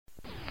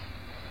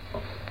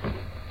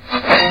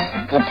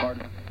critical part.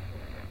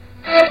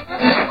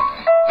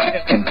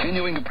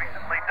 Continuing to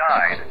recently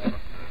died.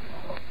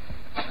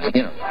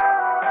 You know.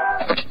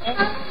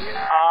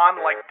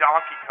 On like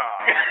Donkey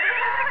Kong.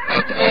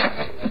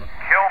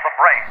 Kill the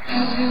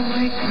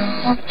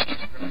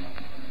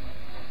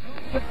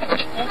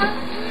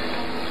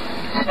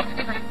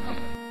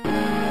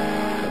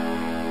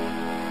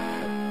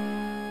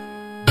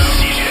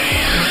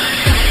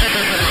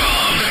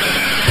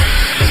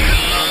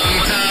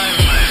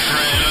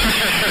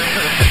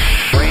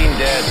Brain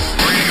dead.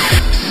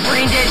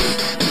 Brain dead.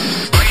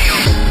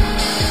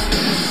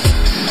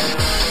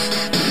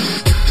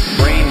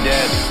 Brain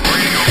dead.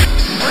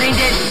 Brain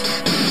dead.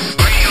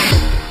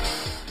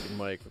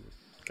 Mic with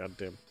a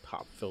goddamn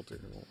pop filter.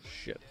 Oh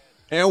shit.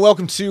 And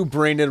welcome to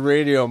Brain Dead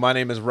Radio. My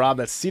name is Rob.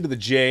 That's C to the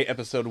J,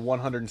 episode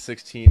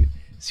 116.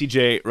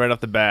 CJ, right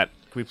off the bat,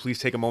 can we please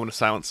take a moment of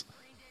silence?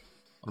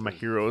 One of my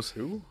heroes.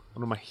 Who?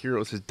 One of my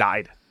heroes has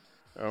died.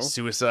 Oh.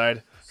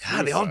 Suicide.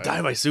 God, they all Suicide.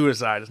 die by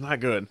suicide. It's not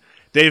good.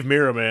 Dave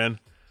Mirra, man.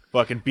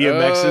 Fucking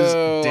BMX's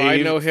Oh, Dave I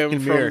know him from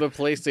Mirra. the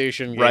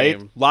PlayStation game.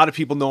 Right? A lot of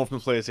people know him from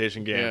the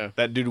PlayStation game. Yeah.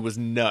 That dude was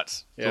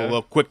nuts. So Yeah. a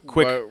little quick.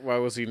 Why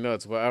was he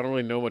nuts? Well, I don't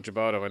really know much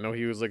about him. I know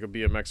he was like a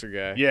BMXer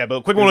guy. Yeah,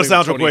 but quick He one was of like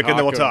sounds real Tony quick, and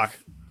then we'll Hawk talk.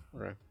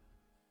 Right.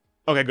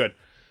 Okay, good.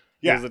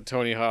 He Yeah. was a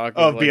Tony Hawk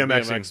Of like,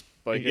 BMXing. BMX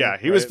biking, Yeah,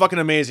 he was right? fucking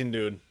amazing,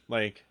 dude.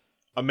 Like,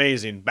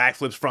 amazing.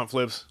 Backflips, front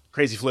flips,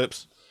 crazy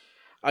flips.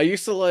 I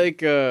used to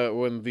like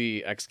when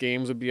the X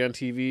Games would be on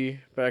TV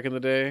back in the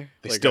day.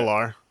 They Like, still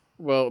are.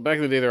 Well, back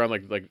in the day, they're on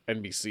like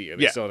NBC. Are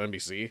they Yeah. still on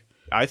NBC?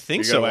 I think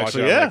You so, gotta watch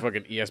actually. it on, Yeah. like,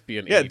 fucking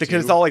ESPN. Yeah, 82.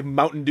 because it's all like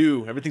Mountain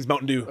Dew. Everything's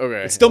Mountain Dew.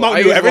 Okay. It's still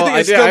Mountain Dew. Everything is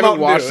I still haven't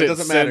Mountain watched Dew. it It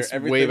doesn't matter. since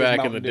Everything way is back in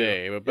Mountain the Dew.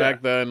 day. But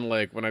back then,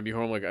 like when I'd be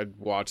home, like I'd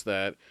watch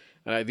that.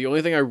 And the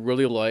only thing I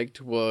really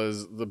liked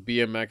was the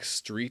BMX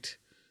street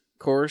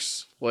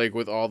course, like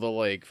with all the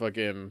like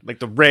fucking Like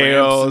the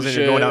rails, ramps and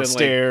you're going shit,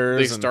 downstairs. And,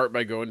 like, they and- start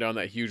by going down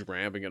that huge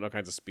ramp and getting all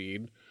kinds of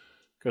speed.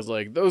 Because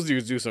like those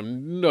dudes do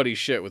some nutty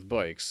shit with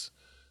bikes.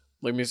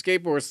 Like, I mean,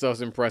 skateboard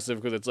stuff's impressive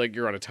because it's like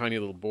you're on a tiny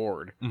little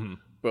board. Mhm.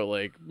 But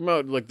like,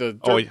 the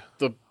Oh, yeah.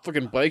 the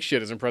fucking bike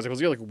shit is impressive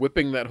because you're like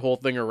whipping that whole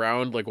thing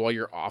around like while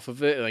you're off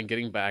of it and then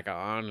getting back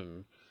on,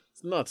 and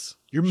it's nuts.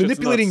 You're Shit's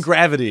manipulating nuts.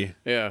 gravity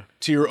Yeah,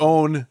 to your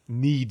own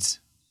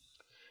needs.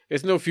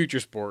 it's no future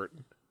sport.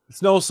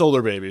 It's no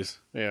solar babies.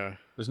 Yeah,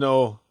 There's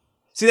no.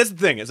 See, that's the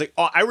thing. It's like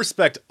I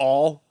respect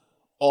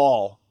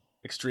all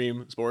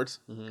extreme sports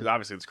because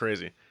obviously it's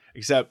crazy,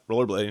 except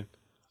rollerblading.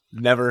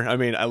 Never. I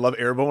mean, I love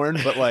airborne,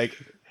 but like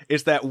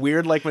it's that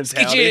weird like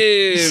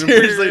mentality. Skitchin!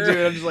 Seriously, dude.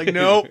 I'm just like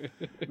no,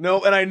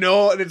 and I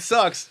know, and it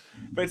sucks.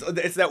 But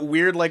it's that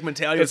weird like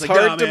mentality. it's like,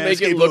 hard nah, to man,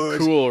 make it look skateboards,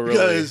 cool, really.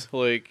 Because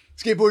Like,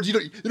 skateboards,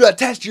 you're not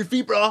attached to your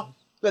feet, bro. You're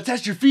not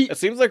attached to your feet. it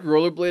seems like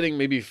rollerblading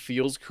maybe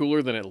feels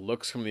cooler than it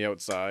looks from the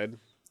outside.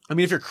 I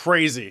mean, if you're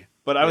crazy,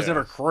 but I was Yeah.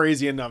 never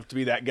crazy enough to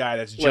be that guy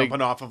that's Like,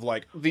 jumping off of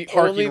like The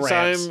parking only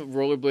ramps. time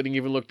rollerblading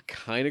even looked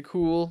kind of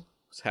cool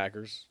was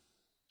Hackers.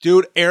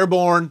 Dude,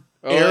 airborne.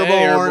 Oh,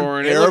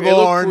 airborne. It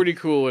looked pretty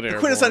cool in airborne.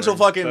 quintessential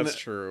fucking- That's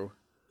true.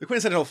 The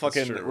quintessential That's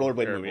fucking true.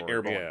 rollerblade movie,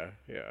 Airborne.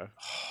 Yeah.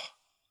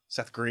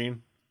 Seth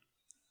Green,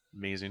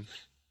 amazing.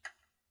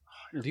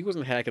 He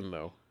wasn't hacking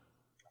though.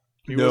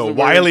 He No, wasn't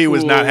wearing Wiley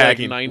was cool, not like,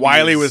 hacking. 90s.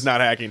 Wiley was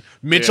not hacking.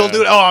 Mitchell, Yeah.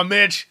 dude. Oh,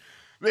 Mitch.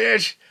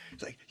 He's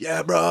like,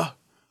 yeah, bro.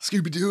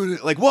 Scooby doing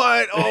it. Like,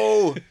 what?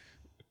 Oh,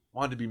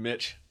 wanted to be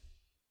Mitch.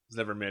 Was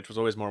never Mitch. Was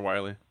always more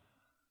Wiley.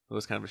 It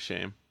was kind of a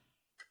shame.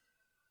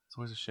 It's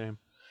always a shame.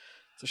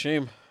 It's a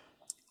shame.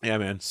 Yeah,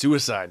 man.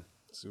 Suicide.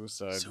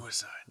 Suicide.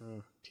 Suicide.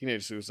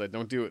 Teenage suicide.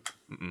 Don't do it.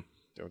 Mm-mm.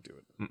 Don't do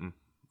it.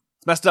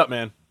 It's messed up,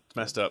 man. It's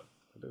messed up.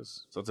 It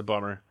is. So it's a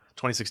bummer.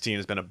 2016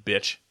 has been a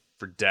bitch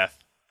for death.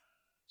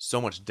 So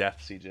much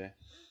death, CJ.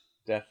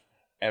 Death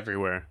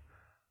everywhere.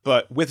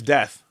 But with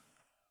death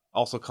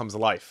also comes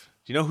life.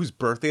 Do you know whose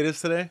birthday it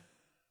is today?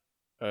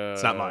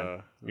 It's not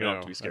mine. You don't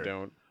have to be scared. I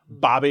don't.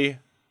 Bobby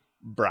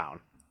Brown.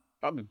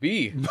 Bobby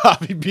B.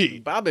 Bobby B.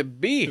 Bobby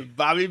B.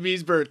 Bobby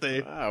B's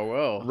birthday Ah,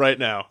 well. right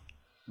now.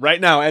 Right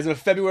now, as of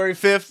February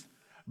 5th,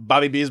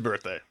 Bobby B's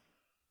birthday.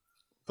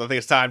 So I think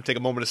it's time to take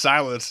a moment of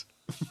silence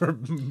for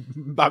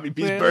Bobby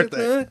B's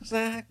birthday.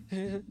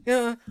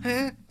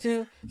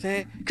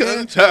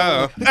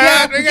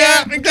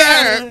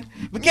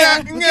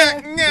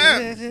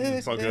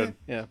 It's all good.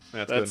 Yeah.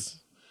 That's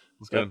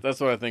That's good. That's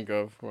what I think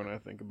of when I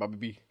think of Bobby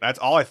B. That's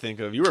all I think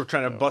of. You were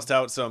trying to bust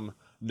out some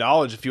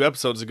knowledge a few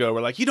episodes ago.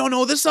 We're like, you don't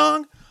know this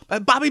song by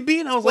Bobby B?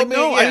 And I was like,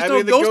 no, I just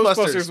know the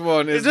Ghostbusters.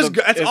 one is It's just,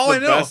 the, that's is all the I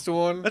know. best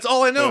one. That's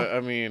all I know. But, I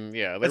mean,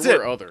 yeah, there That's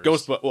were it.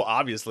 others. Well,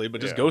 obviously,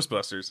 but just Yeah.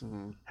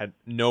 Ghostbusters. Had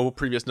no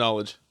previous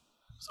knowledge.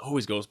 It's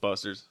always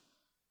Ghostbusters.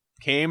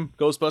 Came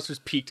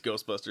Ghostbusters, peaked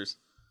Ghostbusters.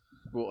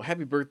 Well,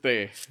 happy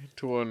birthday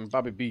to one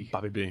Bobby B.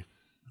 Bobby B.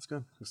 That's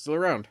good. He's still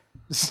around.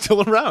 He's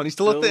still around. He's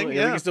still a thing. He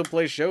Yeah. can still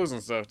play shows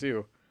and stuff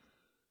too.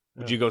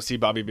 Would you go see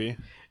Bobby B?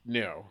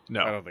 No,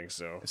 No. I don't think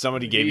so. If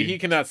somebody gave you, He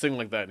cannot sing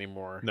like that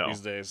anymore No. these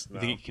days. you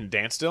No. think he can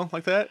dance still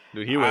like that?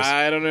 Dude, he was.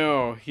 I don't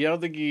know. I don't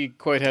think he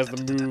quite has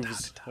the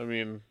moves. I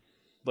mean,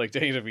 Like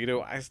Danny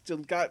DeVito, I still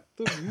got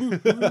the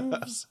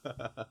moves.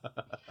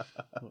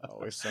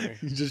 Always Sunny.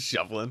 He's just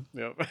shuffling.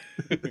 Yep.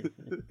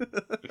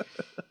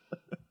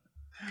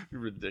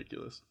 You're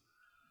ridiculous.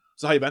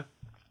 So how you been?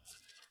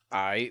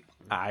 Aight.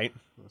 Aight.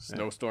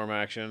 Snowstorm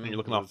action. You're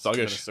looking all It's thuggish.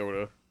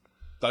 Minnesota.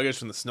 Thuggish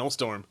from the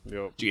snowstorm.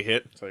 Yep. Did you get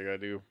hit? That's all you gotta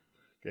do.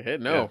 Get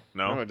hit? No. Yeah.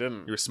 No? I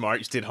didn't. You were smart.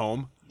 You stayed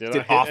home. Did Stayed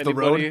I hit off the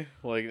anybody? road.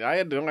 Like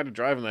I don't have to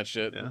drive in that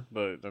shit. Yeah.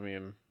 But I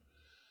mean,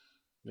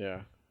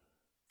 yeah.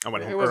 I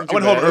went It home. wasn't I too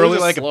went home bad. It was early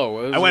just like slow.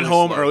 It was I went really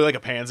home slow. early like a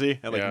pansy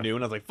at like Yeah.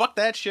 noon. I was like, "Fuck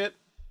that shit!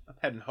 I'm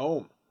heading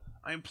home.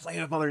 I'm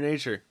playing with Mother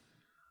Nature."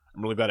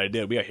 I'm really bad. I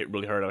did. We got hit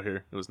really hard out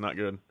here. It was not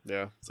good.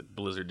 Yeah. It's like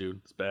blizzard, dude.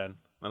 It's bad. And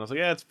I was like,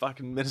 "Yeah, it's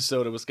fucking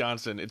Minnesota,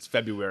 Wisconsin. It's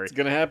February. It's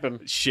gonna happen.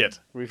 Shit,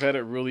 We've had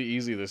it really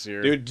easy this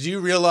year. dude. Do you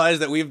realize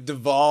that we've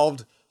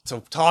devolved to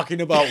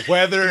talking about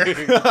weather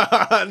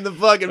on the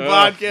fucking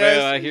podcast?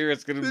 Man, I hear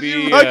it's gonna Did be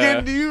you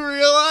fucking, do you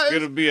realize?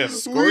 gonna be a we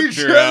scorcher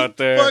just out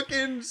there.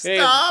 fucking Hey,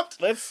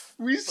 stopped. let's.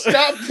 We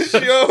stopped the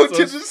show So-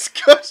 to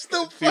discuss the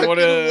Do you fucking want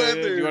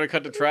weather. to? You want to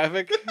cut the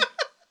traffic?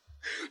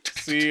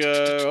 See,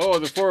 the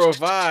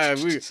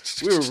 405. We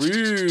were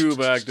real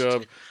backed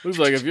up. Looks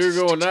like if you're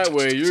going that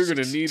way, you're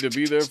gonna need to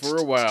be there for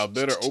a while.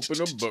 Better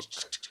open a book.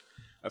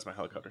 That's my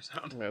helicopter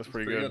sound. Yeah, that's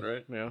pretty pretty good, good,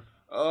 right? Yeah.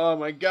 Oh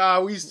my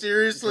god, we Pretty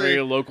seriously.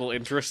 local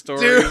interest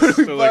stories. Dude,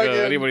 So, like, fucking-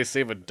 anybody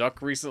save a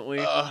duck recently?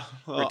 Well,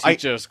 Or I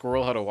teach a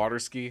squirrel how to water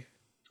ski?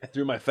 I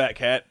threw my fat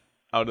cat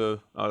out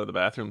of the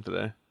bathroom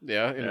today.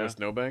 Yeah, in Yeah. a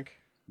snowbank.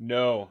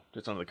 No,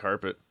 just on the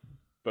carpet.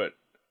 But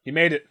he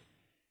made it.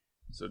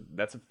 So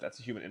that's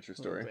a human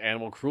interest story.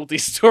 Animal cruelty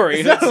story.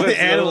 It's not That's really a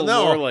animal, little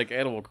no. more like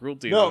animal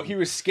cruelty. No, than- he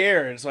was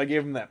scared, so I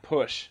gave him that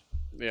push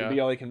yeah. to be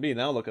all he can be.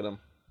 Now look at him.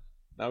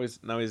 Now he's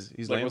like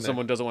laying when there.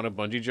 someone doesn't want to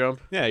bungee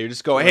jump. Yeah, you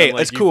just go, and hey, then, like,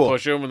 that's you cool.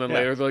 Push them, and then Yeah.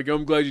 later they're like,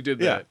 I'm glad you did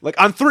Yeah, that. like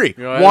on 3.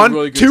 You know, I had a 1,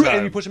 really good 2, time.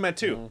 and you push him at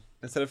 2 Mhm.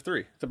 instead of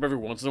 3. Except every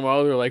once in a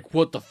while they're like,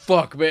 what the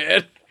fuck,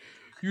 man?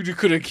 You just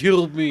could have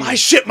killed me. I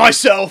shit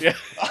myself. Yeah.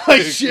 I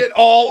shit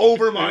all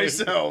over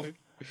myself.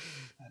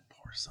 That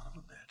poor son of a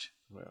bitch.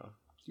 Yeah.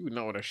 You would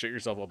not want to shit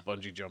yourself while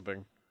bungee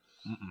jumping.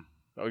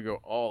 That would go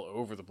all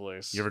over the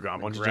place. You ever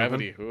gone Like bungee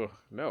gravity? Ugh,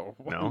 no.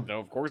 No? No,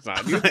 of course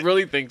not. You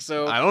really think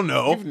so? I don't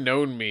know. You've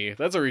known me.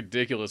 That's a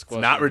ridiculous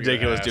question. Not for you to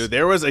ridiculous, ask. dude.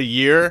 There was a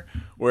year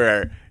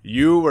where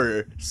you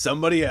were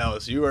somebody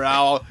else. You were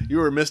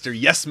Mr.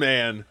 Yes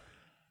Man.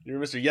 You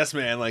were Mr. Yes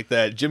Man, like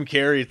that Jim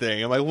Carrey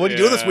thing. I'm like, what'd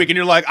you do this Yeah. week? And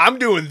you're like, I'm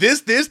doing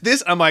this.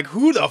 I'm like,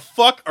 who the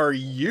fuck are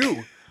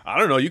you? I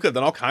don't know. You could have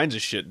done all kinds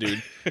of shit,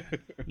 dude.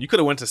 You could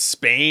have went to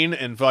Spain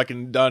and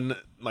fucking done,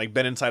 like,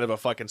 been inside of a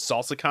fucking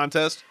salsa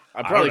contest.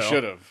 I probably don't know.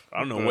 should have. I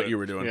don't know what you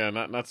were doing. Yeah,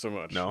 not so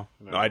much. No,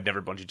 I'd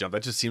never bungee jump.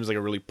 That just seems like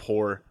a really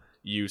poor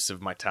use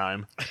of my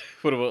time.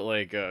 What about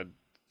like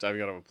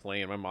diving out of a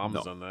plane? My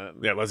mom's done that.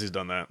 Yeah, Leslie's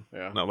done that.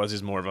 Yeah. No,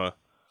 Leslie's more of a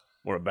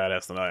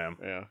badass than I am.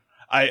 Yeah.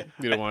 I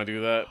You don't want to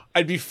do that.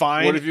 I'd be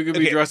fine. What if you could be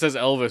Okay, dressed as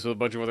Elvis with a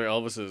bunch of other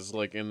Elvises,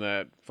 like in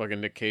that fucking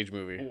Nick Cage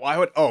movie? Why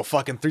would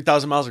fucking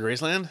 3,000 Miles of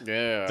Graceland?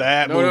 Yeah.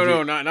 That no,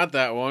 movie. not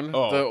that one.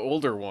 Oh. The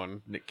older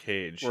one. Nick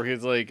Cage. Where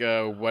he's like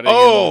wedding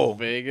Oh! in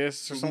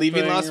Vegas or something.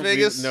 Leaving Las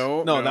Vegas?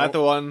 No, not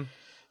the one.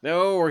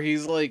 No, where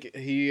he's like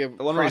he one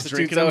where he's prostitutes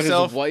drinking out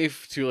himself? his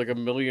wife to like a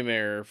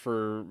millionaire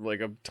for like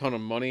a ton of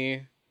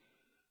money.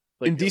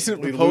 Like Indecent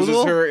he Proposal?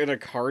 loses her in a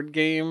card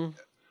game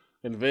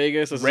in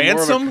Vegas. It's more of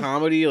Ransom? a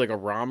comedy, like a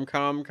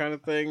rom-com kind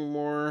of thing,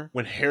 more.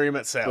 When Harry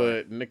Met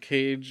Sally. But Nick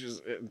Cage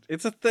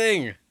it's a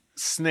thing.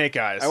 Snake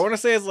Eyes. I want to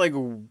say it's like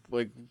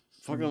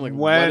fucking like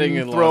wedding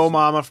in when Throw Las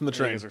Mama from the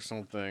Train. Vegas or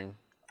something.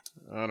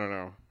 I don't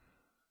know.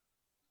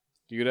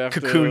 You'd have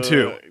Cocoon to 2.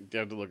 You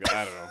have to look.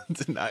 I don't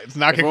know. It's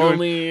not If Cocoon.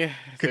 only there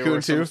Cocoon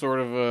were some 2? sort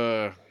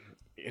of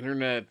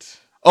internet.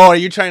 Oh, are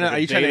you trying to? like a Are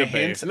you trying to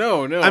database. hint?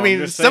 No. I I'm mean,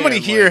 just somebody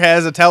saying, here like,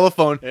 has a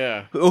telephone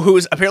Yeah.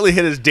 who's apparently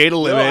hit his data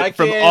No, limit I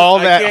from can't- all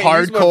I that can't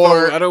use my phone.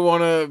 I hardcore. don't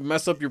want to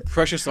mess up your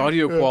precious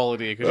audio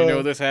quality because you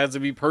know this has to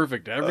be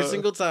perfect every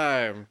single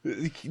time.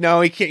 No,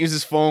 he can't use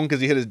his phone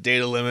because he hit his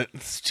data limit.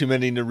 It's too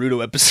many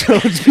Naruto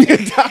episodes being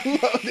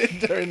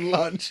downloaded during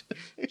lunch.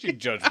 You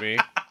judge me.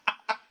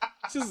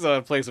 This is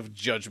a place of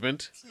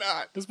judgment. It's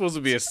not. This is supposed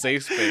to be a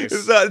safe space.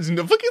 It's not. Get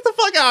the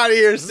fuck out of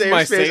here, is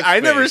my safe space. safe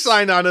I never space.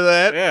 signed on to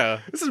that.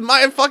 Yeah. This is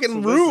my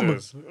fucking room.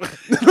 This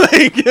is-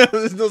 Like,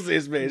 there's no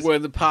safe space.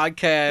 when the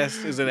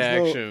podcast is in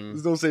action,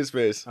 There's no safe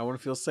space. I want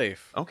to feel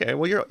safe. Okay,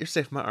 well you're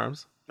safe in my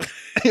arms.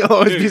 You'll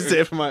always be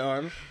safe in my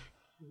arms.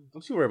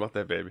 Don't you worry about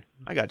that, baby.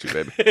 I got you,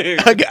 baby.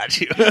 I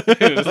got you.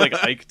 It's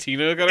like Ike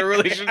Tina got a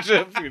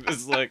relationship. You're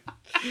just like,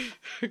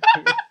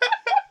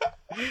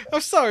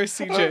 I'm sorry,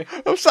 CJ.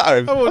 I'm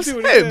sorry. I won't I'm do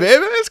sorry, it hey, again.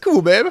 baby. It's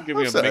cool, baby. Give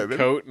me I'm a sorry, mink baby.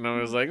 coat, and I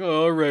was like,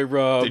 oh, all right,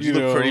 Rob. Dude, you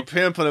look know. pretty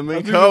pimp in a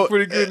mink do coat. look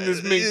pretty good in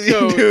this mink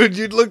coat. Dude,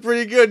 you look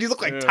pretty good. You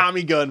look like Yeah.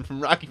 Tommy Gunn from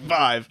Rocky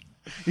 5.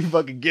 He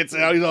fucking gets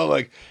out. He's all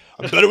like,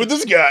 I'm better with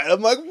this guy.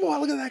 I'm like,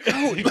 wow, look at that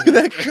coat. Look at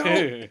that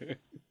coat.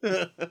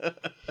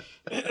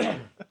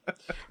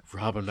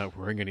 Rob, I'm not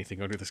wearing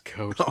anything under this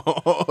coat.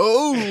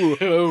 Oh,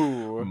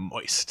 Oh.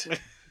 moist.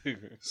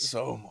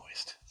 So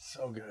moist.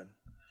 So good.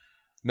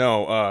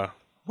 No,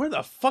 where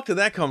the fuck did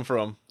that come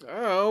from?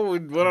 Oh, we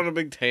went on a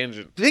big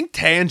tangent. Big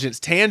tangents,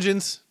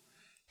 tangerines.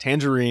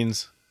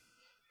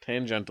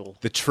 Tangential.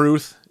 The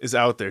truth is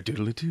out there.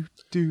 Doodly doo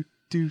doo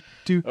doo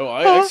doo.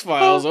 Oh,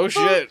 X-Files. Oh,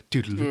 shit.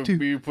 Doodly-doo,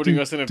 Are you putting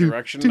us in a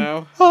direction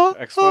now? ah,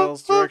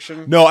 X-Files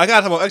direction? No, I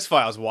gotta talk about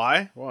X-Files.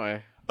 Why?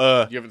 Why?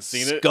 You You haven't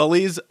seen it?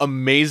 Scully's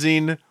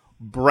amazing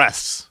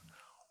breasts.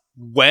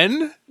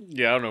 When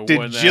Yeah, I don't know did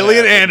when that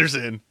Gillian happened.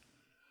 Anderson?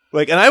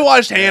 Like, and I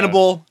watched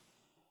Hannibal,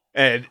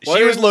 and Well,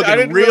 she was I looking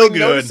didn't real really good.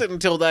 notice it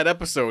until that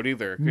episode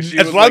either. 'Cause she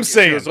That's was what I'm like,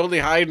 saying. She was only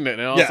hiding it,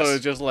 and also Yes.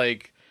 it's just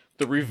like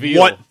the reveal,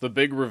 What? the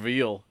big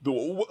reveal. The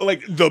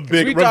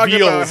big We talked about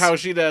reveals. how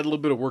she'd had a little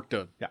bit of work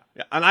done. yeah,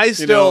 and I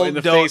still in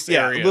the don't. face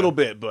Yeah, area. a little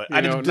bit, but You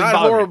I know, didn't. not Doesn't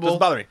bother me. horrible. Doesn't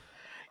bother me.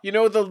 You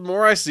know, the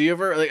more I see of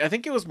her, like I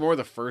think it was more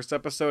the first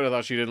episode. I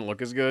thought she didn't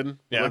look as good.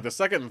 But, Yeah. like the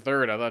second and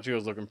third, I thought she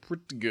was looking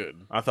pretty good.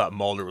 I thought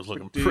Mulder was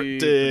looking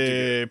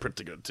Pretty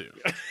pretty good too.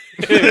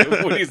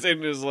 When he's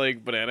in his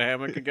like banana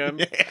hammock again,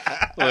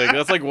 like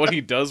that's like what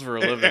he does for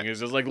a living. It's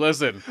just like,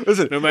 listen,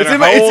 Listen, no it's matter in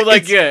my- how it's- old I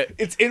it's- get,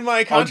 It's in my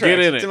I'll contract. get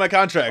in It's it. in my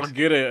contract. I'll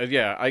get it.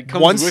 Yeah, I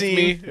come One with scene.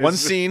 me. One It's-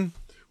 scene.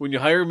 When you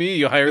hire me,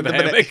 you hire the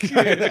hammock.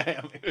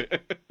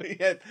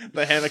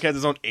 The hammock has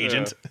his own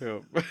agent. Yeah.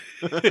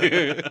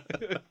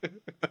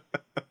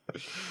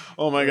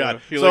 Oh my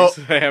god! He So likes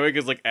the hammock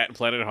is like at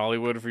Planet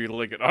Hollywood for you to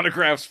like get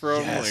autographs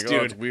from. Yes, like,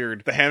 dude. Oh, it's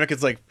weird. the hammock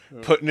is like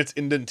putting its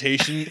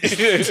indentation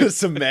into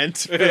cement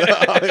for the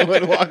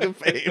Hollywood Walk of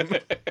Fame.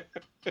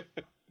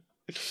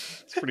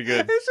 It's pretty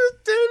good. It's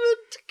just doing a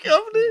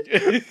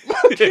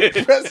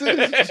company. Pressing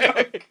his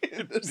junk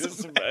into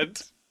Just cement.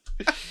 cement.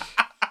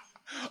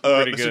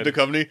 Pretty Mr. good.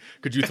 Duchovny,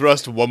 could you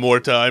thrust one more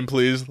time,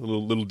 please? A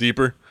little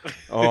deeper.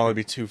 Oh, it'd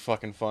be too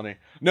fucking funny.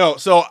 No,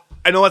 so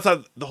I know that's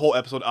not the whole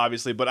episode,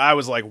 obviously, but I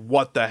was like,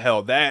 what the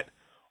hell? That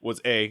was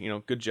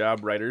good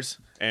job, writers,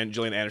 and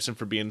Gillian Anderson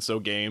for being so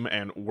game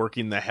and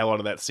working the hell out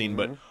of that scene.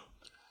 But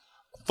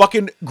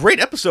fucking great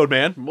episode,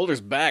 man.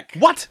 Mulder's back.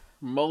 What?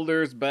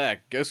 Mulder's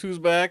back. Guess who's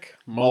back?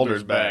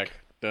 Mulder's back.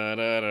 Da,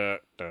 da, da,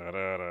 da, da,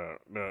 da, da,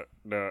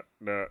 da,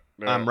 da,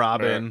 da, I'm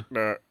Robin.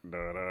 da,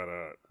 da, da,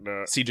 da, da,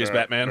 CJ's da,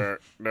 Batman. da,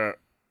 da.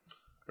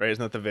 Right?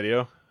 Isn't that the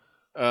video?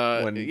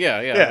 When-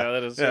 Yeah, Yeah,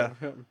 that is. yeah.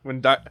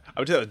 When I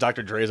would say that was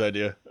Dr. Dre's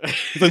idea.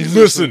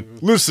 He's like,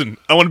 listen,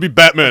 I want to be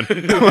Batman.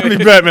 I want to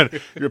be Batman.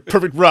 You're a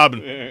perfect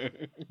Robin.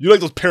 You like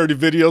those parody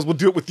videos? We'll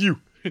do it with you.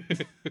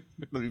 That'd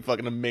be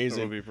fucking That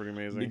amazing. would be pretty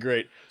amazing. Be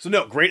great. So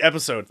no, great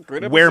episode.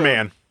 Great episode.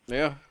 Wereman.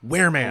 Yeah.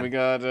 Wereman. We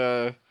got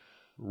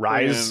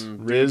Rise,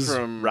 fucking Riz, dude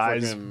from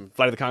Rise, fucking-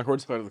 Flight of the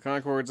Conchords, Flight of the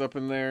Conchords up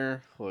in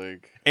there.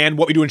 Like, and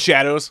What We Do in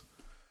Shadows,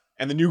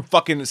 and the new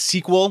fucking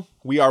sequel,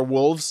 We Are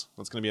Wolves.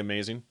 That's gonna be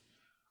amazing.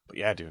 But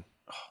yeah, dude.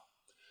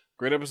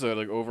 great episode.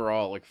 Like,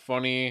 overall, like,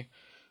 funny.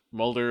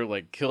 Mulder,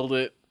 like, killed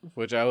it.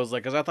 Which I was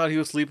like, because I thought he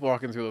was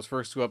sleepwalking through those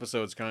first two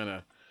episodes, kind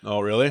of. Oh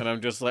really? And I'm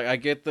just like, I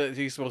get that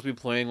he's supposed to be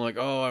playing, like,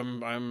 oh,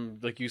 I'm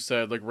like you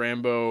said, like,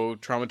 Rambo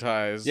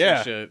traumatized Yeah.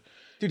 and shit.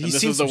 Dude, And he's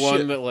this seen is the some one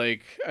shit. that,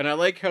 like, and I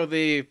like how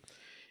they,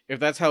 if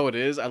that's how it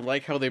is, I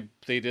like how they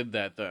did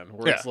that then,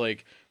 where it's Yeah.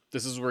 like,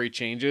 this is where he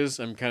changes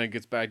and kind of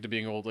gets back to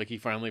being old. Like, he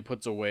finally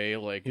puts away,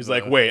 like, He's the-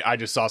 like, wait, I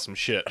just saw some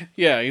shit.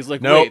 yeah, he's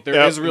like, No, wait, there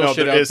is real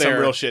shit there out is there.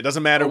 some real shit.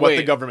 Doesn't matter Oh, what the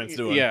wait, government's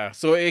doing. Yeah,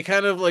 so it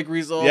kind of like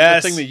resolves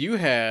Yes. the thing that you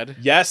had,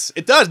 Yes,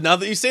 it does. Now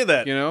that you say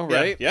that, you know, Yeah.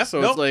 right? Yeah. So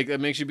No. it's like,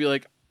 it makes you be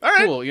like, All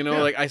right. cool, you know,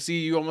 Yeah. like, I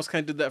see you almost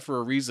kind of did that for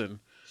a reason.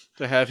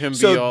 To have him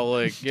So be all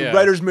like, yeah. the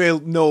writers may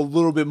know a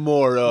little bit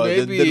more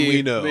than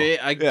we know.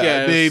 I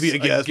guess. Maybe I I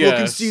guess. We'll guess.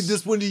 concede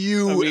this one to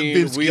you, I mean,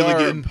 Vince we are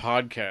Gilligan.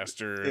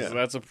 podcasters. Yeah.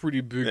 That's a pretty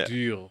big Yeah.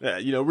 deal.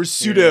 Yeah, we're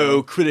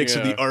pseudo critics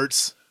of Yeah. the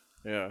arts.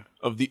 Yeah.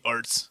 Of the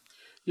arts.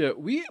 Yeah,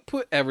 we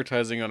put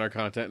advertising on our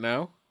content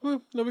now.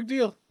 Well, no big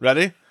deal.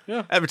 Ready?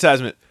 Yeah.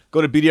 Advertisement.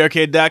 Go to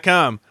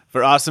bdarcade.com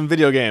for awesome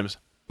video games.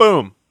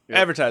 Boom. Yep.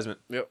 Advertisement.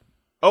 Yep.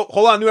 Oh,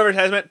 hold on. New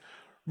advertisement.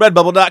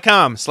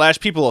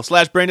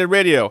 Redbubble.com/people/branded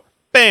radio.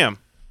 Bam.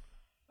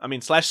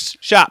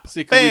 /shop.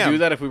 See, could Bam. we do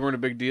that if we weren't a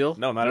big deal?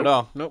 No, not Nope. at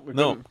all. Nope. we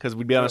No, couldn't. because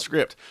we'd be on a Nope.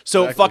 script.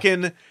 So Exactly.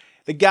 fucking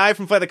the guy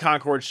from Flight of the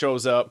Conchords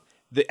shows up.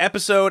 The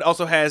episode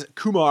also has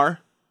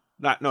Kumar.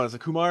 Is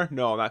it Kumar?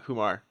 No, not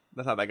Kumar.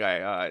 That's not that guy.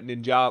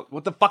 Ninja.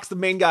 What the fuck's the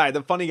main guy?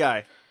 The funny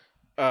guy.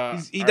 He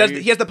has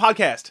the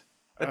podcast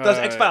that does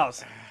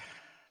X-Files.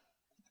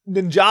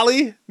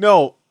 Ninjali?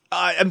 No.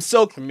 I'm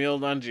so Camille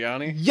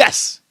Nanjiani?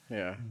 yes.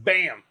 Yeah.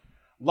 Bam.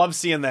 Love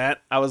seeing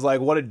that. I was like,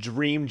 what a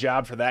dream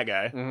job for that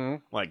guy. Mm-hmm.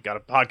 Like, got a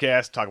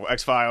podcast, talk about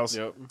X-Files.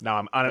 Yep. Now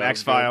I'm on an That was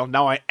X-File.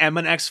 Now I am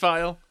an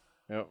X-File.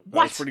 Yep. That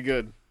What? was pretty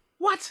good.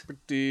 What?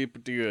 Pretty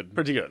good.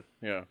 Pretty good.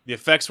 Yeah. The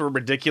effects were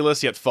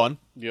ridiculous yet fun.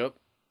 Yep.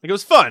 Like it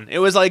was fun. It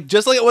was like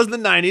just like it was in the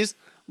 '90s.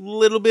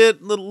 Little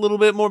bit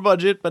more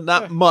budget, but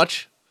not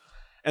much.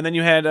 And then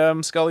you had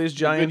Scully's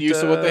giant Good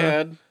use of what they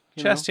had.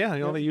 you chest. know?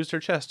 Yeah, they used her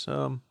chest.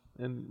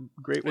 And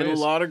great And a ways.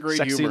 lot of great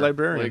Sexy humor.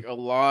 librarian. Like a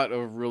lot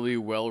of really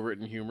well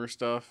written humor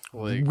stuff.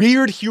 Like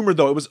Weird humor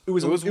though. It was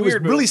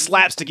weird, really but-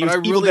 slapstick. It But was I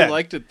Evil really Dead.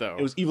 liked it though.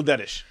 It was Evil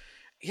Deadish.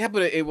 Yeah,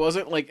 but it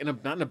wasn't like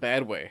not in a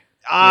bad way.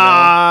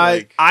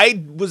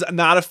 I was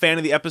not a fan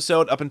of the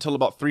episode up until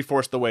about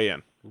 3/4 the way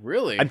in.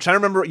 Really? I'm trying to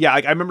remember. Yeah, I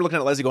remember looking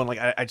at Leslie going like,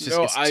 it's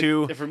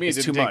too. For me, it it's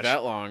didn't too take much.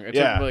 that long. It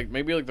Yeah. took like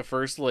maybe like the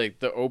first like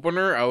the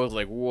opener. I was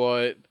like,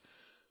 what?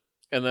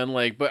 And then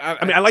like, but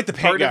I mean, I like the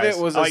paint part guys. of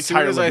it was I as like soon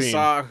Tyler as Levine. I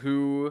saw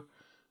who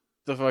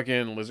the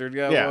fucking lizard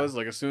guy Yeah. was.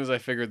 Like as soon as I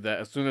figured that,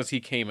 as soon as he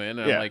came in,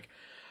 and Yeah. I'm like,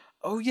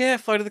 oh yeah,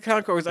 Flight of the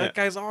Conchords. That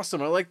Yeah. guy's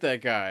awesome. I like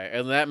that guy,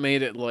 and that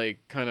made it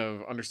like kind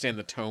of understand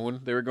the tone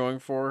they were going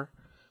for.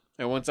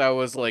 And once I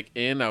was like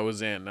in, I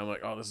was in. I'm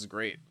like, oh, this is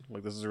great.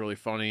 Like this is really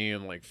funny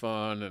and like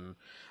fun. And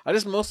I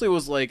just mostly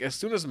was like, as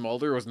soon as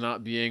Mulder was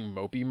not being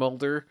mopey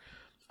Mulder,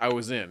 I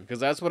was in because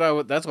that's what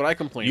I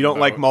complained. You don't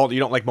about. like Mulder. You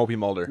don't like Mopey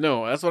Mulder.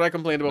 No, that's what I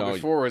complained about No.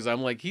 before. Is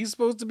I'm like, he's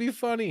supposed to be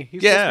funny.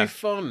 He's Yeah. supposed to be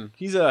fun.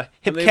 He's a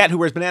hip And they- cat who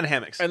wears banana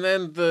hammocks. And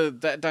then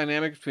that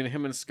dynamic between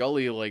him and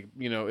Scully, like,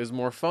 you know, is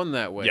more fun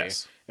that way.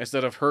 Yes.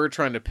 Instead of her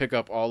trying to pick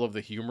up all of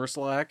the humor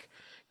slack,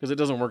 because it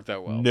doesn't work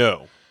that well.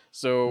 No,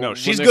 So no, when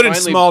she's they good in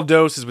finally- small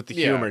doses with the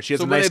Yeah. humor. She has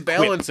so a when nice they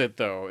balance it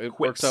though, it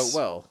quips. works out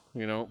well.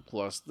 You know,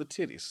 plus the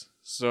titties.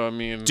 So I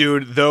mean,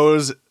 dude.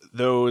 Those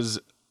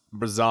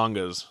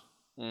Brazongas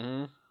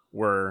mhm.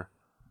 were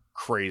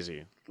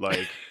crazy.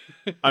 Like,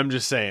 I'm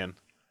just saying.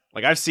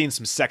 Like, I've seen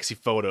some sexy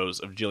photos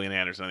of Gillian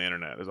Anderson on the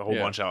internet. There's a whole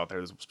Yeah. bunch out there.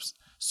 There's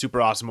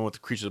super awesome one with the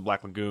Creatures of the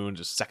Black Lagoon,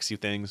 just sexy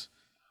things.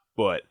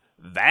 But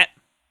that,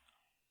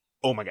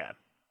 oh my god,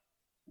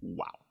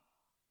 wow,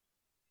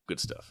 good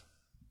stuff.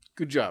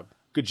 Good job.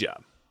 Good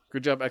job.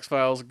 Good job,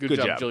 X-Files. Good Good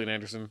job, job. Gillian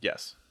Anderson.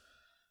 Yes.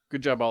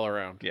 Good job all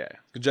around. Yeah.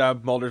 Good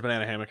job, Mulder's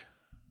banana hammock.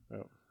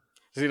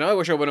 See, now I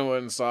wish I went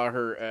and saw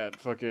her at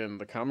fucking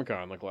the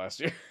Comic-Con like last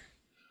year.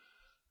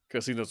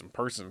 Because he knows in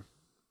person.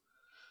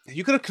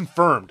 You could have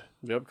confirmed.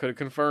 Yep, could have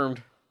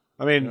confirmed.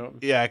 I mean, Yep.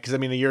 yeah, because I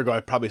mean, a year ago, I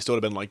probably still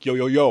would have been like, yo,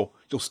 you'll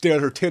stare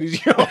at her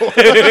titties, yo.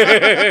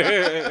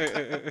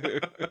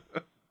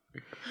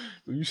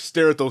 You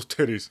stare at those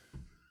titties.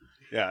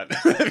 Yeah.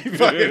 That'd be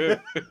fucking.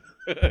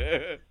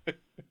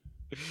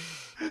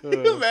 Can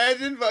you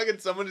imagine fucking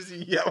someone just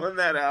yelling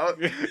that out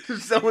to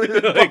someone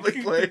in a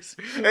public place?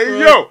 Hey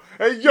yo,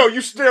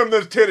 you stare at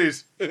those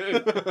titties.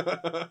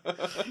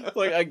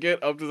 Like, I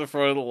get up to the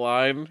front of the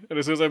line, and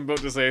as soon as I'm about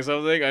to say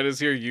something, I just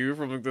hear you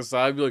from like the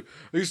side be like,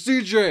 "Hey,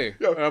 CJ,"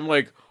 Yeah. and I'm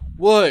like,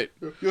 "What?"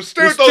 You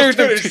stare You at those stared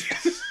at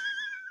titties.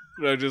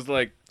 And I'm just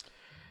like,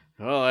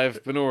 "Well,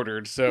 I've been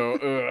ordered,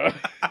 so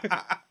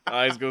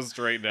eyes go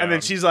straight down." And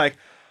then she's like,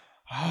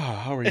 "Oh,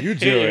 how are you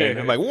doing?"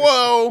 I'm like,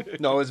 "Whoa!"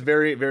 No, it's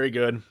very, very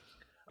good.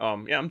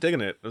 Yeah, I'm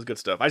digging it. It was good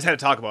stuff. I just had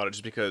to talk about it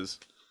just because.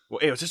 Well,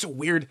 it was just a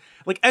weird.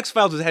 Like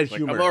X-Files has had like,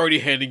 humor. I'm already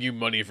handing you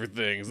money for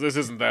things. This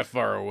isn't that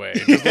far away.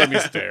 Just let me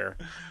stare.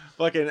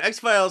 Fucking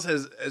X-Files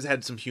has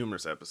had some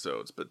humorous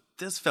episodes, but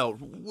this felt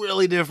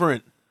really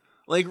different.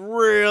 Like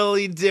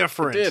really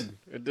different.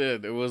 It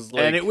did. It was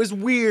like, and it was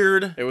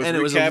weird. It was and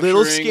it was a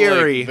little recapturing,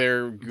 scary. like,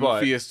 their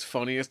but- goofiest,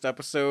 funniest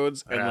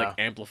episodes, and Yeah. like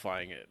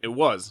amplifying it. It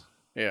was.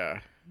 Yeah.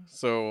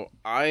 So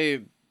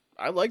I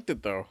liked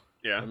it though.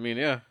 Yeah. I mean,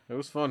 yeah, it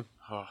was fun.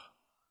 Oh,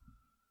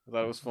 I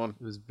thought it was fun.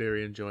 it was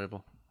very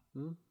enjoyable.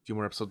 A few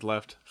more episodes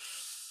left.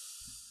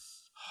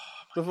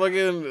 The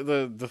fucking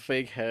the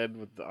fake head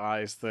with the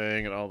eyes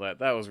thing and all that.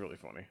 That was really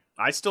funny.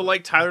 I still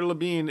like Tyler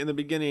Labine in the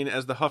beginning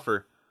as the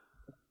Huffer.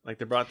 Like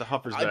they brought the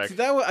Huffers back.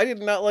 I did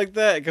not like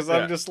that because Yeah.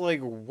 I'm just like,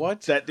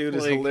 what? That dude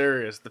is Like,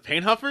 hilarious. The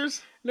Paint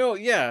Huffers? No,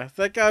 yeah,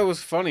 that guy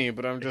was funny,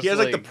 but I'm just He has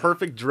like the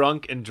perfect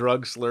drunk and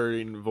drug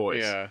slurring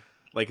voice. yeah.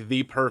 Like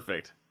the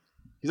perfect.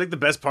 He's like the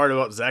best part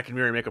about Zack and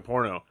Miri Make a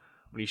Porno.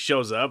 When he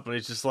shows up and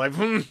he's just like,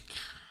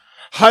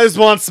 I just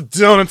want some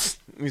donuts.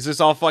 And he's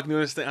just all fucking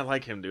doing this thing. I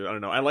like him, dude. I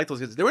don't know. I like those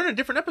guys. They were in a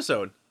different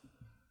episode.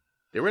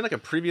 They were in like a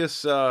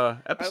previous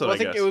episode, I I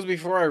think guess. it was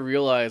before I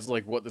realized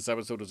like what this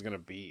episode was gonna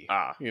be.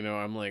 Ah. You know,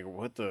 I'm like,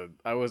 what the?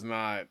 I was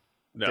not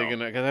No. thinking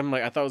because I'm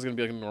like, I thought it was gonna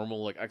be like a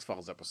normal like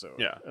X-Files episode.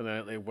 Yeah. And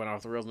then it went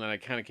off the rails, and then I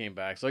kind of came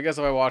back. So I guess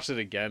if I watched it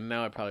again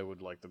now, I probably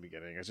would like the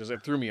beginning. It's just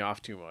it threw me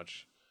off too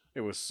much.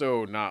 It was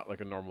so not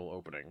like a normal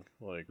opening.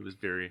 Like, It was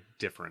very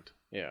different.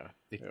 yeah.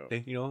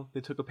 They, Yeah.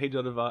 they took a page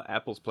out of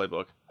Apple's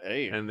playbook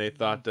Hey, and they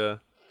thought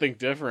think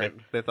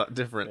different. they thought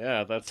different.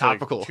 Yeah, that's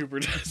Topical.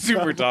 Like,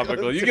 super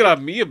topical. You get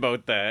on me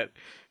about that.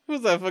 What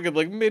was that fucking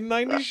like mid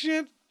 '90s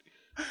shit?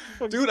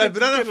 Dude, I've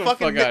been on a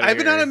fucking I've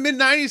been on a mid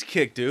 90s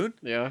kick, dude.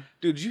 Yeah,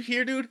 Dude, did you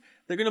hear, dude?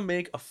 They're gonna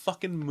make a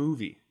fucking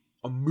movie.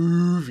 A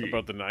movie.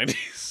 about the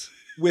 '90s.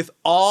 With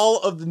all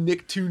of the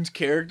Nicktoons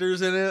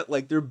characters in it.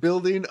 Like they're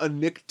building a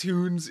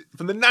Nicktoons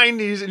from the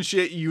 90s and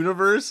shit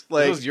universe. That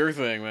Like was your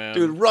thing, man.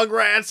 dude,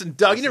 Rugrats and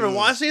Doug. You never is-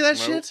 watched any of that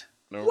nope, shit?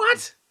 nope.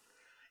 What?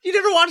 You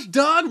never watched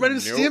Doug, Ren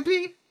and Nope.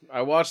 Stimpy?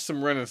 I watched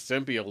some Ren and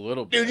Stimpy a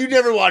little bit. Dude, you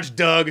never watched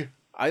Doug.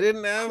 I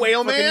didn't have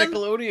Whale fucking Man?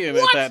 Nickelodeon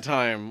What? at that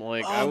time.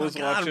 Like I Oh my was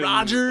God, watching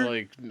Roger?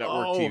 like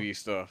network Oh. TV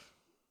stuff.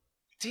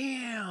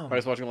 Damn. I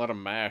was watching a lot of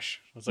MASH.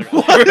 It's like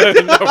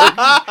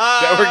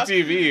network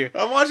TV.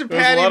 I'm watching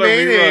There's a Patty lot of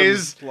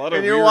Mayonnaise, reruns. A lot of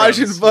and you're reruns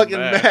watching of fucking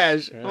MASH.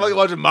 MASH. Yeah. I'm like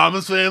watching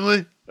Mama's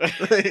Family.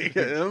 Like,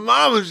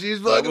 Mama,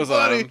 she's That fucking was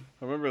funny. on.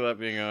 I remember that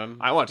being on.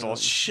 I watched a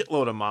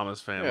shitload of Mama's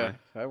Family. Yeah,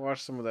 I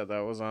watched some of that. That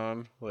was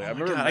on. Like, Oh I my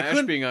remember God, I MASH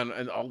couldn't- being on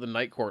and all the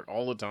Night Court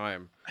all the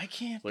time. I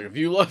can't. Like, if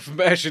you love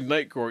MASH and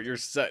Night Court, you're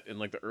set in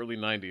like the early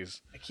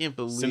 '90s. I can't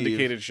believe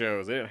Syndicated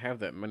shows. They didn't have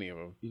that many of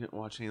them. you didn't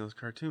watch any of those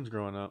cartoons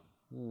growing up.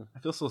 Mm. I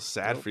feel so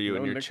sad for you No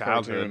in your Nick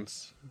childhood.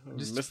 cartoons. I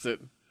Just- missed it.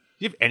 Do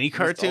you have any Missed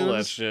all that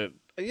cartoons? shit.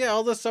 Yeah,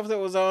 all the stuff that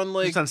was on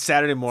like Just on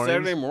Saturday mornings.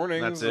 Saturday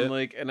mornings. That's and it.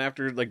 like and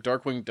after like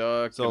Darkwing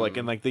Duck. So and, like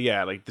in like the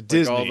like,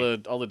 Disney.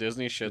 all the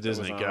Disney shit.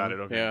 Disney, that was got on.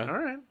 it. Okay. Yeah. All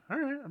right.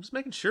 I'm just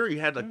making sure you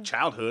had like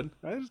childhood.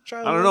 I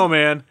I don't know,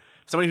 man.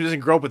 Somebody who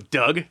doesn't grow up with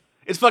Doug.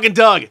 It's fucking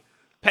Doug.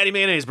 Patty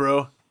Mayonnaise,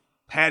 bro.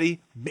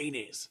 Patty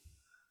Mayonnaise.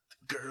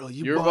 The girl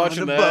you You were wanna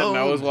watching that, and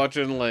I was bone.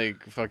 watching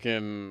like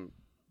fucking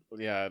like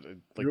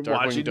You were Darkwing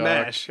watching Duck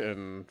MASH.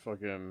 and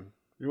fucking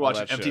You're all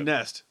watching that Empty shit.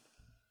 Nest.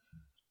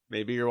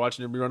 Maybe you're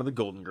watching a rerun of the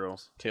Golden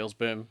Girls.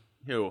 Tailspin,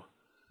 Yo.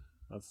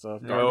 that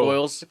stuff. No.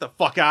 Gargoyles. Get the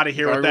fuck out of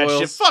here with that shit.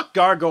 Gargoyles. Fuck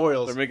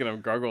Gargoyles. They're making a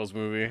Gargoyles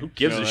movie. Who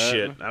gives You a know that?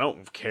 shit? I don't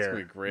It's care. gonna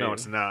be great. No,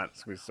 it's not.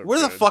 It's gonna be so Where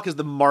the good. fuck is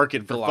the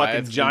market for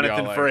Goliath's fucking gonna be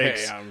Jonathan all like,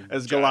 Frakes "Hey, I'm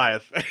as Giant."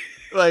 Goliath?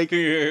 Like,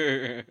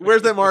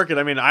 where's that market?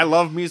 I mean, I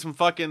love me some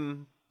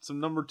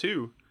number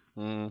 2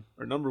 Mm.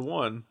 or number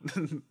 1,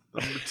 number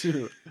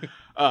 2.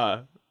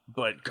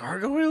 But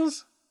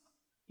gargoyles?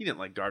 You didn't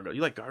like gargoyles.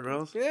 You like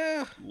gargoyles?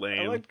 Yeah,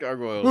 Lame. I like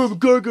Gargoyles. I'm a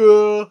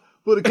gargoyle,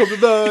 but I come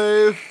to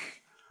life.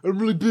 I'm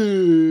really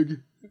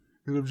big,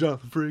 and I'm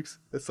Jonathan Frakes.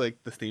 That's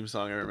like the theme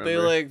song I remember. They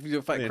like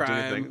fight They didn't do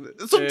crime. anything.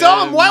 It's so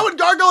dumb. and Why would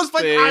gargoyles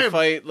fight they crime?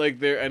 fight like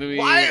their enemy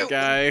Why-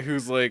 guy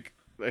who's like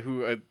I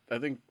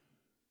think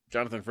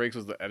Jonathan Frakes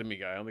was the enemy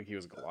guy. I don't think he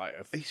was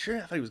Goliath. Are you sure?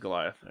 I thought he was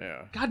Goliath.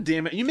 Yeah, God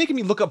damn it! Are you making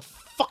me look up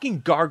fucking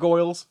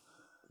gargoyles?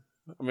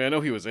 I mean I know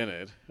he was in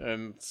it,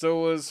 and so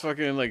was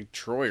fucking like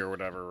Troy or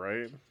whatever,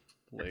 right?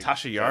 Like,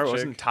 Tasha that Yar chick.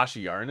 wasn't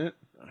Tasha Yar in it?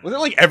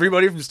 Wasn't like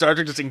everybody from Star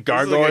Trek just in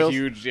This is like gargoyles? a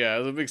huge, yeah, it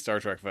was a big Star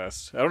Trek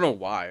fest. I don't know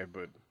why,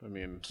 but I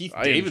mean, Keith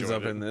I David's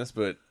enjoyed up in this,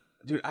 but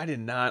dude, I did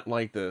not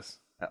like this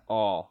at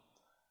all.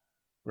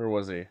 Where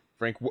was he?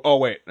 Frank? Oh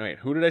wait.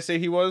 Who did I say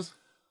he was?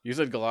 You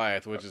said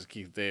Goliath, which is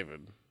Keith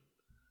David.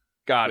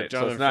 Got But it. So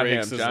Jonathan it's not him.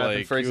 Frakes is Jonathan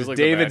like- Frakes he was is like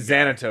the David bad guy.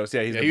 Xanatos.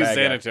 Yeah, he's Yeah, the he was bad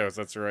guy. Xanatos.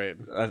 That's right.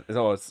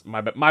 Oh, it's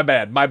my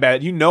bad. My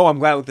bad. You know, I'm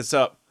glad I looked this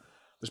up.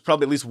 There's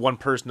probably at least one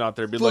person out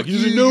there be like, "You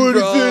didn't know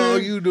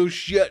anything. You know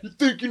shit. You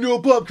think you know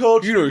pop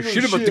culture? You know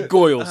shit about the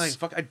Goyles."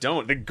 Fuck, I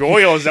don't. The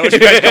Goyles. Is that what you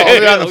guys called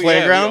it on the Oh, yeah,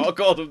 playground? we all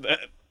called him that.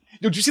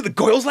 Did you see the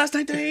Goyles last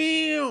night?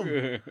 Damn.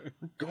 I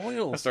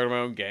Goyles. started my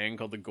own gang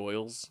called the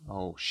Goyles,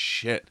 Oh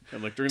shit.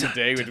 and like during the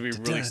day we had to be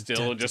really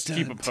still and just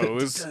keep a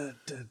pose. For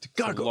a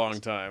Gargoyles.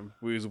 long time.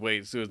 We was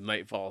wait as soon as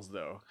night falls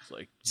though. It's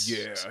like,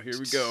 yeah, here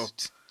we go.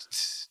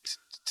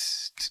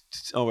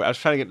 Oh, I was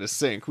trying to get into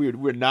sync. We're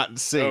not in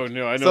sync. Oh,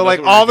 no, I know, So like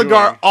that's what we're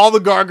doing. all the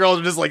gargoyles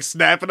are just like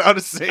snapping out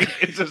of sync.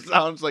 It just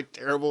sounds like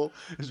terrible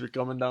as you're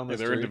coming down the Yeah,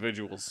 they're street.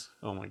 individuals.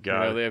 Oh my You know,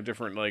 god, they have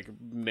different like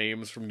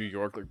names from New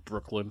York, like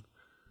Brooklyn,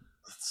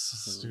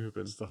 so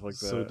stupid, stuff like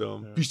that. so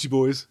dumb. Yeah. Beastie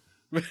Boys.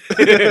 What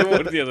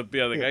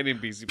the guy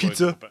named Beastie Boys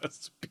Pizza. is the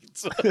best.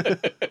 Pizza.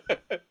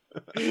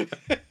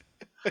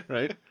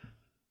 Right?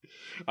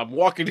 I'm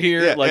walking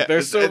here. Yeah, like yeah,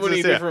 there's so it's many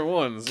just, yeah. different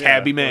ones.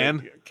 Cabbie yeah, Man.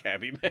 Like, yeah,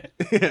 Cabbie Man.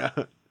 yeah,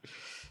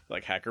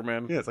 Like Hacker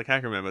Man. yeah. It's like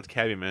Hacker Man, but it's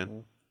Cabbie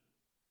Man.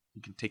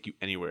 He can take you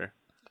anywhere.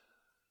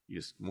 You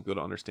just won't be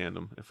able to understand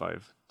him if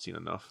I've seen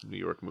enough New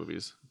York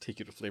movies. Take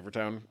you to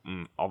Flavortown.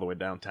 All the way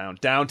downtown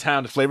to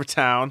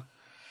Flavortown.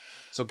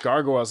 So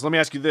Gargoyles. Let me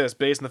ask you this: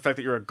 based on the fact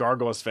that you're a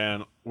Gargoyles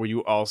fan, were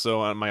you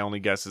also? My only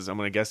guess is I'm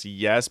going to guess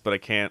yes, but I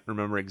can't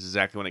remember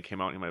exactly when it came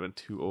out. You might have been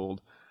too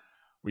old.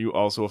 Were you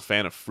also a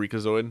fan of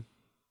Freakazoid?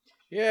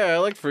 Yeah, I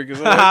like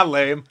Freakazoid.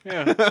 Lame.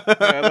 Yeah, I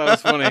thought it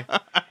was funny.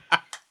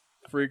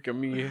 Freak of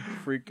me,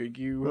 freak of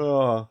you.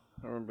 Oh,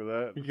 I remember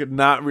that.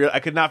 I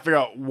could not figure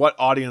out what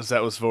audience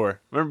that was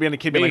for. I remember being a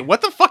kid, being Me. like,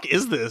 "What the fuck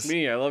is this?"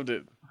 Me, I loved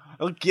it.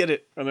 I don't get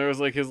it. And there was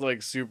like his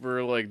like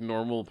super like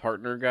normal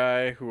partner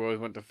guy who always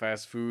went to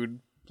fast food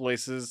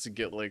places to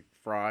get like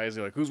fries.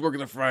 You're like, who's working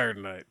the fryer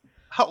tonight?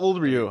 How old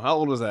were you? How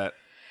old was that?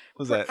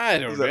 Was that? I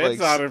don't was know. that, It's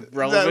like, not is that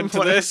relevant to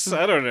when- this.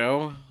 I don't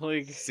know.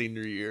 Like,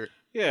 Senior year.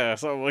 yeah,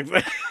 something like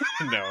that.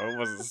 No, it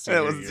wasn't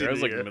senior wasn't year. It was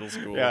senior like year. middle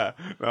school. Yeah,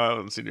 no, I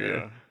wasn't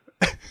senior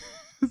Yeah.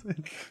 year.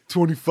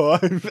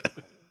 25.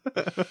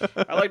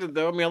 I liked it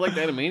though. I mean, I liked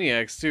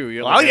Animaniacs too.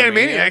 You Well, I like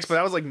Animaniacs, but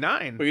I was like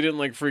 9. but you didn't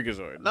like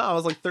Freakazoid. No, I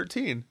was like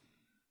 13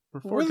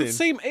 or We're 14. the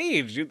same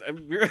age.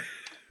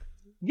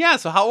 Yeah,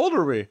 so how old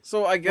were we?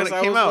 So I guess it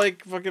I came was out.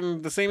 like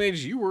fucking the same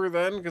age you were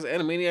then, because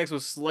Animaniacs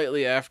was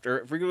slightly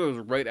after. Freakazoid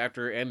was right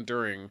after and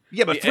during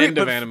Yeah, but the end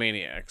of but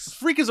Animaniacs.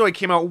 Freakazoid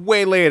came out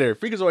way later.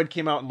 Freakazoid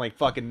came out in like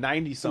fucking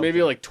 90 So something.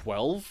 maybe like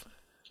 12,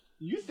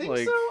 You think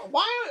like- so?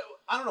 Why?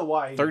 I don't know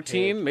why.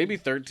 13, maybe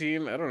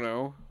 13. I don't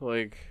know.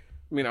 Like,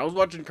 I mean, I was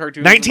watching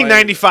cartoons. my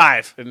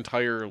 1995.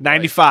 entire life,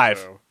 95.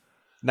 so,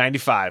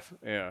 95.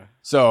 yeah.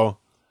 So,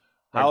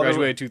 I how old was-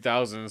 graduated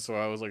 2000, so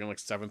I was like in like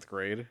 7th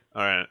grade.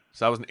 All right.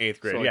 So I was in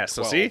 8th grade. So, like, yeah,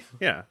 so 12. see?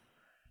 Yeah.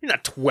 You're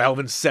not 12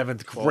 in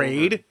 7th 12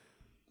 grade.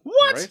 or-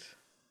 What? Right?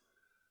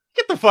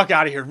 Get the fuck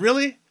out of here.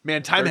 Really?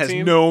 Man, time 13?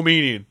 has no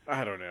meaning.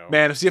 I don't know.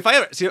 Man, see, if I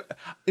ever... See,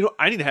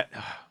 I need to have...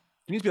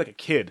 You need to be like a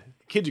kid.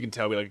 Kids you can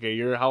tell. Be like, okay,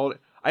 you're how old...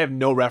 I have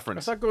no I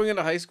reference. thought going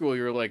into high school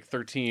you were like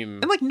 13.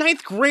 In like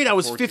ninth grade, I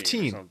was 14 or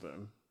 15.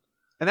 something.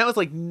 And that was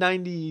like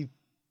 90...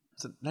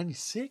 Was it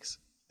 96?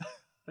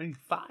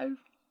 95?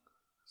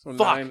 So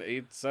Fuck. 9,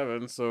 8,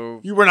 7. So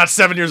You were not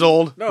 7 years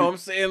old. no, I'm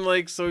saying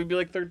like so you'd be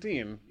like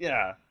 13.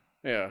 Yeah.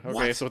 Yeah. Okay,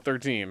 What? so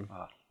 13.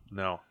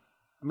 No.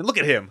 I mean, look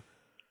at him.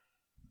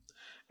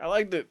 I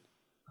liked it.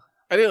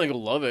 I didn't like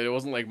love it. It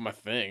wasn't like my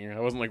thing. I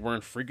wasn't like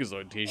wearing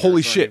Freakazoid t-shirts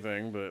Holy or shit.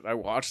 anything, but I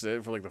watched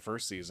it for like the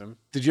first season.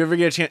 Did you ever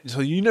get a chance? So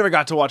you never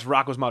got to watch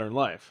Rocko's Modern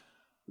Life.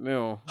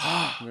 No. No,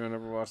 I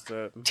never watched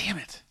that. Damn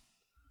it.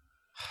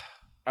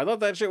 I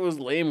thought that shit was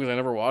lame because I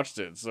never watched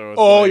it. So it's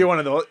Oh, like, you're one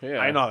of those. Yeah.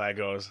 I know how that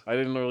goes. I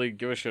didn't really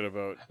give a shit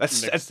about Nick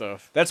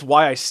stuff. That's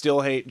why I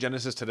still hate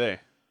Genesis today.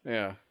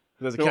 Yeah.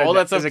 As a No, kid, all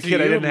that stuff as a to kid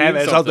I you didn't have it.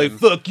 means So I was like,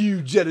 something. fuck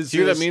you, Genesis.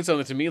 See, that means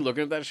something to me.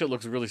 Looking at that shit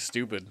looks really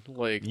stupid.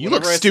 Like You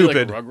whenever look I see, like,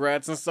 stupid.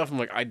 Rugrats and stuff, I'm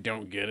like, I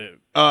don't get it.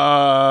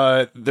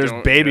 There's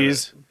Don't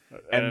babies. get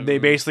it. And they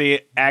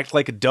basically act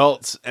like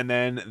adults, and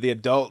then the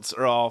adults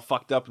are all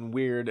fucked up and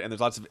weird, and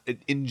there's lots of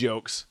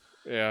in-jokes.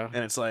 Yeah.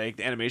 And it's like,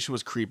 the animation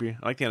was creepy.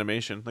 I like the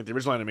animation. Like, the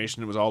original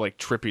animation, it was all, like,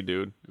 trippy,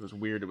 dude. It was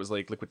weird. It was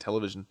like Liquid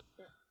Television.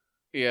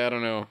 Yeah, I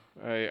don't know.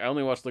 I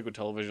only watch Liquid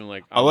Television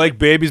like I like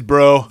babies,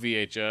 bro.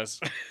 VHS.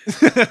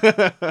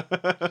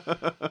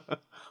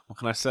 What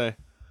can I say?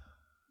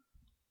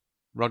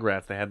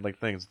 Rugrats, they had, like,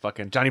 things.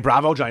 Fucking Johnny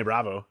Bravo.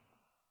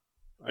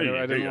 I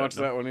didn't watch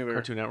that one either.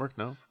 Cartoon Network,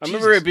 no? I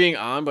remember it being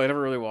on, but I never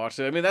really watched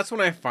it. I mean, that's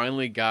when I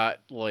finally got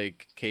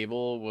like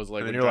cable. Was like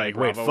And then when you're Johnny like,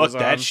 wait, Bravo fuck was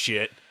that on.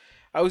 shit.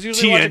 I was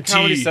usually watching TNT.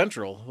 Comedy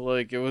Central.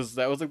 Like that was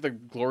like the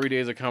glory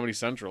days of Comedy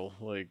Central.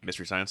 Like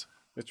Mystery Science.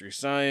 Mystery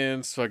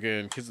Science,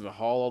 fucking Kids in the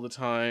Hall all the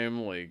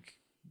time. Like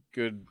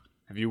good.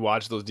 Have you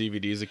watched those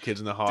DVDs of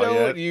Kids in the Hall Don't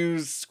yet? you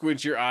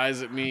squint your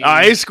eyes at me.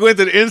 I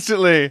squinted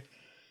instantly.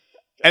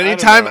 don't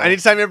Anytime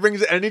know. it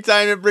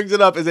brings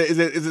it up, is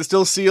it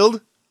still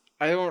sealed?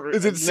 I don't.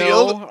 Is it no,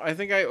 sealed? I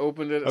think I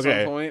opened it at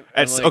Okay. some point.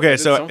 and, It's, like, I okay, did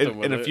so something in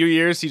with a it. few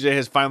years, CJ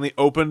has finally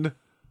opened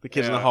the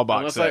Kids in the Yeah, Hall box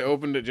Unless set. I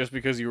opened it just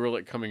because you were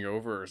like coming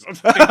over or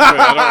something. But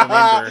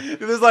I don't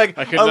remember. There's like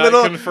I could a not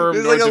little, confirm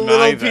there's nor like a deny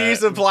little that.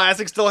 piece of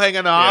plastic still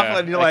hanging off, Yeah,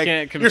 and you're I like,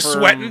 can't you're confirm-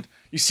 sweating.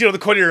 You see it on the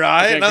corner of your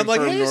eye, can't and I'm like,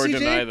 confirm hey, nor CJ,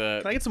 deny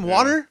that. can I get some Yeah.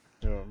 water?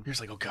 Yeah. You're just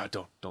like, oh god,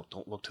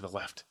 don't look to the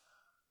left.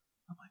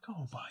 I'm like,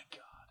 oh my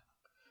god.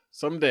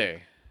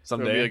 Someday.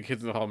 Someday. There'll be a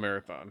Kids in the Hall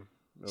marathon.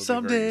 That'll be very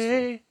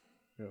Someday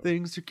useful.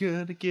 things are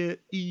gonna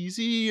get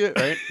easier.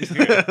 Right?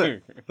 Yeah.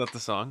 That's the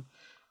song.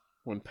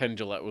 When Penn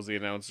Jillette was the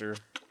announcer.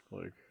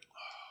 Like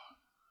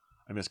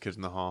I miss Kids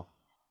in the Hall.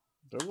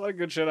 there was a lot of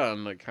good shit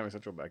on like Comedy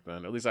Central back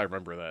then. At least I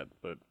remember that.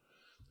 But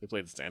they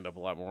played stand up a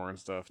lot more and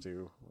stuff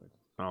too. Like,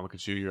 Oh, look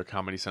at you. You're a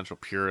Comedy Central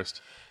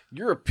purist.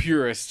 you're a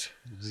purist.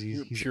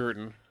 You're a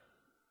Puritan.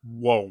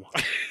 Whoa.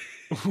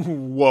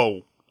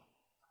 Whoa.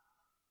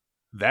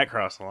 That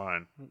crossed the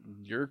line.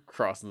 You're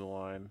crossing the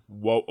line.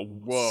 Whoa.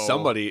 Whoa.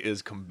 Somebody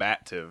is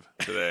combative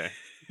today.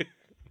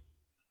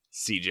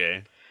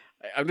 CJ.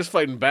 I'm just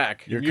fighting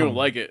back. You don't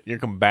like it. You're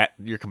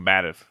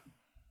combative.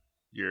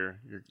 You're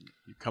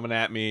coming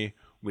at me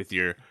with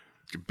your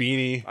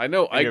beanie. I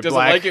know. and Ike your doesn't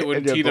black- like it when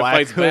and your Tina black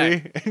fights hoodie.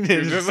 back. And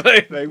You're you're just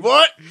just like,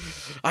 what?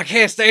 I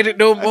can't stand it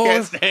no I more.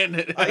 can't stand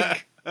it.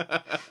 Ike.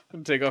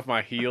 Take off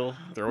my heel,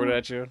 throw it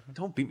at you.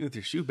 Don't beat me with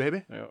your shoe,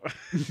 baby. Yeah.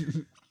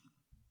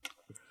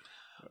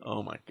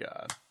 Oh my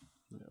god.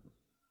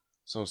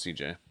 So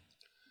CJ,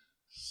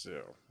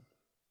 So,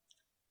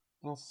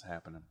 what else is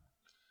happening?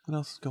 What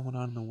else is going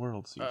on in the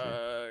world,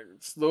 CJ?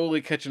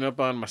 slowly catching up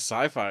on my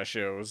sci-fi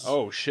shows.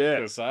 Oh shit!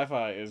 Because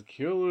sci-fi is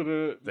killing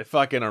it. They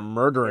fucking are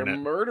murdering They're it.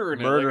 murdering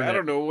it. Murdering Like, I it.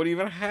 don't know what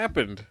even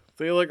happened.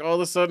 They like all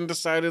of a sudden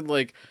decided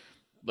like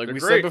They're we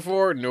great. said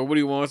before,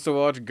 nobody wants to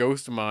watch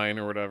Ghost Mine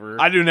or whatever.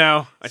 I do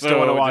now. I still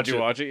want to watch Did you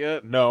it. watch it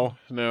yet? No,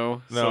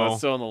 No. So No. it's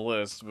still on the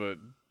list, but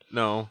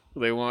no.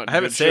 they want. I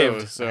have good it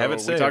saved. shows. So I have it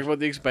we saved. talked about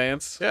The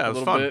Expanse. Yeah, a it was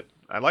little fun. bit.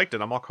 I liked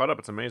it. I'm all caught up.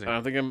 It's amazing. I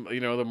think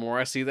the more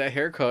I see that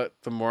haircut,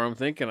 the more I'm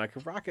thinking I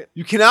could rock it.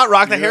 You cannot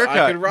rock the Yeah, I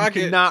haircut. could rock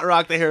you it. cannot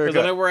rock the Because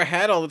then I haircut. wear a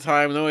hat all the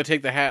time, and then when I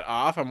take the hat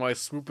off, I'm like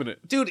swooping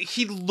it. Dude,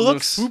 he I'm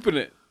looks swooping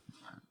it.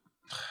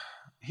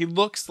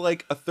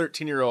 like a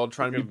 13-year-old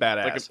trying to be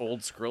badass. Like an old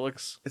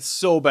Skrillex. It's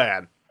so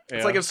bad. It's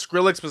Yeah. like if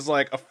Skrillex was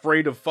like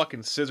afraid of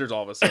fucking scissors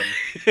all of a sudden.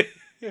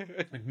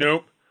 Like,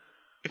 nope.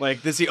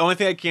 Like this, the only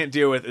thing I can't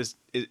deal with is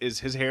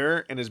his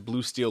hair and his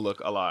blue steel look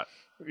a lot.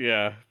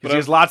 Yeah, Because he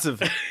has lots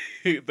of.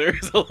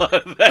 there's a lot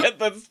of that.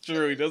 That's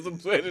true. He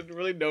doesn't. I didn't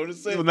really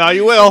notice it. Well, now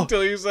you will.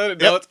 Until you said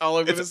it. Yep. Now it's all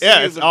I'm gonna see.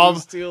 Yeah, is it's a all.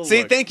 blue steel See,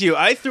 look. thank you.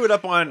 I threw it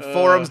up on That's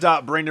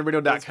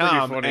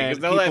forums.braindeadradio.com. pretty funny. and Because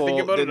now that I think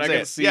people about it, didn't I say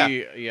can it. see.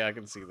 Yeah. Yeah, I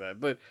can see that.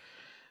 But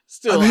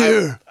still, I'm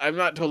here. I'm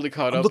not totally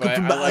caught I'm up. looking I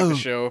for my like the own.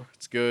 show.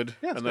 It's good.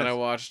 Yeah, it's and then good. I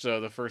watched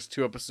the first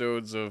 2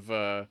 episodes of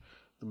The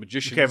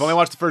Magicians. Okay, I've only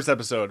watched the first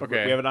episode.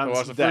 Okay, we have it on I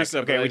watched the deck. first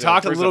Okay, episode. we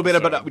talked a First little bit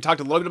episode. about. We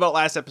talked a little bit about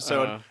last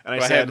episode, and but I I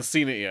said, hadn't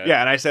seen it yet. yeah,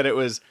 and I said it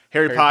was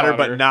Harry Harry Potter,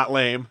 Potter. but not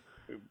lame.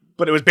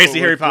 but it was basically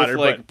But Harry with, Potter. with,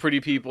 like but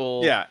pretty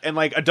people. yeah, and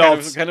like kind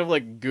adults. of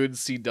like good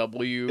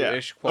CW-ish Yeah,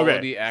 okay.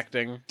 quality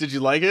acting. Did you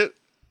like it?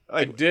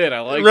 I did. I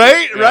liked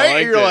right, it. Yeah, I right.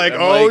 liked You're it. like,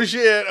 I'm oh like,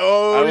 shit,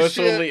 oh I was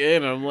shit. totally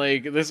in. I'm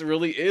like, this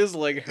really is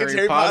like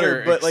Harry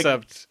Potter, but, like,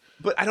 except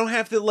But I don't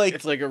have to like.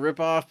 it's like a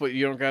ripoff, but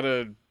you don't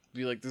gotta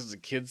be like, this is a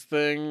kids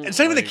thing. It's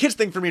not even the Like, kids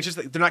thing for me. It's just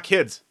like, they're not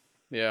kids,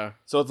 Yeah.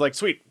 so it's like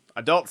sweet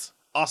adults,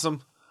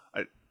 awesome.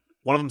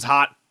 One of them's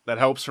hot. That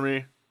helps for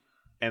me,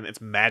 and it's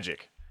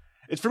magic.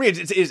 It's for me.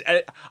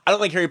 I don't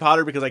like Harry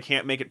Potter because I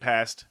can't make it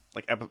past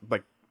like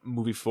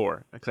movie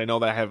 4 because I know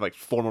that I have like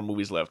 4 more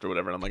movies left or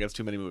whatever. And I'm like, that's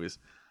too many movies.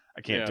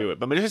 I can't Yeah. do it.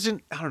 But it just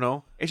I don't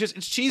know. It's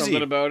cheesy.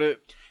 Something about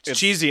it. It's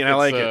cheesy, and I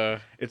like it. uh,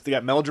 It's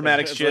got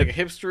melodramatic it's shit. like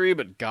hipstery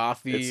but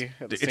gothy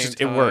at the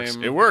same It works.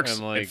 time, It works.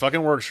 And like it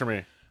fucking works for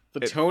me.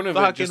 the It tone of it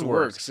fucking just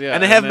works. Yeah.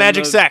 and they have then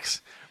magic the-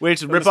 sex,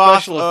 which the rip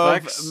off special of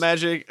effects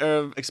magic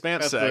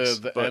Expanse At sex.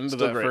 the but end of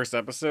still that great. first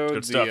episode,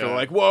 Good stuff. the, They're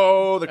like,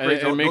 whoa, the and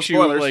crazy. it No makes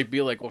spoilers. you like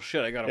be like, well,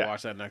 shit, I gotta Yeah.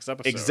 watch that next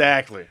episode.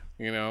 Exactly.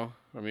 You know,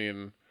 I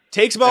mean,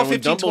 Takes about and when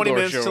 15, 20 Dumbledore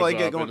minutes shows to like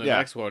get up going. in the Yeah.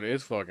 next one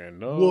is fucking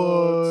nuts.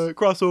 What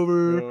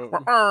crossover?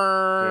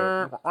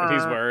 Yeah. And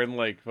he's wearing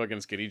like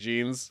fucking skinny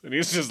jeans, and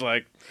he's just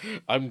like,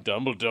 "I'm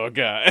Dumbledore,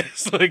 guy."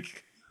 It's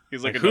like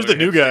he's like, Who's the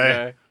another new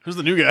hipster guy? Who's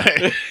the new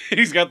guy?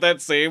 He's got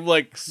that same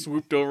like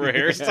swooped over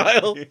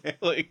hairstyle, Yeah.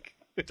 like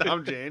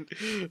Tom Jane.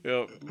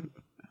 Yep.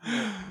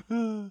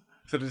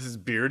 So this is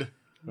beard.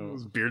 Oh.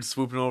 His beard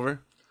swooping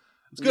over.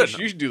 It's You good.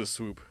 should do the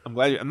swoop. I'm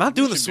glad. I'm not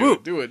doing the You should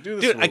swoop. Do it. Do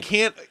the Dude, swoop. I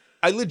can't.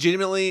 I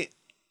legitimately.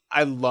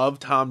 I love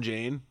Tom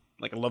Jane.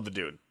 Like I love the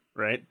dude,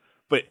 right?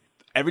 But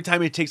every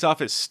time he takes off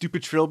his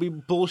stupid trilby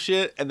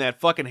bullshit and that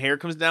fucking hair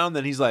comes down,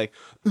 then he's like,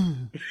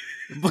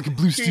 fucking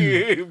blue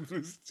steel,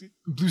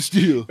 blue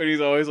steel. But he's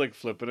always like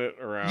flipping it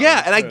around.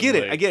 Yeah, and I get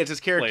it. like, I get it. It's his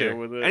character, playing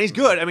with it. and he's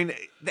good. I mean,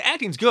 the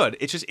acting's good.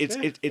 It's just it's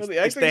Yeah. it's No, it's,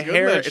 the it's the acting's good in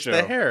hair. that It's show.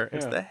 the hair.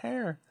 It's Yeah. the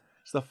hair.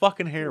 It's the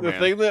fucking hair, The man.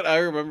 thing that I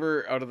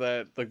remember out of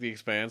that, like the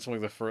Expanse, from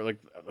like the first,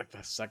 like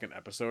the second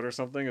episode or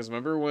something, is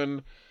remember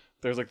when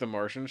there's like the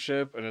Martian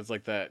ship and it's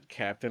like that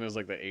captain is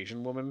like the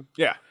Asian woman,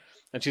 Yeah,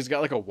 and she's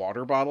got like a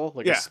water bottle,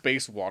 like Yeah. a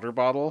space water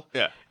bottle,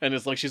 yeah. and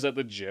it's like she's at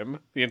the gym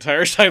the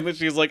entire time that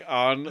she's like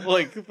on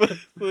like.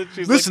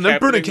 She's, Listen, like, I'm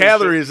burning captaining the ship.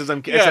 calories as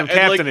I'm Yeah, and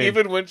captaining. like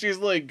even when she's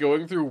like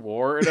going through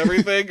war and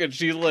everything, and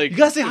she's like, you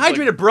gotta stay she's, like,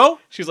 hydrated, bro.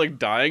 she's like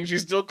dying.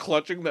 She's still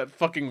clutching that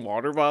fucking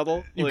water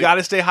bottle. You Like,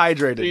 gotta stay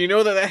hydrated. you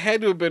know that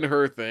had to have been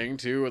her thing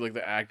too. With like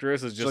the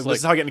actress is It's just like, like, this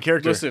is how I get in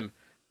character. listen,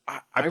 I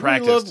really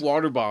practiced. love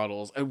water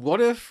bottles. And what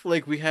if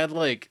like we had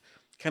like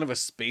kind of a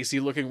spacey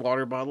looking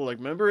water bottle? Like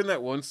remember in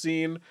that one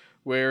scene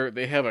where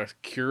they have a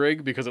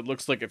Keurig because it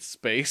looks like it's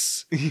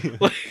space.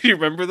 Like you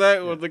remember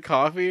that with the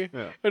coffee?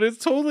 Yeah. And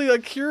it's totally a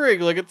Keurig.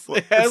 Like it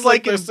It's has like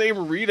like the in- same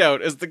readout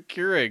as the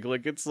Keurig.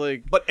 Like it's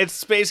like But it's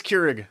space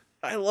Keurig.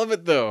 I love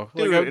it though.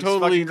 Dude, like I'm it's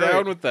totally fucking great.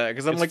 down with that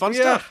because I'm It's like, fun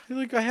yeah, stuff.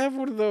 like I have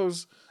one of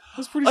those.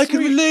 That's pretty. I can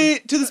sweet.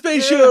 relate to the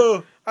space Yeah.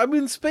 show. I'm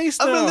in space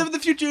now. I'm gonna live in the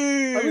future.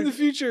 I'm in the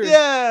future.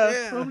 Yeah.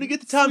 Yeah. I'm gonna get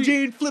the Tom Sweet.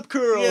 Jane flip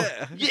curl.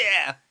 Yeah.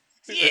 Yeah.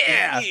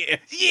 Yeah. Yeah.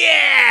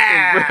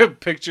 Yeah. Bring a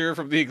picture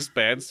from the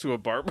Expanse to a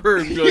barber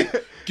and be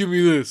like, "Give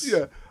me this.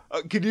 Yeah.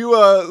 Can you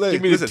like,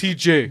 Give me listen, the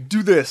TJ.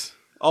 do this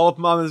all up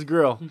on this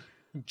girl?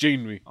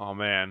 Jane me. Oh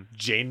man,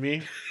 Jane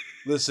me.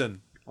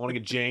 Listen, I want to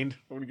get Janed.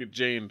 I want to get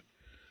Janed."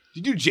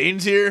 Did you do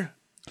Jane's here?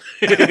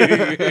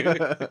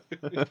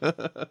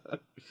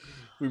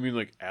 We mean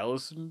like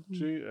Allison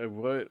Jane?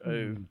 What?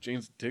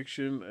 Jane's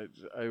addiction?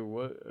 I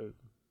what?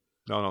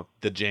 No,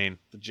 the Jane.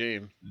 The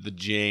Jane. The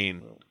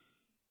Jane.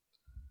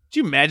 Do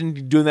you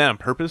imagine doing that on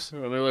purpose?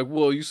 And they're like,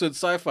 "Well, you said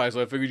sci-fi,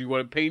 so I figured you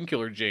wanted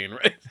Painkiller Jane,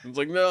 right?" It's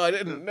like, no, I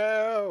didn't.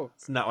 No.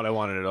 It's not what I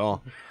wanted at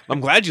all. I'm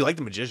glad you like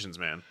the Magicians,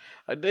 man.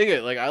 I dig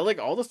it. Like I like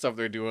all the stuff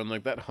they're doing.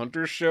 Like that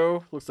Hunters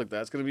show looks like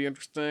that's gonna be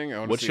interesting. I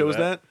want to What see show is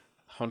that?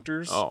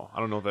 Hunters. Oh, I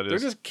don't know what that They're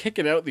is. just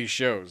kicking out these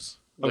shows.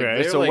 Like,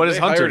 Okay, they're, so like, what is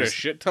they hired Hunters? a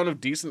shit ton of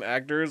decent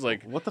actors.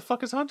 Like What the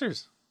fuck is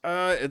Hunters?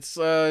 it's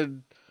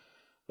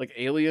like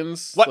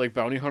aliens, What? like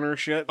bounty hunter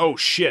shit. Oh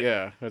shit.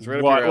 yeah, that's right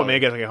up What? your Well, alley.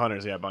 maybe I guess like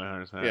Hunters. Yeah, bounty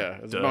hunters. Yeah,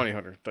 it's Duh. a bounty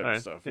hunter type All right,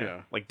 stuff.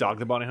 Yeah. Like Dog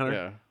the Bounty Hunter.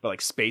 Yeah. But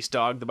like Space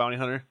Dog the Bounty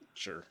Hunter.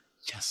 Sure.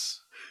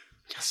 Yes.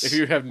 Yes. If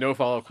you have no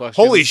follow-up questions,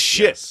 Holy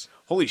shit. yes.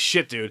 Holy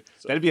shit, dude.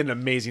 That'd be an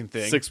amazing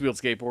thing. Six-wheeled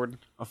skateboard.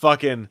 A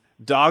fucking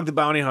Dog the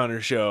Bounty Hunter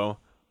show,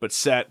 but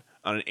set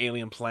on an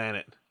alien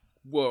planet.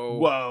 Whoa.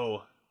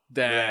 Whoa.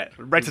 That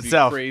Writes would be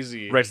itself.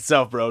 crazy. Writes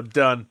itself, bro.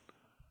 Done.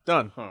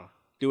 Done. Huh.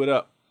 Do it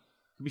up.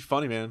 It'd be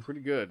funny, man. Pretty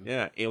good.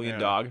 Yeah, alien Yeah.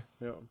 dog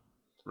Yeah.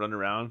 running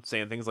around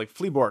saying things like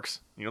Fleaborks.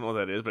 You don't know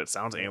what that is, but it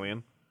sounds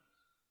alien.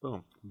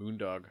 Boom.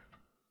 Moondog.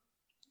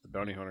 The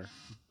bounty hunter.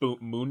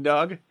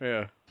 Moondog?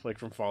 Yeah. Like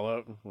from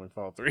Fallout. Like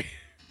Fallout 3.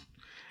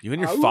 You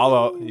and your Ooh,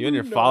 Fallout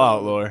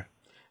no. lore.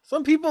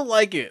 Some people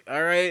like it,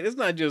 all right? It's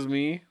not just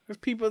me. There's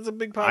people, it's a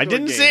big popular I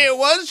didn't game. say it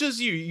was just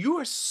you. You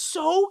are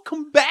so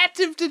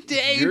combative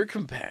today. You're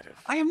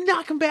combative. I am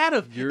not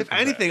combative. You're if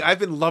anything, combative. I've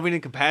been loving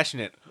and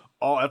compassionate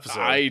all episode.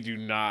 I do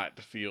not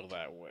feel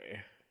that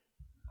way.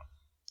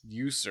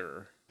 You,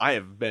 sir. I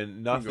have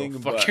been nothing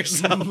fuck but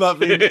yourself.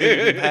 loving and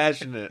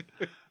compassionate.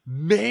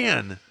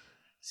 Man,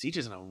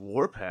 CJ's on a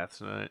warpath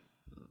tonight.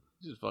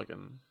 He's just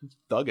fucking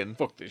thugging.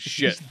 Fuck this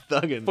shit. He's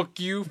thugging. Fuck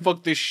you.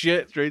 Fuck this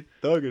shit. Straight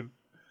thugging.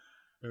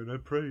 And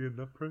I'm praying.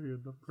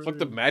 Fuck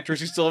the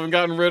mattress you still haven't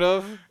gotten rid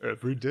of.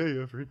 Every day.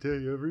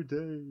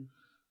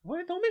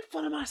 What? Don't make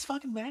fun of my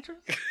fucking mattress.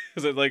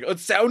 Is it like,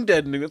 it's sound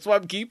deadening. That's why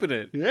I'm keeping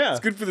it. Yeah. It's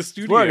good for the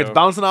studio. Work. It's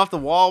bouncing off the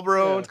wall,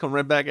 bro. Yeah. It's coming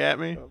right back at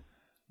me.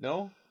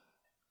 No?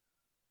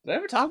 Did I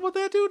ever talk about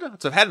that, dude?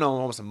 So I've had it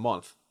almost a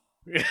month.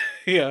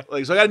 Yeah.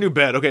 Like, so I got a new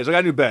bed. Okay, so I got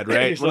a new bed,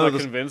 right? You're still not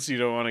convinced you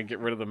don't want to get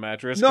rid of the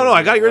mattress? No, 'cause I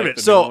you got to get rid of like it.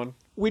 the new So one?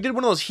 we did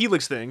one of those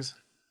Helix things,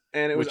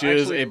 and it was Which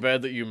is actually a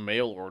bed that you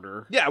mail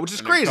order. Yeah, which is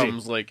and crazy. It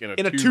comes like in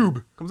a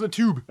tube. Comes in a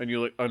tube. And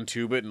you like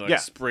untube it and like Yeah.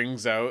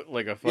 springs out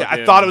like a fucking... Yeah,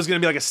 I thought it was gonna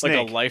be like a snake.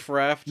 like a life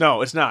raft.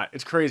 No, it's not.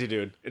 It's crazy,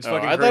 dude. It's Oh,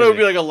 fucking I crazy. thought it would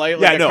be like a light,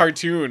 like a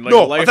cartoon. Like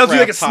No, a life I thought it was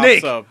like a raft pops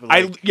snake. Up,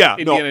 like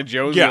Indiana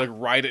Jones, yeah. you like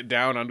ride it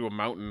down onto a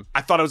mountain.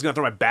 I thought I was gonna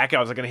throw my back out.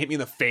 I was like gonna hit me in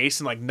the face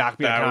and like knock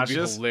me That would be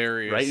unconscious.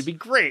 hilarious. Right? It'd be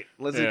great.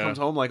 Leslie Yeah. comes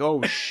home like,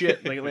 oh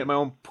shit, like let my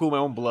own pool my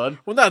own blood.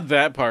 Well, not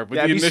that part, but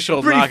Yeah, the it'd be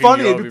initial pretty knocking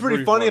funny. you out It'd would be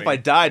pretty funny if I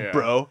died, Yeah.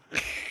 bro.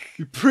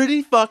 Be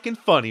pretty fucking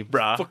funny,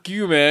 bro. Fuck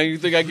you, man. You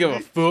think I give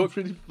a fuck?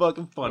 Pretty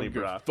fucking funny, Don't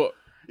give bro. a fuck.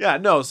 Yeah,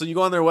 no. So you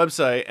go on their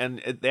website and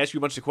they ask you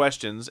a bunch of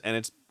questions, and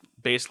it's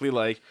basically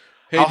like,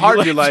 Hey, how hard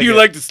do you like? Do you it?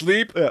 like to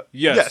sleep? Yeah.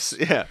 Yes.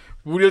 Yeah.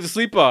 What do you have to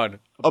sleep on?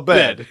 A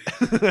bed.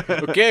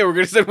 Okay, we're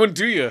gonna send one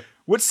to you.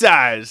 What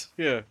size?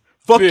 Yeah.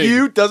 Fuck Big.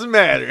 you. Doesn't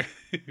matter.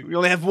 We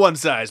only have one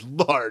size,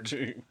 large.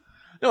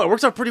 No, it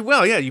works out pretty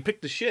well. Yeah, you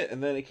pick the shit,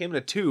 and then it came in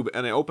a tube,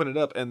 and I opened it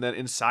up, and then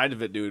inside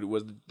of it, dude,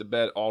 was the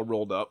bed all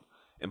rolled up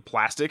in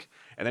plastic,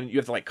 and then you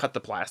have to like cut the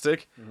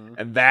plastic,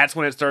 and that's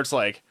when it starts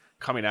like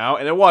coming out,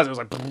 and it was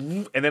like,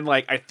 and then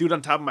like I threw it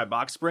on top of my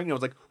box spring, and it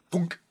was like,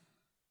 thunk.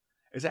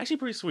 It's actually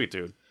pretty sweet,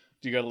 dude.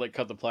 Do you gotta like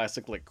cut the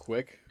plastic like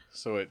quick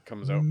so it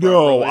comes out?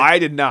 No, properly? I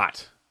did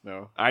not.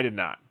 No. I did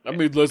not. I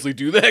made Leslie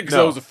do that because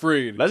No. I was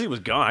afraid. Leslie was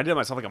gone. I did it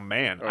myself like a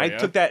man. Oh, I yeah?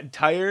 took that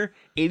entire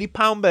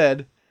 80-pound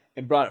bed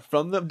and brought it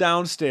from the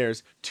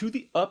downstairs to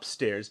the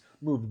upstairs,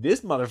 moved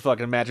this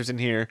motherfucking mattress in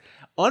here,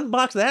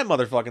 unboxed that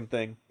motherfucking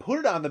thing, put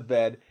it on the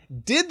bed,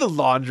 did the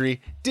laundry,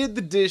 did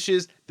the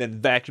dishes, then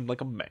vacuumed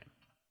like a man.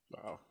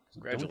 Wow.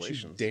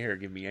 Congratulations. Don't you dare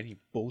give me any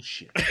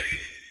bullshit.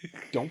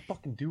 Don't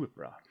fucking do it,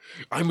 bro.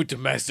 I'm a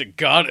domestic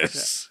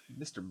goddess.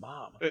 Mr.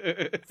 Mom.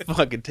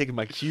 Fucking taking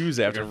my cues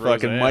after Fucking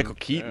fucking Roseanne. Michael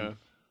Keaton. Yeah.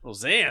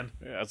 Roseanne?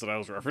 Yeah, that's what I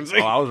was referencing.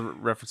 Oh, I was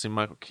referencing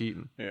Michael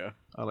Keaton. Yeah.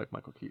 I like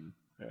Michael Keaton.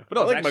 Yeah. But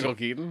no, I it's like actually- Michael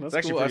Keaton. That's it's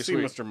actually cool. I've seen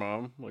pretty Mr.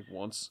 Mom like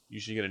once. You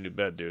should get a new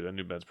bed, dude. That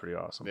new bed's pretty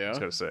awesome. Yeah? I was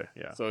gonna say,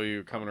 yeah. So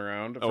you coming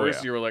around. At Oh, first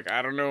yeah. you were like,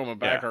 I don't know, my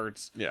back Yeah.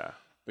 hurts. Yeah.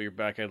 But your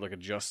back had like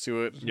adjust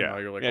to it. Yeah. Now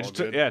you're like yeah, all just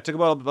good. it took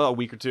about a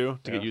week or two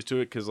to Yeah. get used to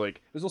it because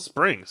like there's no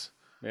springs.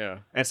 Yeah.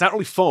 And it's not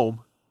really foam.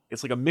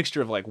 It's like a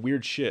mixture of like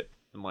weird shit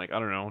and like, I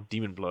don't know,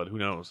 demon blood. Who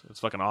knows? It's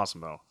fucking awesome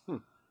though.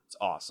 It's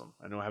awesome.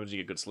 I know how did you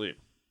get good sleep.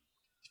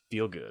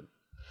 Feel good.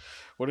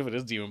 What if it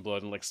is demon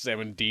blood and like Sam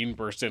and Dean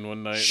burst in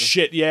one night?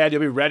 Shit, yeah, you'll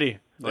be ready.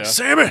 Like, Yeah.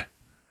 Sammy!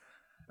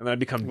 And then I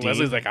become Dean.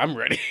 Leslie's like, I'm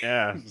ready.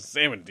 yeah.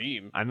 Sam and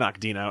Dean. I knock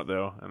Dean out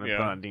though, and then Yeah.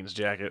 put on Dean's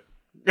jacket.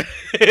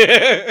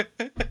 I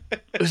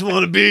I just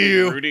want to be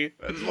you. Rudy.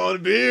 I just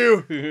want to be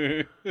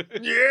you.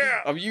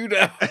 Yeah. I'm you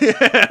now.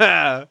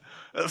 Yeah.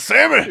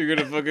 Sammy! You're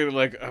gonna fucking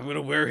like, I'm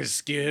gonna wear his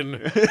skin.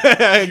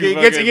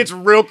 It gets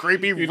real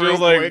creepy You real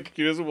just like, quick.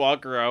 you just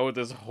walk around with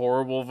this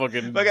horrible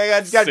fucking. Like I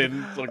got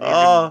sin, like,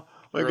 oh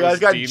my gross god, it's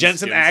got Dean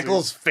Jensen skin suit.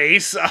 Ackles'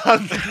 face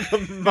on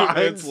the mine.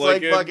 It's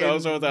like in fucking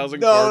House of a Thousand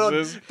no,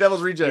 Corpses.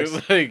 Devil's Rejects.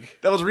 It's like,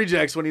 Devil's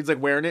Rejects when he's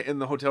like wearing it in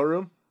the hotel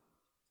room.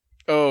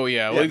 oh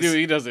yeah, well, Yeah,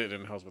 he does it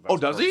in House with Oh,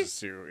 does he?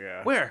 Too,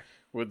 yeah. Where?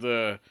 With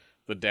the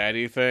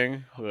daddy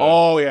thing. The,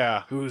 Oh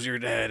yeah. who's your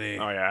daddy?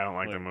 Oh yeah, I don't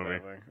like Like that movie.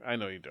 thing. I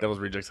know you don't. Devil's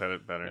Rejects had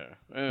it better.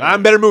 Yeah.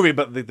 Not better movie,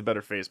 but the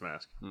better face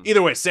mask.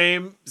 Either way,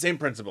 same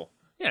principle.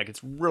 Yeah, it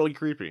gets really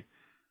creepy.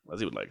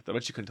 Leslie would like it. I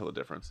bet you couldn't tell the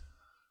difference.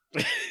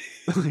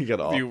 You got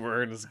all. You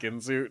were in a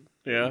skin suit.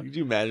 Yeah. Could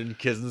you imagine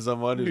kissing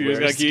someone who's You just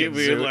wearing a gotta keep skin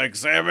being suit? like,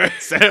 Sammy,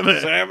 Sammy,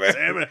 Sammy,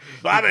 Sammy,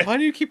 Bobby, Why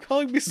do you keep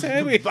calling me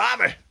Sammy?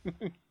 Bobby.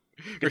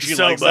 Or she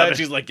yourself, likes that. Bobby.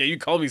 She's like, yeah, you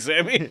call me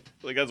Sammy.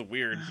 Like that's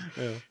weird.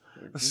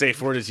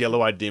 Safe word is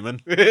yellow-eyed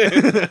demon.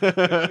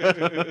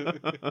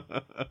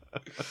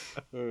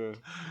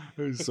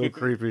 He's so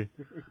creepy.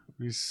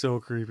 He's so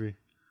creepy.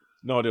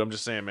 No, dude, I'm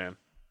just saying, man.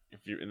 If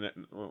you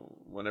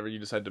whenever you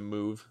decide to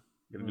move,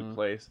 get a new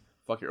place,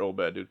 fuck your old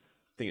bed, dude.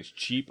 I think it's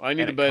cheap. I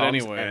need and a it bed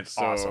comes, anyway, and it's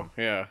so awesome.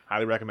 yeah.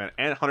 Highly recommend it.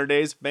 And 100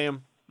 days,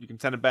 bam, you can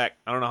send it back.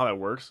 I don't know how that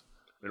works.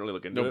 They don't really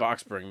look into No it.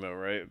 box spring though,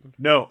 right?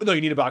 No,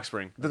 you need a box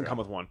spring. It doesn't Okay. come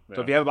with one. So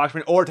Yeah. if you have a box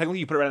spring, or technically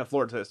you put it right on the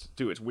floor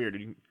too. It's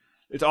weird.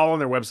 It's all on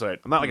their website.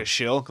 I'm not like a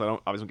shill because I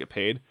don't obviously don't get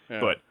paid,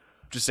 Yeah. but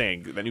just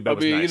saying that new bed I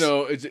was mean, nice. you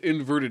know, it's an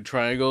inverted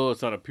triangle.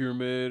 It's not a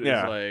pyramid.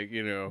 Yeah. It's like,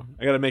 you know,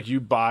 I gotta make you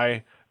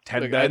buy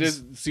 10 like I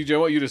beds. just CJ, I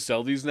want you to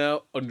sell these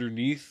now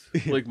underneath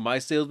like my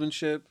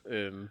salesmanship,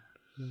 and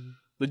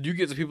then you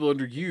get some people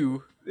under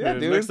you. Yeah,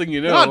 and dude. Next thing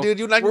you know, No, dude,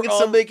 you and I can we're get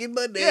all some making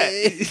money. Yeah,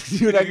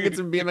 you and I can get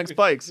some BMX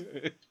bikes.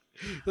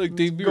 Like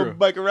Dave Go Bureau.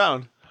 bike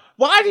around.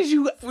 Why did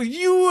you?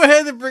 You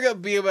had to bring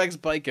up BMX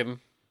biking.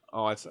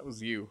 Oh, That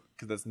was you.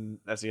 because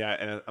that's yeah,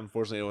 and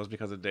unfortunately it was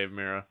because of Dave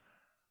Mira.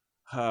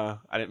 I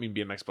didn't mean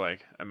BMX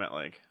bike. I meant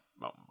like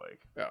mountain bike,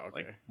 Oh,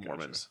 okay. like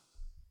Mormons.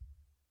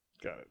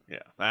 Got it. Yeah,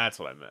 that's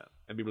what I meant.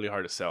 It'd be really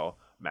hard to sell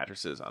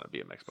mattresses on a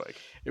BMX bike,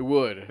 It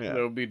would. Yeah.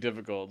 That would be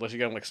difficult unless you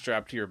got them like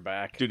strapped to your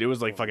back. dude. It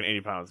was like fucking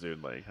 80 pounds,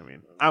 dude. Like, I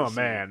mean, I'm a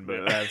man,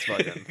 but that's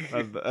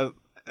fucking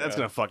that's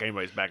gonna fuck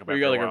anybody's back up. Or you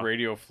after got like while. a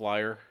radio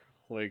flyer,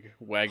 like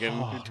wagon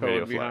Oh, you radio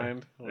towed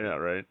behind. flyer. Yeah,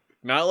 right.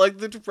 Not like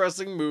the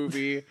depressing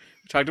movie. We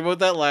talked about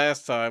that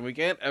last time. We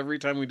can't every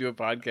time we do a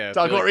podcast.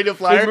 Talk be about like, Radio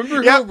Flyer.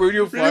 Remember Yeah, how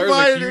Radio Flyer is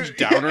a huge dude.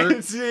 downer? it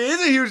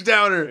is a huge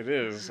downer. It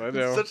is. I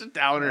know. It's such a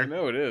downer. I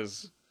know it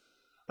is.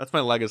 That's my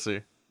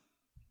legacy.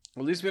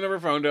 At least we never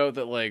found out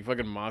that like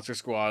fucking Monster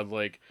Squad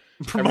like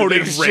Promoted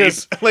everything's rape.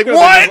 just- Like, everything-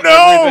 what?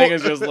 No! Everything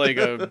is just like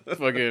a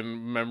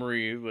fucking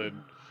memory that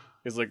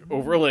is like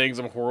overlaying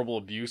some horrible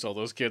abuse all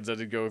those kids had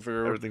to go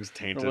through. Everything's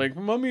They're tainted. like,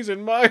 mummy's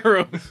in my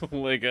room.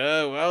 Like,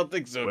 oh, I don't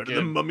think so, Where kid. did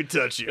the mummy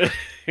touch you?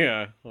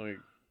 Yeah, like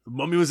The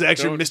mummy was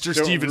actually don't, Mr.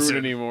 don't Stevenson.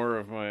 ruin any more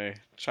of my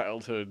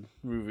childhood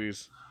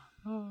movies.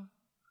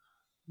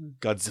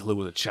 Godzilla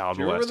was a child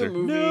Do you remember molester. the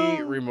movie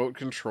No. Remote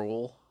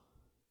Control?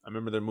 I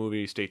remember their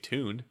movie Stay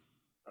Tuned.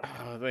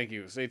 Oh, thank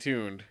you. Stay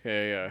tuned.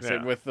 Yeah.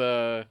 Same Yeah.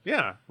 with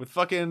Yeah, with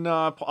fucking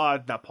not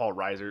Paul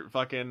Reiser.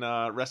 Fucking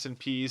rest in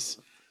peace.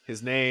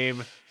 His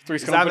name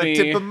Three's is on the Company.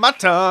 tip of my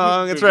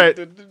tongue. That's right.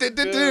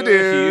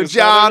 He's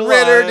John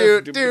alive.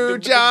 Ritter,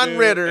 dude. John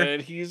Ritter.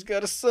 And he's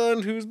got a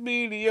son who's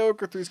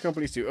mediocre. Three's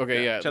Companies too.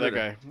 Okay, yeah, John that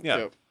Ritter. guy. Yeah,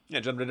 So, yeah,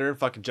 John Ritter and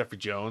fucking Jeffrey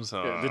Jones.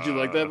 yeah, did you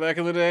like that back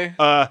in the day?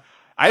 I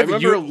have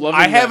remember a loving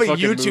I have that a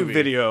fucking YouTube movie.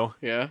 video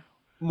Yeah.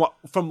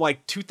 from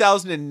like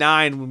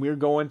 2009 when we were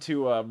going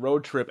to a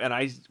road trip, and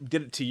I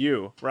did it to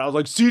you, where I was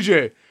like,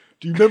 CJ,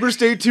 do you remember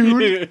Stay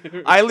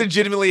Tuned? I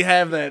legitimately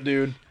have that,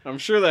 dude. I'm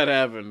sure that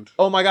happened.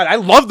 Oh my god, I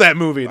love that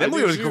movie. That I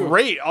movie do was too.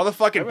 great. All the I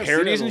fucking haven't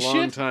parodies seen and it in a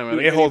long shit. time. I Dude,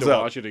 think it I holds need to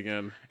up. watch it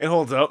again. It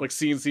holds up. Like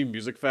CNC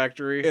Music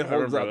Factory. It I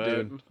holds remember up,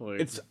 that. dude.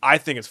 Like, I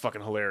think it's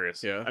fucking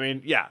hilarious. Yeah? I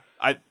mean,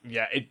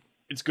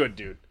 it's good,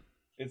 dude.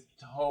 It's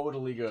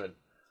totally good.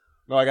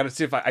 No, I got to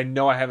see if I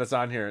know I have this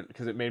on here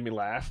because it made me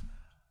laugh.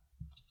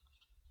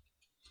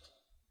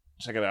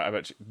 Check it out. I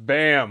bet you.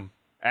 Bam.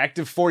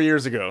 Active 4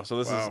 years ago. So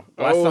this wow. is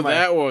last Oh, time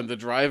that one, the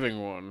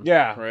driving one.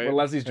 Yeah, right. where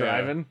Leslie's Yeah.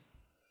 driving.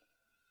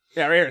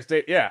 Yeah, right here.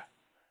 Stay. Yeah.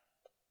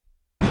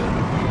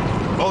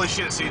 Holy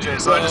shit,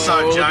 CJ. So I just saw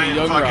Oh, a the giant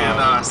Young fucking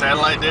Rob.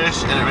 satellite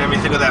dish, and it made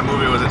me think of that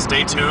movie. Was it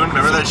Stay Tuned?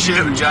 Remember that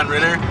shit with John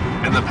Ritter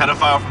and the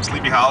pedophile from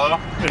Sleepy Hollow?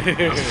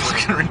 It was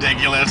fucking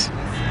ridiculous.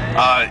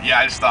 Yeah,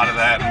 I just thought of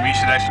that, and we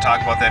should actually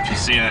talk about that if you've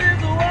seen it.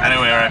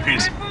 Anyway, alright,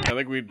 peace. I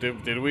think we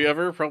did. Did we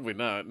ever? Probably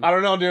not. I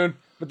don't know, dude.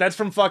 But that's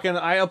from fucking.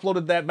 I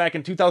uploaded that back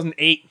in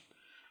 2008.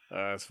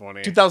 That's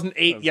funny.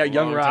 2008. That's Yeah, a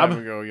Young long Rob. time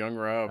ago, Young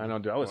Rob. I know,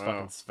 dude. I was Wow.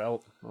 fucking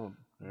svelte. Oh,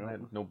 Yeah. I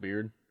had no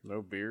beard.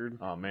 No beard.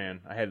 Oh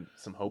man, I had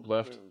some hope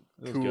left.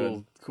 It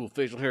was Cool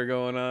facial hair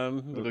going on.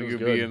 It Look was like you'd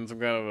good. be in some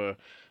kind of a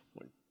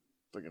like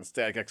fucking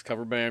Static X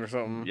cover band or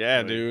something. Yeah,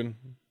 Like, dude.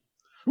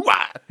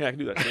 Wah! Yeah, I can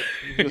do that shit.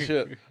 Good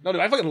shit. No,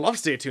 dude, I fucking love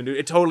Stay Tuned, dude.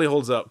 It totally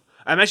holds up.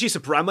 I'm actually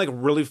surprised. I'm like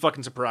really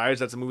fucking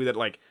surprised that's a movie that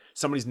like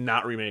somebody's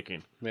not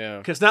remaking. Yeah.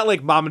 Cause it's not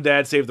like Mom and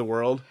Dad Save the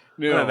World.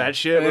 None of that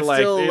shit. And But it's like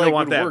still, they like, don't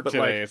want would that. work But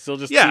today. like, It's still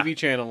just yeah. TV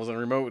channels and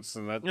remotes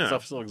and that yeah.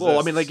 stuff still exists. Well,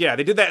 I mean, like, yeah,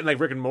 they did that in like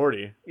Rick and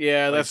Morty,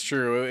 Yeah, that's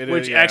true. It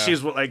which yeah. actually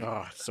is what like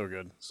Oh, it's so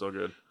good. so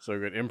good. So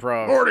good.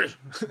 Improv. Morty.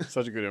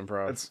 Such a good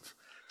improv. That's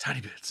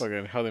tiny bits.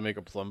 fucking how they make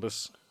a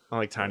plumbus. I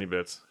like Tiny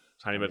Bits.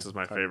 Tiny Bits is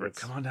my Tiny favorite. Bits.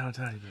 Come on down,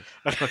 Tiny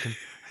Bits.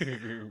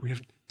 Fucking, we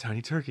have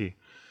tiny turkey,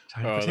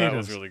 tiny Oh, potatoes, that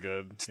was really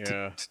good.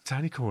 Yeah.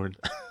 tiny corn.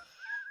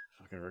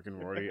 Fucking Rick and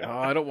Morty. Oh,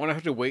 I don't want to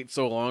have to wait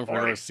so long for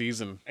another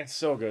season. It's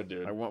so good,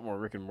 dude. I want more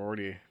Rick and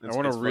Morty. It's- I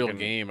want a it's real fucking-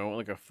 game. I want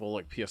like a full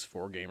like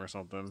PS4 game or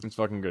something. It's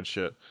fucking good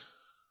shit.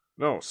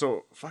 No,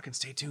 so fucking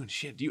Stay Tuned.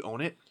 Shit, do you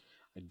own it?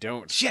 I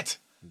don't. Shit,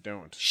 I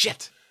don't.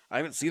 shit. I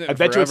haven't seen it. I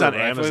bet you it's forever, on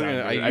but I Amazon, fucking-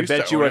 dude. I used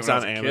bet to you own it it's when I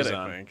was on a kid,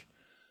 Amazon. I think.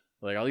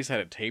 Like I at least had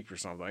it taped or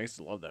something. I used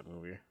to love that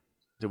movie.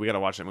 Dude, we gotta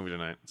watch that movie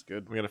tonight. It's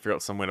good. We gotta figure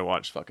out some way to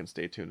watch fucking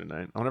Stay Tuned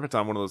tonight. I wonder if it's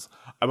on one of those.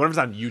 I wonder if it's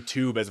on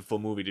YouTube as a full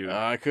movie, dude.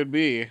 It could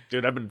be.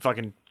 Dude, I've been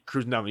fucking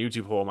cruising down the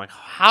YouTube hole. I'm like,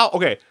 how?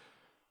 Okay,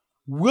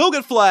 we'll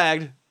get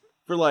flagged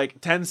for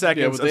like 10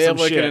 seconds Yeah, but of they some have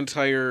like shit. an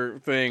entire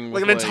thing.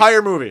 Like with, an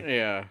entire movie.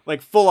 Yeah.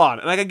 Like full on.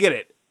 And like, I get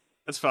it.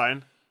 That's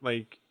fine.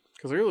 Like,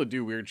 Because they're able to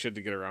do weird shit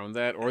to get around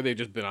that, or they've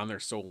just been on there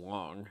so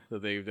long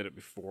that they did it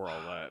before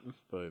all that.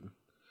 But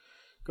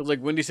because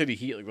like Windy City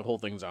Heat, like the whole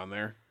thing's on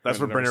there. that's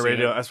I've where never Brenner seen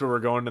Radio, it. that's where we're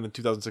going in the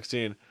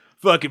 2016.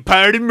 Fucking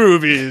pirated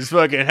movies.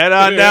 Fucking head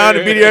on down to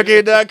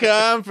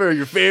BDarcade.com for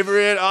your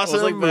favorite Well, awesome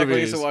it's like back when I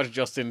used movies. to watch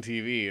Justin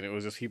TV, and it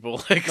was just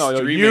people like No,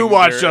 streaming you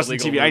watch their Justin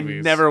illegal TV.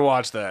 movies. I never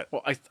watched that.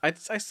 Well, I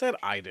said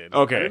I did.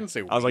 Okay. I didn't say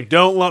I was we. like,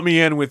 don't let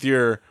me in with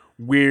your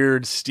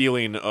weird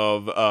stealing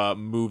of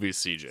movies,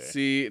 CJ.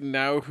 See,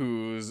 now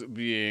who's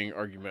being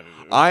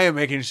argumentative? I am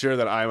making sure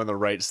that I'm on the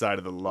right side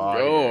of the law.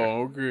 here.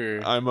 Oh,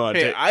 okay. I'm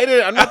Hey,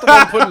 I'm not the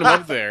one putting them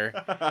up there.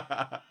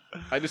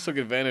 I just took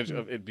advantage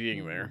of it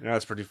being there. Yeah,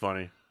 that's pretty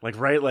funny. Like,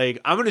 right,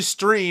 like, I'm going to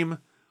stream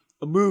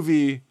a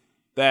movie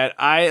that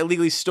I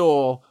illegally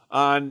stole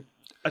on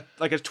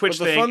a Twitch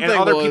the thing, fun and thing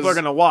other people was are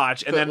gonna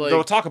watch, and that, then like-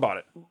 they'll talk about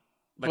it.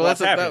 Like Well,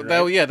 what's happening, that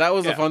right? yeah, that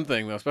was Yeah. a fun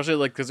thing though, especially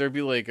like because there'd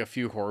be like a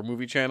few horror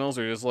movie channels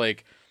or just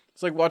like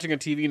it's like watching a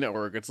TV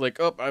network. It's like,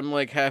 oh, I'm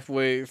like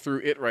halfway through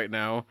it right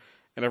now,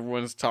 and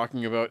everyone's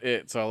talking about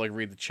it, so I'll like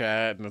read the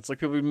chat, and it's like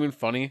people being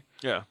funny,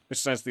 Yeah, it's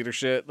science theater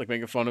shit, like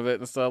making fun of it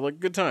and stuff, like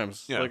good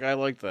times. Yeah. Like I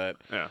liked that,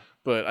 yeah.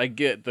 but I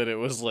get that it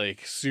was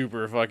like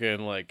super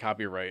fucking like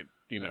copyright,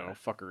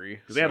 fuckery.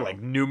 Because they had like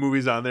new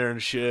movies on there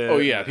and shit. Oh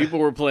yeah, people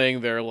were playing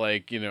their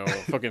like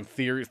fucking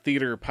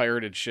theater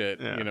pirated shit.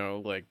 Yeah.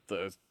 Like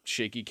the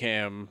shaky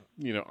cam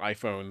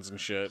iPhones and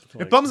shit. It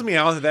Like, bums me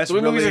out that that's the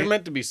way movies really are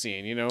meant to be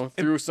seen,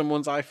 through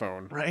someone's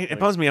iPhone. right. It Like,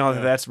 bums me out that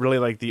yeah. that's really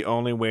like the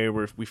only way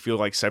we feel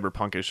like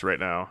cyberpunkish right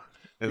now.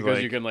 Is because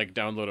like, you can like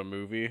download a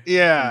movie.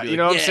 yeah, and be you like,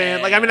 know what I'm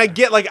saying? Like, I mean, I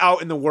get like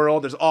out in the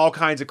world, there's all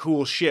kinds of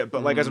cool shit,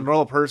 but like as a Mm-hmm.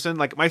 normal person,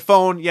 like my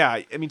phone, yeah,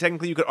 I mean,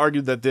 technically you could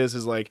argue that this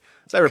is like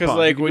cyberpunk. Because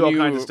like you can when do all you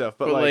kinds of stuff,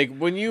 but like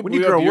when you when boot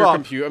you up grow your up-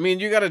 computer, I mean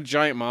you got a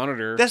giant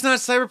monitor. that's not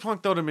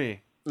cyberpunk though to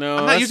me. no,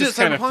 I'm not that's using just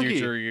it kind of cyberpunky.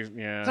 future.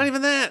 Yeah, It's not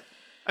even that.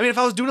 I mean, if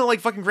I was doing it like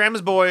fucking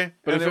Grandma's Boy,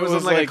 But and if it it was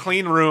was in like like- a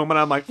clean room, and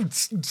I'm like,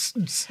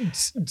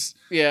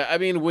 yeah. I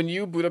mean, when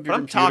you boot up your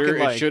I'm computer, talking,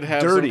 like, it should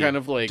have dirty. some kind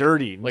of like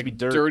Dirty. like Maybe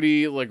dirt.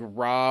 dirty, like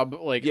Rob,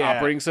 like Yeah.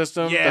 operating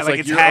system. yeah, that's like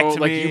it's your hacked own,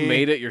 to like me. you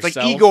made it It's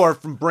yourself. like Igor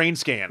from Brain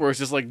Scan. where it's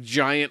just like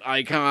giant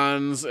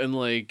icons and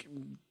like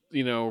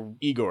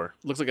Igor.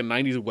 looks like a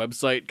 '90s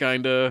website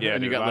kind of. Yeah,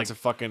 and you dude, got lots like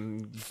of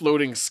fucking.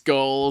 floating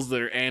skulls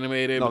that are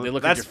animated, No, but they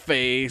look at that's- your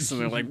face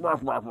and they're like. "Rah,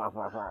 rah, rah,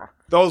 rah, rah."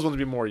 Those ones would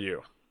be more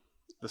you.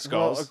 The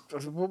skulls.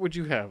 Well, what would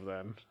you have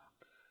then?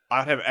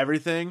 I'd have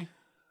everything,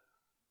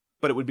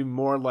 but it would be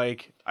more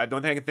like the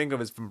only thing I can think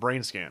of is from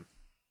Brain Scan,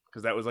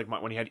 because that was like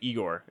when he had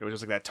Igor. It was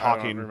just like that I don't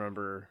talking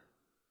remember.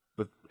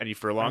 with Eddie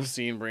Furlong. I've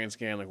seen Brain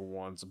Scan like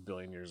once a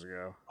billion years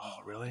ago. Oh,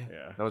 really?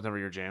 Yeah. That was never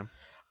your jam.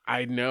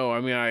 I know.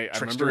 I mean, I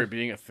Trickster? remember it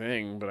being a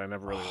thing, but I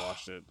never really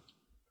watched it.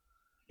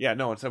 Yeah,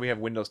 no. Instead, we have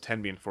Windows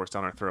 10 being forced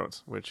down our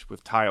throats, which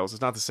with tiles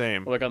is not the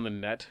same. Like on the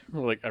net,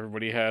 where like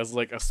everybody has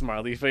like a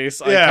smiley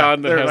face Yeah,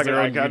 icon that they're has like their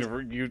own icons.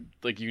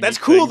 unique That's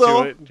cool, thing to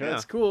though. it. Yeah.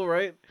 That's cool,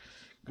 right?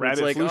 Rabbit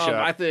It's like, flu shot.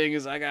 my thing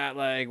is I got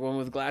like one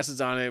with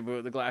glasses on it,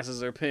 but the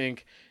glasses are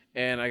pink,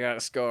 and I got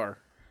a scar.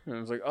 And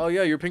it's like, oh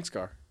yeah, you're Pink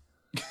Scar.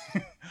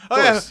 Oh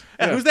yeah. course.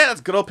 Yeah, Yeah. who's that?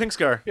 That's good old Pink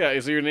Scar. Yeah,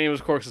 so your name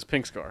of course is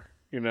Pink Scar.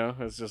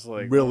 It's just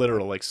like Real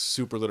literal, like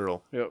super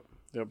literal.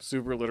 Yep,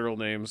 super literal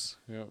names.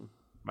 Yep,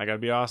 My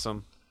God, be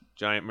awesome.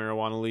 Giant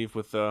marijuana leaf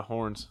with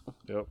horns.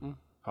 yep.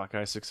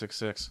 Hawkeye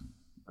 666.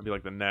 That'd be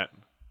like the net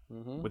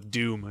Mm-hmm. with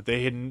Doom, the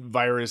hidden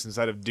virus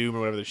inside of Doom or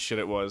whatever the shit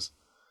it was.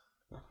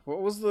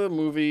 What was the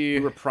movie We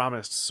were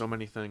promised so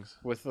many things.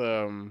 with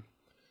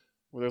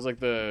where there's like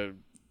the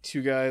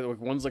two guys, like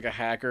one's like a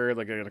hacker,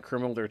 like a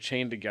criminal, they're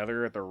chained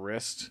together at the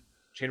wrist.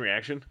 Chain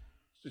Reaction.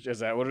 Is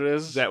that what it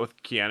is? Is that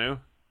with Keanu?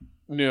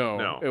 No,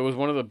 No. it was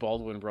one of the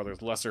Baldwin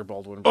brothers, lesser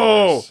Baldwin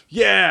Oh brothers.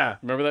 yeah.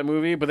 Remember that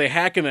movie? But they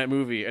hack in that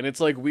movie, and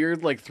it's like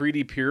weird, like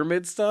 3D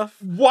pyramid stuff.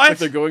 What? Like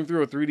they're going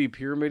through a 3D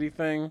pyramid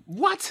thing.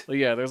 What? Like,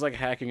 yeah, there's like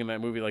hacking in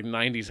that movie, like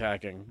 90s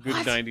hacking, good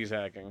What? 90s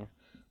hacking, And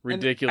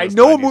ridiculous. I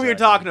know what 90s movie you're hacking.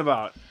 talking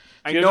about.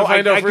 I You have know. to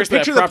find out I can first that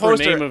picture the proper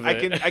poster. name of I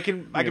it.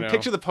 can You know.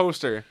 picture the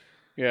poster.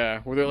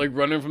 Yeah, where they're like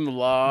running from the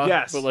law.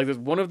 Yes. But like there's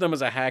one of them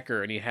is a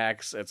hacker, and he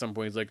hacks at some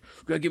point. He's like,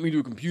 "Gotta get me to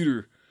a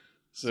computer."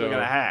 So I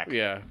gotta hack.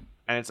 Yeah.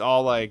 And it's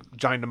all like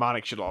giant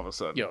demonic shit all of a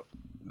sudden. Yep.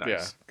 Nice.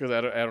 Yeah. Because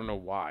I don't know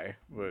why,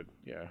 but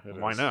yeah. it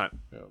Why is. not?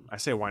 Yeah. I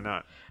say why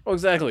not? Oh,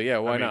 exactly. Yeah.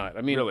 Why I mean, not?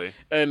 I mean, really.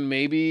 And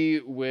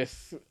maybe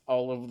with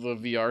all of the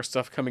VR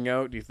stuff coming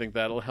out, do you think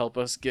that'll help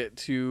us get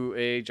to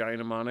a giant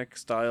demonic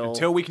style?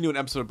 Until we can do an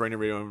episode of Brainy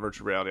Radio in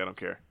virtual reality, I don't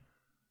care.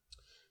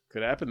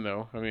 Could happen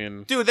though. I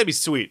mean, Dude, that'd be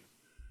sweet.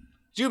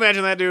 Do you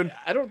imagine that, dude?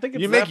 I don't think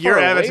it's You that make your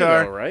far away,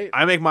 avatar, though, right?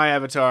 I make my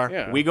avatar.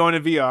 Yeah. We go into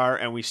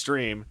VR and we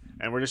stream,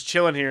 and we're just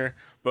chilling here.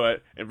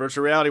 But in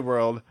virtual reality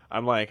world,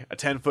 I'm like a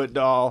 10-foot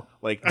doll,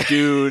 like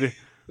dude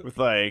with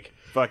like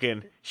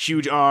fucking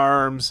huge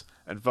arms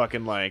and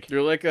fucking like.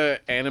 You're like a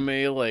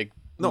anime like.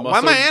 No, why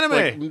am I anime?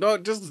 Like, no,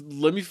 just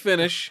let me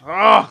finish.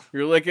 Oh,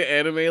 You're like an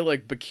anime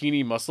like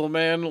bikini muscle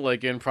man,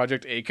 like in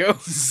Project A-ko.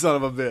 son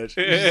of a bitch!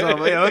 Son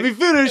of a, yeah, let me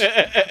finish.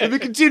 Let me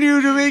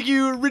continue to make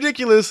you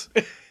ridiculous.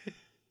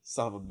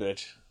 Son of a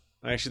bitch.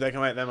 Actually,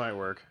 that might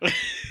work.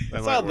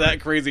 It's not that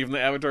crazy from the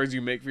avatars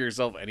you make for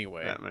yourself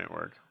anyway. That might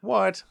work.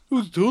 What? It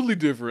was totally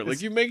different.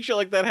 Like you make shit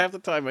like that half the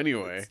time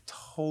anyway.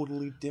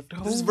 Totally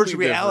different. This is Totally virtual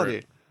reality.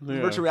 different.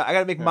 Yeah. Virtual reality. I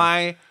gotta make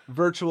my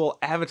virtual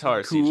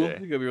avatar, Cool.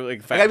 CJ. You gotta be like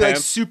I fat gotta be like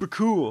pants, super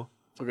cool.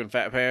 fucking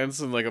fat pants,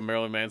 and like a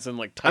Marilyn Manson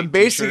like tight I'm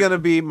basically t-shirt. gonna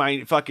be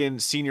my fucking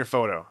senior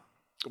photo.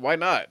 Why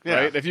not? Yeah.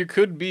 Right? If you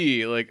could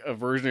be like a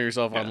version of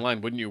yourself online,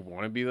 wouldn't you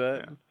want to be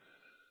that?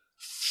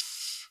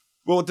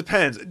 Well, it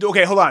depends.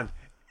 Okay, hold on.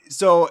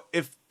 So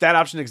if that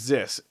option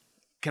exists,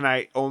 can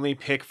I only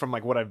pick from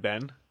like what I've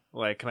been?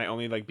 Like, can I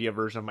only like be a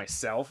version of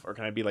myself, or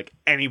can I be like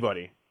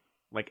anybody,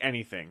 like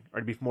anything? Or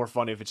it'd be more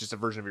fun if it's just a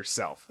version of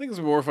yourself. I think it's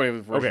more funny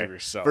with version Okay, of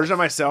yourself. version of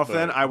myself. but-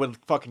 Then I would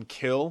fucking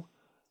kill.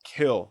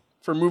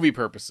 for movie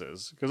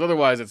purposes, because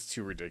otherwise it's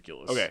too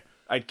ridiculous. Okay,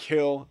 I'd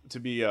kill to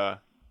be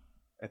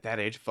At that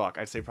age, fuck,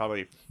 I'd say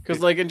probably Because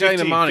like in Giant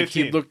 15, Mnemonic,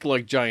 15. he looked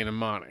like Giant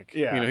Mnemonic.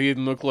 Yeah. You know, he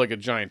didn't look like a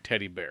giant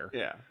teddy bear.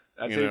 Yeah,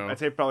 You I'd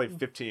say probably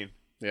 15.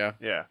 Yeah.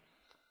 Yeah,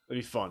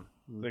 that'd be fun.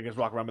 They just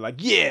walk around and be like,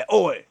 yeah,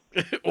 oi,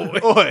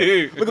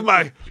 oi, look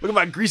at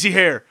my greasy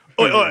hair,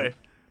 oi, oi.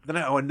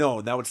 Then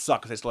no, that would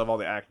suck because I still have all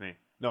the acne.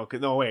 No,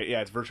 wait,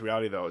 yeah, it's virtual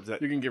reality though. Is that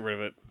You can get rid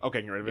of it.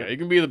 okay? Get rid of Yeah, it. you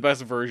can be the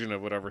best version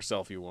of whatever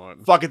self you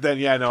want. Fuck it then.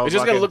 Yeah, no. It's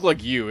just gotta fucking- look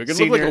like you. It can look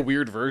Senior- like a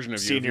weird version of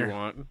you if senior. you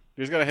want. You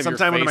just gotta have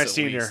sometime your when face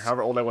I'm my at senior, least.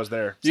 however old I was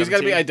there. You just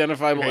gotta be 17?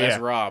 identifiable Okay, as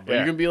yeah. Rob. But Yeah.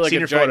 you can be like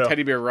Senior a giant photo.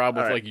 teddy bear Rob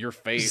with All right. like your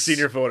face.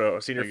 Senior photo.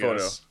 I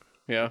guess.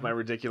 Yeah. My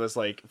ridiculous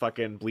like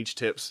fucking bleach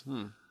tips,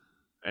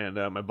 and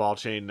my ball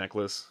chain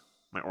necklace,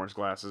 my orange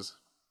glasses.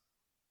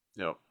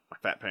 Yep, my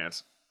fat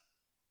pants.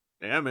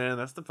 Yeah, man,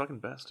 that's the fucking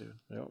best, dude.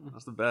 Yep.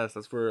 That's the best.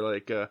 That's where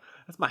like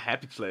that's my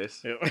happy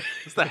place. Yep.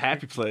 That's the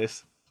happy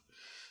place.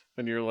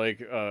 And your like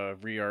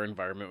VR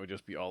environment would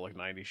just be all like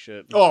 90s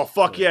shit. Oh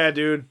fuck yeah,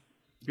 dude!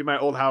 Be my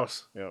old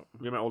house. Yep.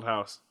 Be my old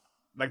house.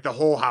 Like the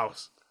whole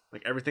house.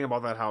 Like everything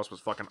about that house was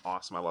fucking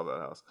awesome. I love that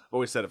house. I've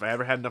always said if I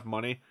ever had enough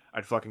money,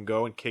 I'd fucking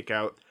go and kick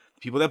out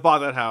the people that bought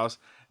that house,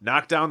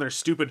 knock down their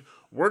stupid.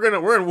 We're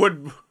in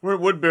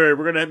Woodbury.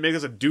 We're gonna make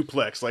this a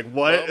duplex. Like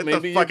what? Well, Get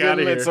maybe the fuck you out can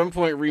of here. at some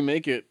point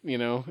remake it, you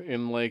know,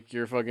 in like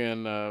your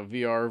fucking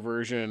VR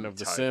version of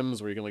The Tight.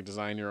 Sims, where you can like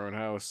design your own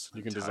house.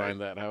 You can design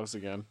that house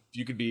again. If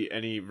you could be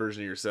any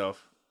version of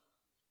yourself.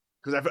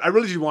 Because I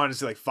really just wanted to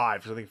say like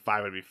 5, because I think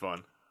 5 would be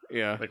fun.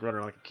 Yeah. Like running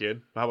around like a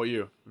kid. How about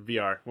you?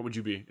 VR. What would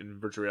you be in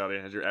virtual reality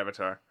as your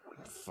avatar?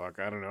 Fuck,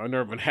 I don't know. I've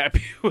never been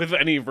happy with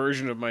any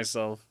version of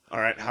myself. All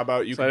right. How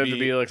about you So I could have to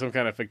be like some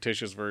kind of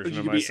fictitious version you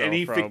of could be myself,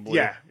 any probably.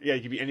 yeah, you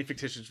could be any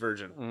fictitious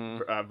version.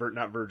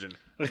 Not virgin.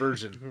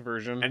 Version.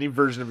 Version. Any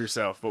version of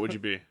yourself. What would you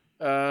be?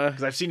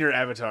 Because I've seen your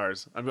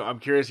avatars. I'm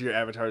curious of your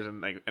avatars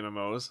in like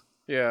MMOs.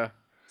 Yeah.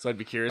 So I'd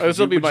be curious. Oh, this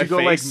would be my you go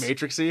like face.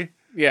 Matrixy?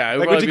 Yeah.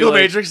 Like would you go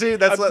Matrixy?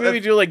 That's I'd maybe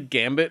that's, do like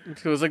Gambit.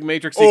 It was like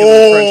Matrix with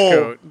a trench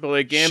coat. But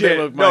like Gambit shit.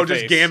 with my No, face.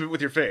 just Gambit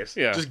with your face.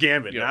 Yeah. Just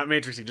Gambit, Yeah. not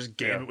Matrixy. Just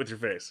Gambit Yeah. with your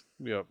face.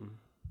 Yep.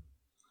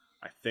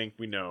 I think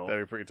we know.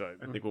 That'd be pretty tight.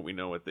 I think what we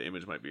know what the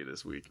image might be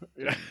this week.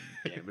 Yeah.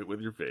 Gambit with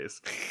your face.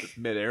 Just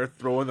midair,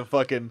 throwing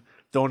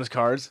his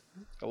cards.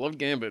 I love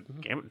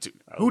Gambit. Gambit. Dude,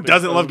 I was who a big-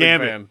 doesn't I was love a big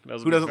Gambit? fan. I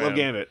was a Who big doesn't love fan.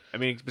 Gambit? I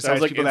mean, That besides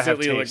was like people that have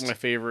instantly taste. like my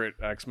favorite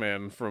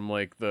X-Men from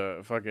like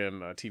the fucking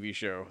TV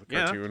show, the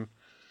Yeah. cartoon.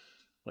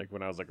 Like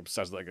when I was like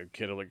obsessed, like a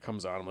kid, it like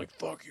comes on, I'm like,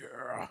 fuck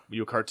yeah.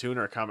 You a cartoon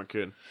or a comic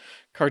kid?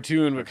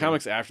 Cartoon, but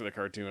comics after the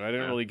cartoon. I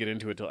didn't Yeah. really get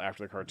into it till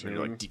after the And cartoon.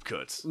 you're like deep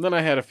cuts. And then I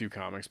had a few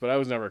comics, but I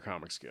was never a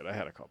comics kid. I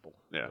had a couple.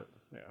 Yeah.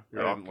 Yeah.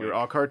 You're I all, didn't you're like-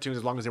 all cartoons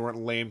as long as they weren't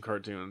lame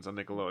cartoons on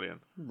Nickelodeon.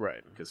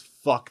 right. Because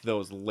fuck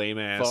those lame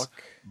ass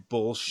Fuck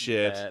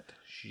bullshit that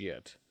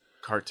shit.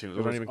 cartoons. It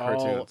Those aren't was even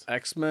all cartoons.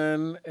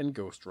 X-Men and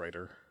Ghost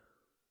Rider.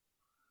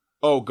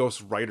 Oh,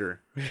 Ghost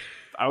Rider.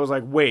 I was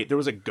like, wait, there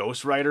was a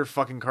Ghost Rider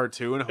fucking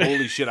cartoon?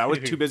 Holy shit. I was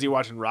too busy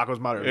watching Rocko's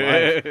Modern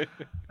Life.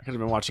 I could have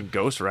been watching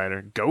Ghost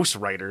Rider. Ghost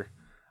Rider.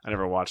 I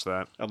never watched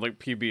that. On like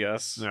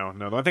PBS. No.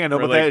 The only thing I know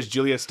Or, about like- that is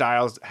Julia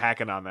Stiles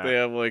hacking on that. They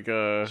have like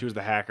She was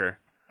the hacker.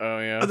 oh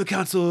yeah. I'm the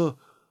console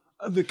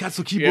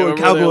Yeah, keyboard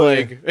remember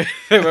cowboy. Like,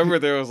 I remember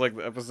there was like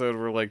the episode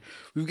where like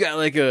we've got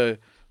like a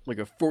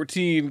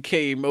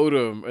 14K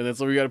modem, and then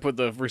so we got to put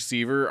the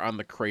receiver on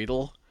the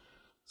cradle,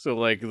 so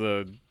like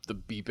the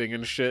beeping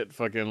and shit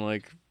fucking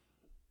like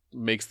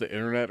makes the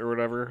internet or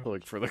whatever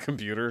like for the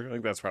computer. I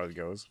think that's how it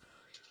goes.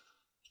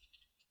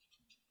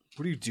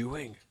 What are you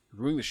doing?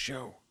 You're ruining the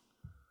show.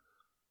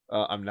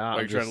 I'm not.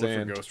 Are I'm you trying just to look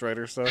saying. for Ghost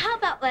Rider stuff? How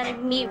about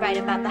letting me write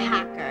about the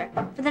hacker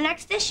for the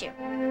next issue?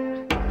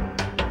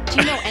 Do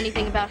you know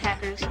anything about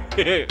hackers? Oh,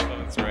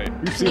 that's right.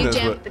 You've Can you this,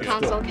 jam but- with the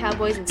console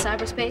cowboys in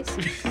cyberspace?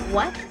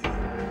 What?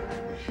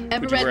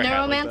 Ever Would you read wear a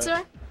hat like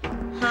Neuromancer?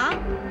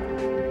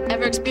 Huh?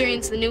 Ever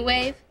experienced the new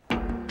wave?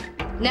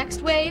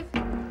 Next wave?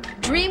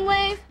 Dream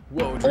wave?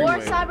 Whoa, Or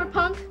Dreamwave.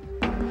 cyberpunk?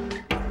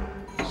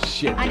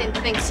 Shit. I didn't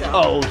think so.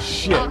 Oh,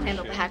 shit. I'll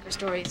handle the hacker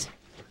stories.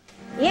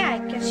 Yeah, I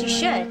guess you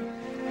should.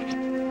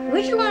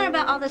 Where'd you learn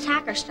about all this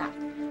hacker stuff?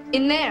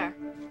 In there.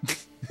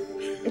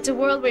 It's a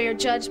world where you're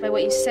judged by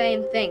what you say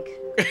and think,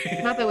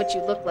 not by what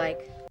you look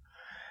like.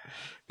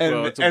 And,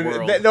 Well, it's a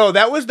world.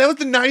 that was the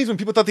 90s when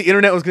people thought the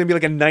internet was going to be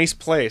like a nice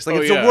place. Like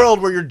Oh, it's yeah. a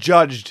world where you're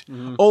judged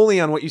only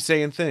on what you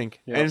say and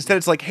think. Yep. And instead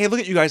it's like, hey, look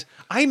at you guys.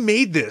 I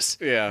made this.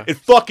 Yeah. It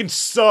fucking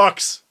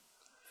sucks.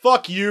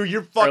 Fuck you.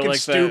 You're Or fucking like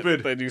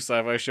stupid. That new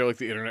sci-fi show, like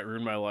The Internet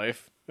Ruined My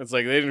Life. It's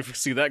like they didn't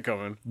see that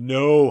coming.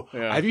 No.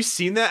 Yeah. Have you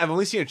seen that? I've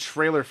only seen a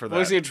trailer for I've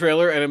only that. seen a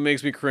trailer and it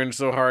makes me cringe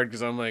so hard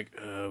because I'm like,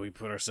 we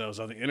put ourselves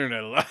on the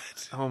internet a lot.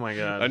 Oh my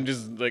god. I'm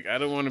just like, I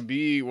don't want to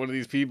be one of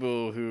these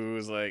people who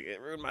is like,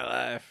 it ruined my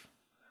life.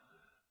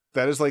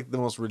 That is like the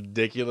most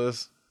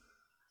ridiculous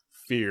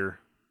fear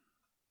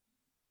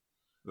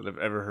that I've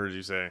ever heard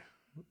you say.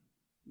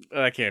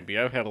 That can't be.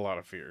 I've had a lot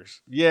of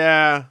fears.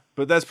 Yeah,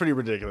 but that's pretty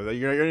ridiculous.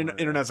 Your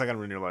internet's not gonna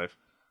ruin your life.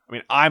 I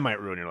mean, I might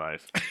ruin your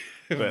life.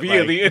 But, Via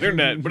like- the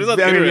internet. But it's not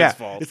the I mean, internet's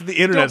yeah, fault. It's the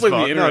internet's blame the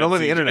fault. internet, No, don't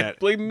blame the CJ. internet.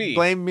 Blame me.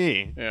 Blame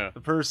me. Yeah.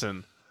 The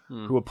person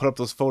who will put up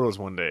those photos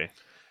one day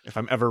if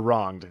I'm ever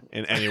wronged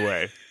in any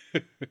way.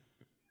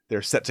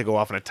 They're set to go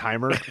off on a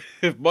timer.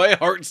 If my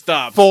heart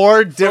stops,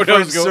 4 different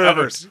photos go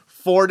servers. out.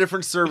 4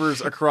 different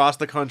servers across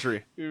the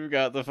country. You've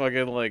got the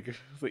fucking like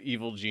the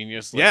evil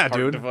genius. Like, Yeah, heart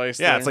dude. Device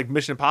Yeah, thing. it's like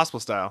Mission Impossible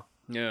style.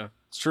 yeah.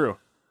 It's true.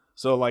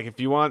 So like, if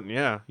you want, you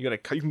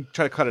can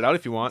try to cut it out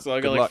if you want. So I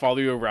Good gotta like luck. follow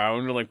you around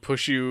and like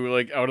push you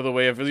like out of the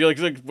way of you're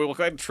like walk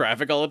in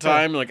traffic all the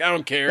time. Like I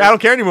don't care. Yeah, I don't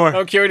care anymore. I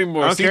don't care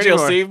anymore. I don't care CJ will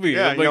anymore. save me.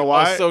 Yeah, I'm you know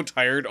like, why? I'm so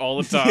tired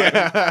all the time.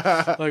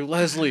 Yeah. Like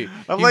Leslie,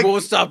 I'm you like-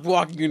 won't stop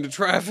walking into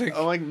traffic.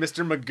 I'm like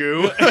Mr.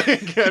 Magoo.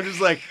 I'm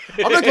just like,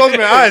 I'm gonna close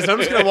my eyes. I'm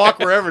just gonna walk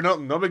wherever.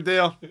 No big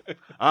deal.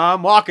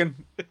 I'm walking.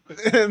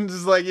 And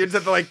just like, you just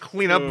have to like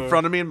clean up in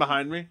front of me and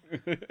behind me.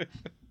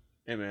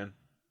 Hey man,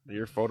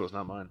 your photos,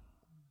 not mine.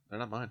 They're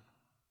not mine.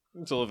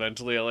 Until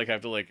eventually I like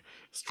have to like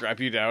strap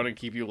you down and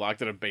keep you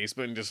locked in a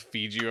basement and just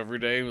feed you every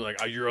day. And be like,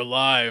 oh, you're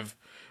alive.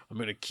 I'm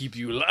gonna keep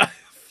you alive.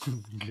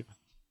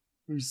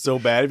 You're so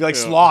bad. It'd be like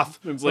Yeah. Sloth.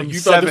 It's like from you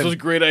thought this 7. was a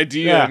great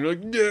idea. Yeah. And you're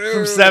like, no.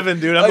 From 7,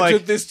 dude. I'm I like,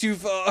 took this too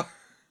far.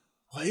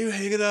 why are you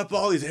hanging up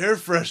all these air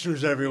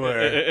fresheners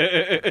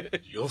everywhere?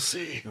 You'll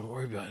see. Don't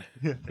worry about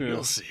it.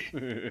 You'll see.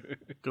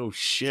 Oh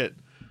shit.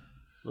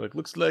 Like,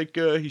 looks like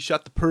he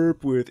shot the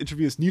perp with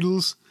intravenous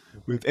needles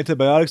with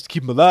antibiotics to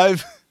keep him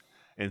alive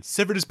and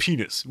severed his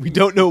penis. We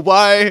don't know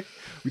why.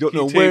 We don't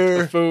know He taped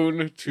where. a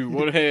phone to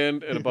one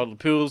hand and a bottle of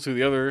pills to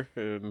the other,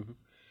 and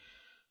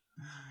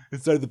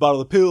Inside the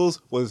bottle of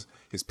pills was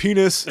his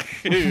penis.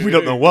 We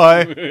don't know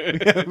why.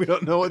 We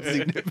don't know what the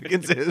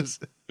significance is.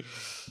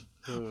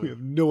 We have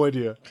no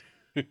idea.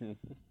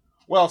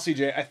 Well,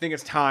 CJ, I think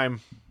it's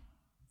time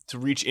to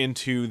reach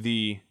into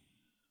the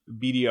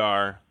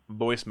BDR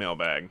voicemail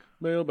bag.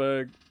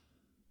 mailbag.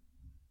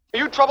 Are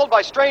you troubled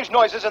by strange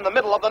noises in the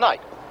middle of the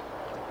night?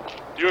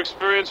 Do you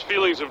experience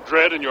feelings of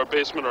dread in your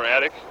basement or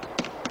attic?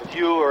 Have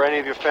you or any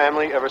of your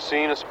family ever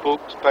seen a spook,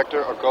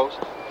 specter, or ghost?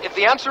 If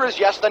the answer is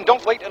yes, then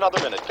don't wait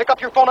another minute. Pick up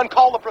your phone and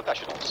call the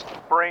professionals.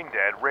 Brain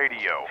Dead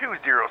Radio,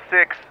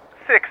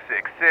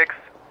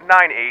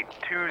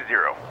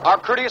 206-666-9820. Our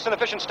courteous and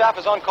efficient staff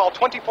is on call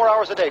 24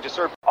 hours a day to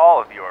serve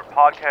All of your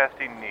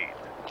podcasting needs.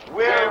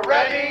 We're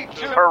ready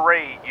to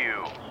Hooray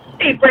you.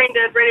 Hey,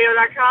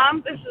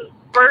 BrainDeadRadio.com. This is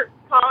Bert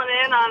calling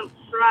in on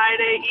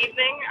Friday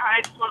evening.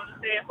 I just wanted to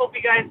say I hope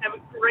you guys have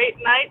a great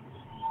night,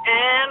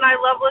 and I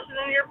love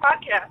listening to your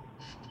podcast.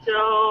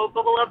 So,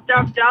 bubble up,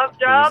 dub, dub,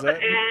 dub,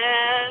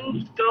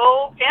 and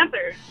go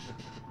Panthers.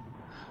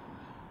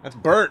 That's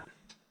Bert.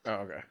 Oh,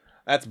 okay.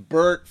 That's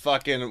Bert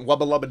fucking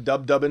wubba lubba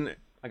dub dubbing.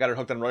 I got her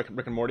hooked on Rick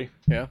and Morty.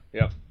 Yeah?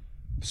 Yep.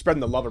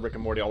 Spreading the love of Rick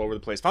and Morty all over the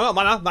place. Not a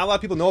lot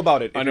of people know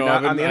about it. If I know. you're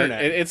not I've on the been-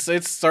 internet.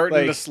 It's starting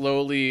to Like,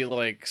 slowly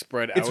like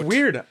spread out. It's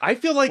weird. I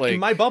feel like in Like-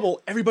 my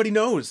bubble, everybody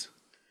knows.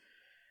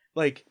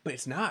 Like, but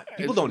it's not.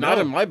 People don't Not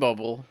know. in my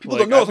bubble. People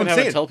Like, don't know. I've That's what been I'm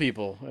having saying. to tell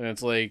people, and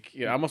it's like,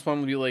 I almost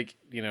want to be like,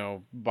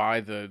 buy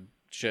the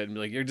shit and be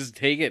like, just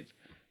take it.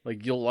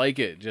 Like, you'll like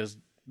it. Just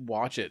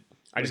watch it.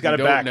 I just Like, got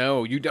you it don't back.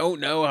 know. You don't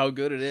know how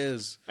good it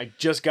is. I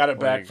just got it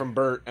back Like- from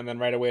Bert, and then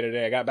right away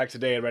today, I got it back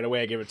today, and right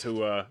away I gave it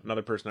to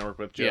another person I work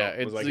with, Joe. Yeah, It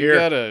it's was like, you here,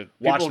 gotta.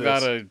 watch People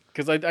this. gotta,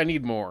 because I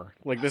need more.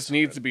 Like, this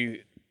needs to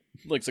be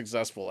like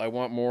successful. I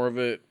want more of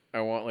it. I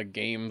want like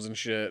games and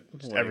shit.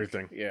 Like,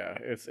 everything. Yeah,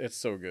 it's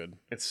so good.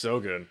 It's so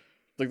good.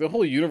 Like the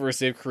whole universe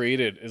they've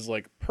created is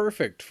like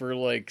perfect for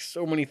like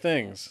so many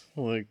things.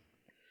 Like,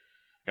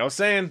 I was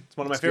saying, it's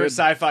one of my It's favorite good.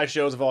 sci-fi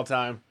shows of all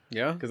time.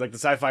 yeah, Because like the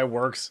sci-fi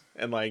works,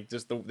 and like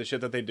just the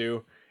shit that they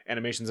do,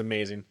 animation's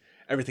amazing.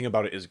 Everything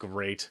about it is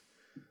great.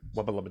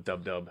 Wubba lubba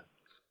dub dub.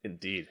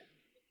 Indeed.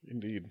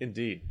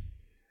 Indeed.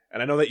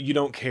 And I know that you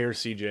don't care,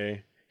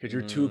 CJ, because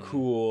you're too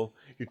cool.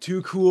 You're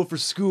too cool for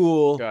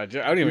school. God,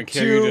 I don't even You're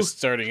care. You're too- just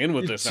starting in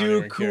with You're this. I don't too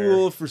even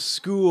cool for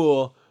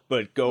school.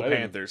 But go I didn't-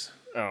 Panthers.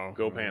 care. Oh,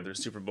 Go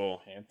Panthers. Super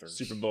Bowl. Panthers.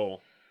 Super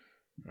Bowl.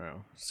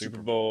 Oh,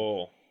 Super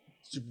Bowl.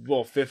 Super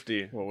Bowl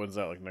 50. What when's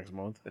that? Like next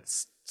month?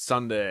 It's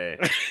Sunday.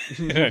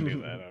 I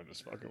knew that. I'm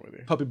just fucking with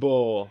you. Puppy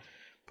Bowl.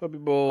 Puppy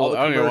All Bowl. the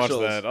I don't even watch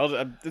commercials.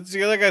 that. It's,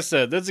 like I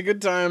said, that's a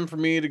good time for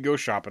me to go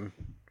shopping.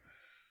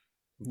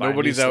 Buy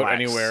Nobody's new out slacks.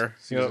 anywhere.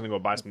 So he's gonna go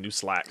buy some new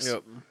slacks.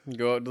 Yep.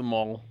 Go out to the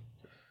mall.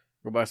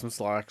 Go buy some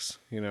slacks.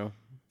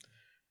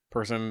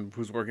 Person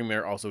who's working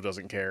there also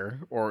doesn't care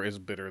or is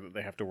bitter that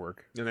they have to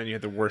work. And then you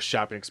have the worst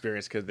shopping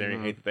experience because they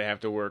Mhm. hate that they have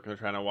to work and they're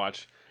trying to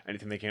watch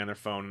anything they can on their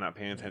phone and not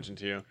paying attention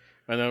to you.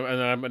 And then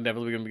I'm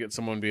inevitably gonna get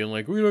someone being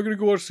like, "We're not gonna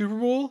go watch Super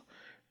Bowl."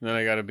 And then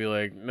I gotta be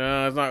like,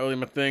 "Nah, it's not really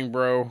my thing,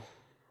 bro.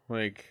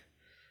 Like,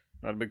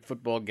 not a big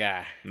football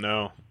guy.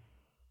 No.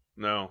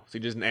 So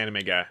you're just an anime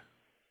guy.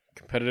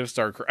 Competitive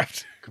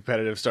StarCraft,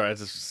 Competitive star. That's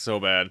just so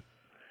bad.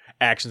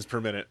 Actions per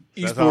minute.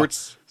 That's all.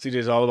 esports.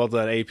 CJ's all about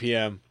that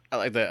APM. I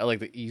like that. I like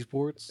the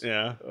esports.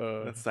 Yeah.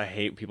 I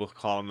hate people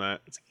call them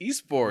that. It's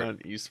esport. Not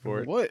an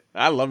esport. What?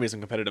 I love me some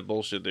competitive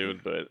bullshit,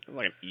 dude, but I'm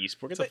like an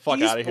esport. Get the It's fuck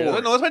an out of here.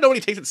 esport. No, that's why nobody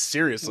takes it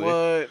seriously.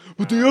 What?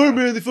 But they are,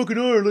 man. They fucking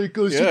are. Like,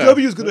 Yeah.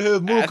 CW's gonna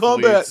have Mortal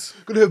Athletes.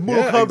 Kombat. Gonna have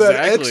Mortal Yeah, Kombat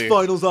exactly. X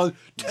Finals on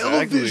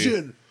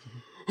television.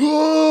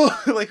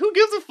 Oh, like, who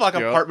gives a fuck?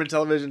 Yep. Apartment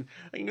television.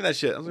 I can give that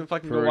shit. I'm gonna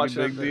fucking go Pretty watch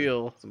big that.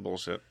 deal. Some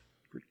bullshit.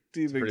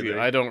 Big pretty deal.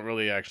 big. I don't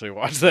really actually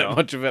watch that No.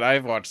 much of it.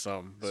 I've watched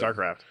some. But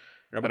StarCraft.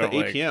 You're I up at don't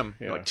the 8 p.m.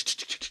 yeah. You're like,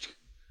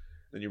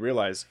 then you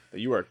realize that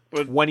you are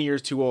But- 20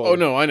 years too old. Oh,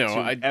 no, I know.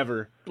 to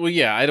ever. Well,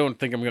 yeah, I don't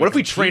think I'm gonna. What if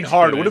we train compete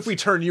hard? in What it. if we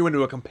turn you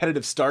into a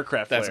competitive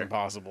StarCraft That's player?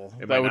 impossible.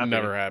 It That might would not be.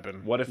 never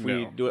happen. What if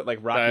we No. do it like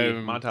Rocky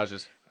I'm-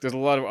 montages? There's a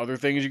lot of other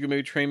things you can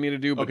maybe train me to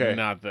do, but Okay.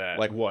 not that.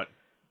 Like what?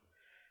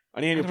 I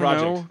need a I new don't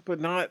project. know,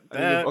 but not I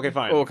need a- that. okay,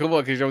 fine. Oh, come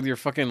on, because you're with your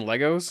fucking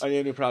Legos. I need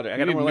a new project. I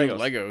You got no need more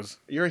new Legos. Legos.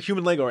 You're a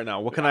human Lego right now.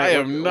 What can I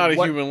am not a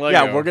what- human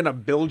Lego. Yeah, we're gonna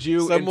build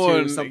you Someone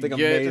into something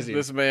get amazing.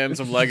 this man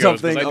some Legos.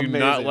 Something Because I do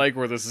not amazing. like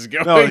where this is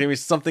going. No, it's gonna be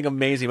something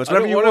amazing. It's I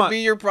whatever don't you want to want. be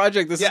your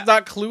project. This Yeah. is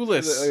not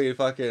Clueless. You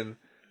fucking.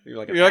 You're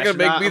like an You're not gonna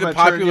make astronaut. me the I'm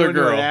gonna turn popular you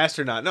into girl. An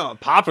astronaut. No, a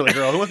popular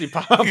girl. Who wants to be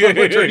popular? I'm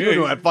gonna turn you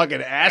into a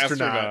fucking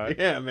astronaut. Astronaut.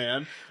 Yeah,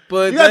 man.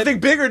 But You gotta that-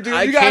 think bigger, dude.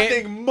 I You gotta can't-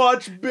 think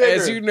much bigger.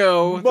 As you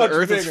know, the Much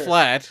Earth is bigger.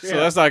 flat, so Yeah.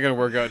 that's not going to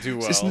work out too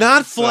well. It's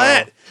not So-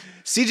 flat.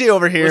 CJ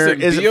over here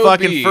Listen, is B.O.B.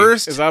 fucking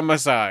first. is on my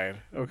side.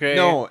 Okay.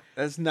 No,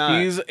 that's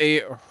not. He's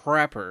a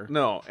rapper.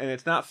 No, and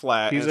it's not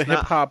flat. He's and a it's not-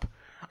 hip hop.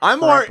 I'm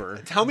more.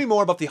 rapper. Tell me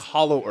more about the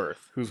Hollow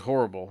Earth. Who's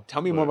horrible.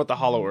 Tell me more about the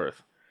Hollow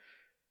Earth.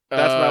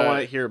 That's what I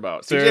want to hear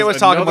about. CJ there's was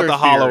talking about another the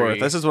Hollow theory. Earth.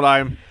 This is what I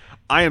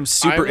am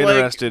super I'm like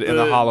interested in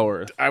the Hollow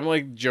Earth. I'm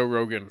like Joe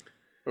Rogan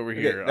over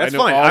here. That's I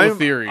know fine. all I the am,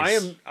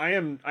 theories. I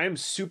am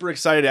super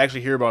excited to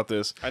actually hear about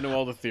this. I know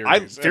all the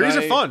theories. Theories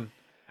And are fun.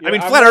 Yeah, I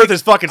mean, I'm Flat like- Earth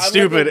is fucking I'm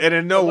stupid, like and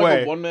in no I'm way.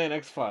 like a one-man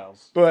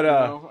X-Files. But, you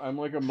know? I'm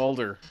like a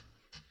Mulder.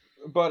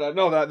 But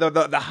no,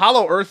 the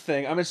Hollow Earth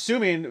thing. I'm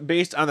assuming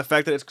based on the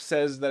fact that it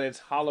says that it's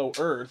Hollow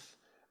Earth,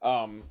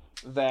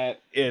 that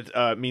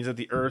it means that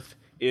the Earth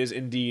is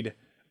indeed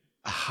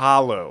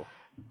hollow.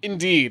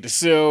 Indeed.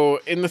 So,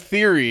 in the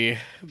theory,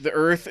 the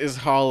Earth is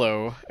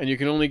hollow, and you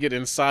can only get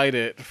inside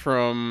it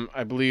from,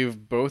 I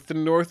believe, both the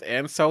North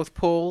and South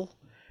Pole.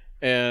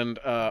 And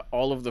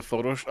all of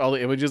the all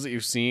the images that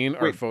you've seen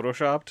are Wait,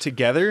 photoshopped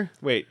Together?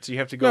 Wait, so you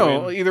have to go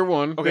No, in? either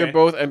one. Okay. They're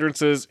both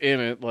entrances in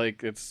it.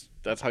 Like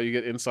that's how you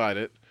get inside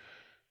it.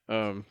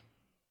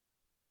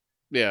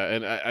 Yeah,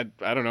 and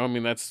I don't know. I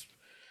mean,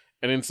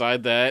 and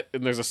inside that,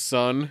 and there's a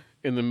sun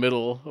in the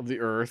middle of the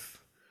Earth.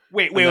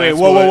 Wait, And whoa, that's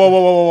whoa, what-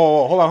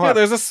 hold on, hold Yeah, on.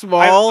 there's a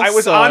small I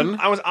was sun.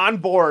 I was on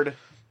board.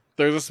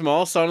 There's a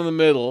small sun in the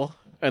middle,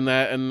 and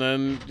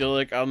then you're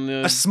like on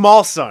the A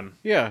small sun.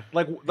 yeah.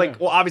 Like, Yeah.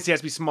 well, obviously it has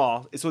to be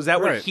small. So is that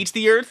what Right. heats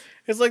the Earth?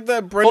 It's like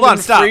that Brendan on,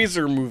 stop.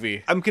 Fraser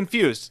movie. I'm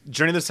confused.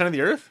 Journey to the Center of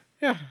the Earth?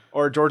 Yeah.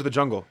 Or George of the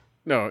Jungle?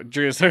 No,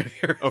 Journey to the Center of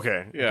the Earth.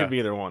 Okay, it Yeah. could be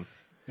either one.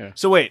 Yeah.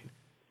 So wait,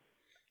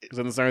 Because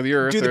in the Center of the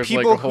Earth, Do the there's like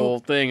people a whole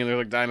thing, and there's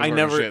like dinosaurs I and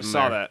never shit in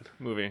saw there. that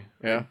movie.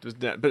 Yeah.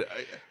 But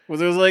Well,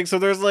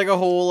 there's like a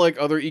whole like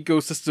other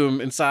ecosystem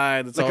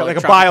inside. That's Like all a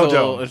tropical.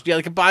 biodome. Yeah,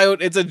 like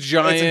a It's a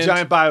giant. it's a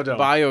giant biodome.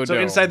 Biodome. So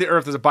inside the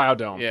Earth is a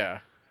biodome. Yeah.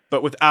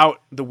 But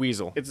without the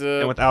weasel. It's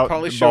and a without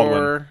Pauly Baldwin.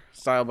 Shore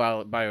style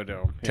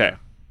biodome. Okay.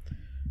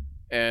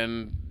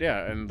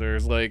 Yeah. And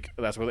there's like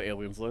that's where the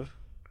aliens live.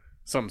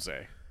 Some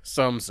say.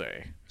 Some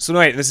say. So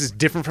wait, this is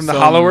different from the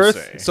Some Hollow Earth.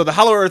 say. So the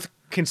Hollow Earth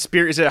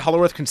conspiracy is it a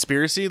Hollow Earth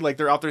conspiracy? Like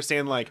they're out there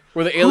saying like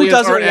Where the who aliens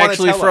doesn't aren't wanna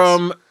actually tell us?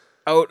 from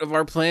out of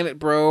our planet,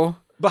 bro.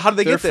 But how did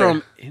they They're get there?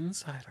 from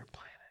inside our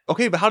planet.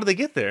 Okay, but how did they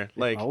get there?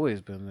 Like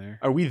Always been there.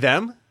 are we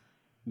them?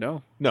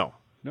 No. No.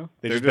 No.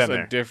 They've They're just just been a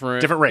there.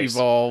 different race.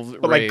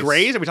 evolved But race. like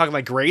Greys? Are we talking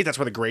like Greys? That's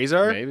where the Greys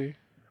are? Maybe.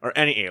 Or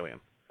any alien?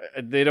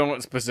 They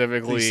don't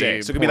specifically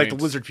Say. So it could be like the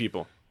point- lizard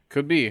people.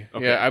 Could be.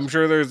 Okay. Yeah, I'm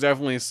sure there's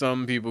definitely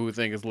some people who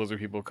think it's lizard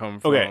people come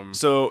from. Okay,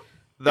 so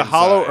the inside.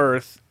 Hollow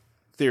Earth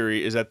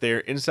theory is that they're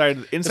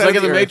inside It's of like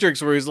in the Earth.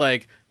 Matrix where he's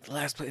like, the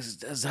last place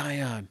is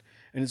Zion,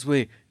 and it's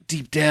way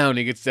deep down.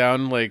 He gets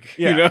down like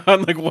Yeah. you know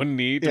on like one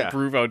knee to Yeah.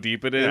 prove how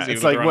deep it is. Yeah, even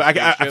it's though like they're well, on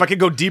if I spaceship. could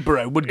go deeper,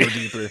 I would go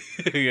deeper.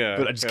 yeah,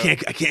 But I just yeah.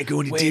 can't go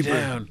any way deeper.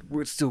 down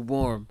where it's still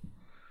warm.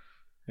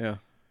 Yeah.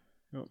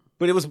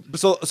 But it was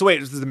so wait,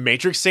 was the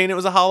Matrix saying it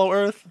was a Hollow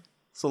Earth?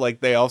 So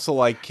like they also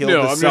like killed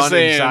No, the I'm sun just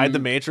saying- inside the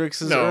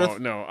Matrix's No, Earth?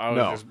 no, I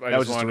No, just that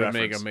was just a wanted to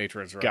make a reference.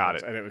 Matrix reference. Got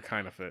it. And it would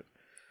kind of fit.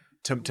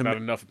 To Not ma-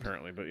 enough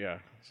apparently, but yeah.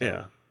 So.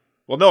 Yeah.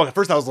 Well, no. At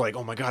first, I was like,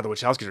 "Oh my god, the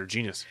Wachowskis are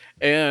genius."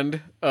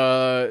 And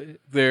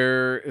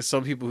there is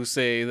some people who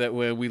say that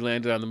when we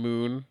landed on the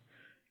moon,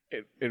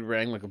 it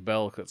rang like a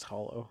bell because it's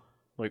hollow.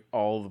 Like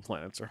all the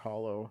planets are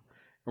hollow.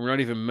 And we're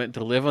not even meant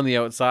to live on the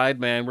outside,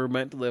 man. We're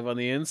meant to live on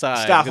the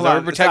inside. Stop. 'cause Hold we're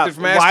on. protected Stop.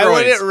 from Why asteroids.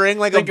 would it ring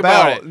like Think a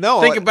bell? about it.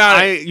 No. Think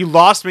about it. You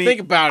lost me.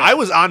 Think about it. I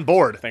was on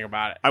board. Think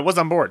about it. I was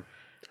on board.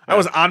 I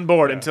was on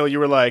board until you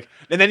were like,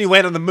 and then you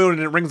land on the moon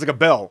and it rings like a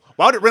bell.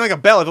 Why would it ring like a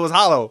bell if it was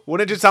hollow?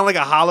 Wouldn't it just sound like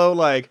a hollow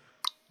like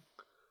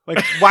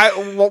why?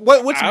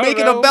 What's I don't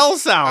making know. a bell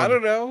sound? I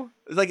don't know.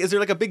 It's like, is there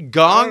like a big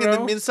gong I don't in the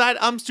know. inside?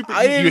 I'm super.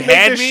 I didn't you make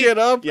had this me? shit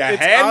up. You It's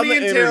had on me the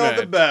until internet.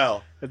 the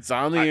bell. It's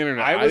on the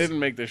internet. I I was- didn't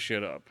make this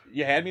shit up.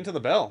 You had me until the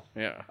bell.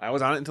 Yeah. I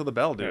was on it until the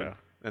bell, dude. Yeah.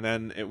 And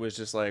then it was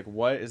just like,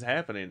 what is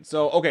happening?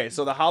 So okay,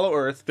 so the Hollow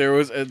Earth. There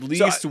was at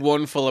least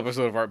one full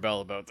episode of Art Bell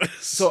about this.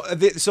 So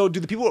so do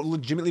the people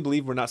legitimately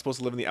believe we're not supposed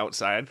to live on the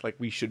outside? Like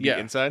we should be yeah.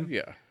 inside?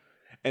 Yeah.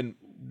 And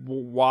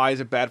why is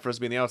it bad for us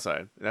to be on the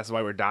outside? That's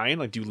why we're dying?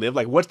 Like, do you live?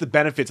 Like, what's the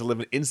benefit to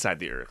living inside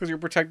the Earth? Because you're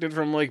protected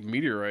from like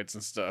meteorites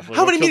and stuff. Like,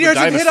 How what many killed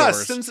the meteorites have hit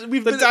us dinosaurs? since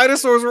we've The been...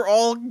 dinosaurs were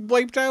all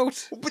wiped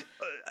out.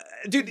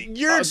 Dude,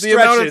 you're The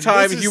amount of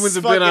time This is humans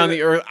have been on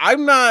the Earth.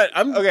 I'm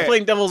Okay.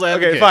 playing devil's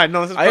advocate. Okay, fine.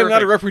 No, this is I am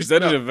not a perfect.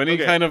 representative of No, any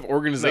okay. kind of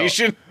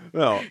organization.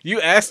 No. You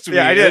asked me.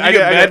 Yeah, I did. and you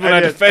get mad when I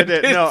defend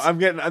did. it. No, I'm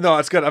getting... No,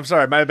 it's good. I'm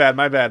sorry. My bad.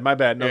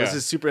 No, this Yeah.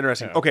 is super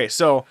interesting. Yeah. Okay,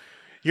 so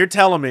you're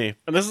telling me...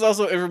 And this is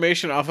also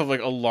information off of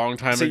like a long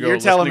time So ago you're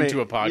telling listening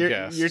me... to a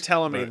podcast. You're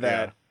telling me But,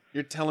 that... yeah.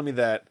 You're telling me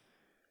that...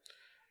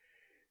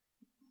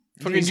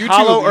 Fucking these YouTube,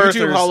 Hollow YouTube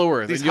Earthers, Hollow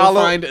Earth. these And you'll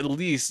Hollow- find at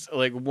least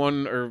like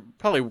one or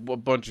probably a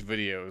bunch of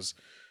videos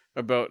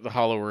about the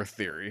Hollow Earth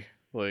theory.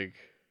 Like,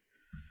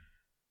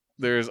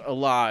 there's a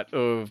lot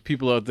of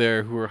people out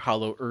there who are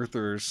Hollow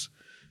Earthers,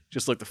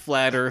 just like the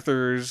Flat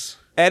Earthers.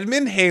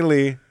 Edmund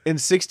Halley in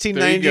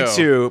There you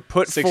 1692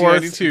 put forth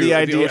 1692, the the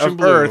idea ocean of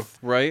blue, Earth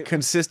right?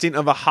 consisting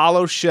of a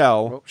hollow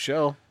shell Oh,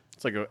 shell.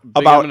 It's like a big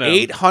about M&M.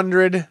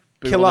 800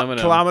 Big old M&M.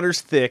 kilometers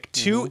thick,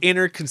 two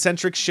inner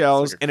concentric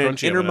shells, It's like a and an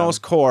crunchy M&M.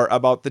 innermost core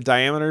about the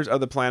diameters of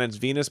the planets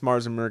Venus,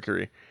 Mars, and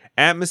Mercury.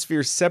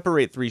 Atmospheres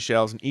separate three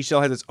shells, and each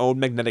shell has its own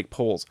magnetic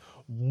poles.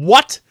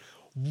 What?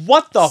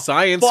 What the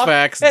Science fuck?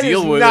 facts That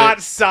deal is with not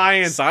it.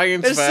 science.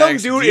 Science There's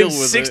facts some dude deal in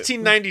with it.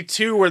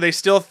 1692 where they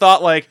still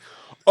thought like,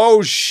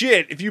 oh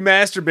shit, if you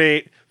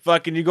masturbate,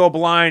 fucking you go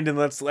blind and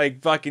let's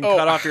like fucking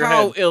cut off your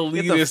how head. Get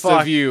the elitist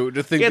fuck- of you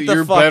to think get that the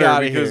you're fuck better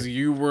outta because here.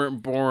 you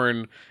weren't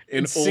born in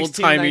In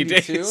old-timey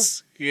 1692?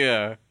 days.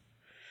 Yeah.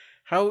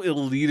 How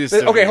elitist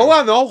But- of okay, you.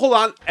 hold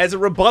on. As a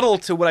rebuttal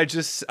to what I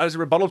just, as a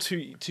rebuttal to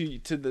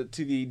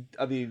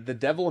the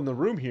devil in the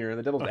room here,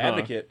 the devil's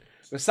advocate,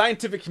 the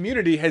scientific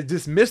community has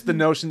dismissed the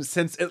notion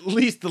since at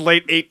least the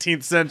late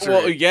 18th century.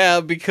 Well, yeah,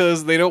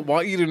 because they don't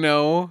want you to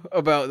know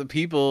about the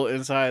people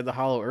inside the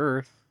Hollow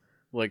Earth,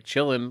 like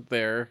chilling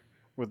there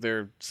with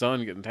their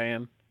sun getting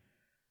tan.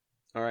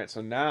 All right,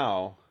 so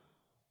now,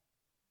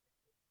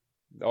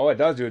 oh, it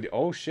does do it.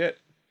 Oh shit.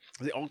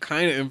 All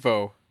kind of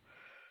info.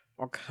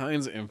 All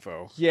kinds of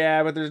info.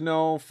 Yeah, but there's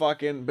no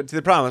fucking. But to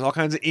the problem is all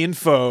kinds of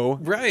info,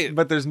 Right.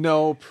 but there's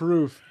no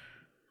proof.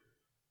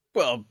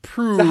 Well,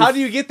 proof. So how do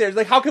you get there?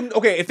 Like, how come?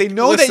 Okay, if they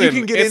know that you Listen,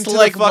 can get it's into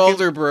like the fucking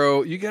Mulder,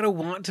 bro. You gotta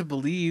want to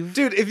believe.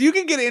 dude, if you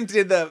can get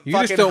into the You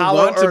just fucking don't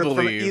hollow want to Earth from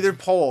believe. either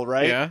pole,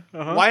 right? Yeah,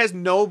 uh-huh. Why is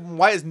no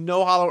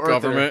hollow Earth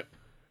Government.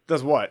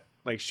 does what?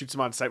 Like shoots them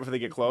on sight before they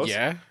get close?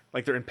 Yeah.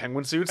 Like they're in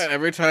penguin suits? And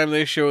every time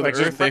they show the Like,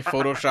 just- Earth, they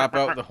Photoshop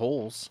out the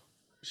holes.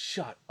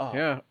 Shut up.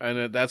 Yeah,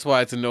 and that's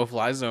why it's a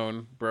no-fly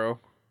zone, bro.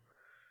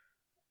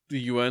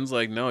 The UN's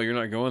like, no, you're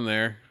not going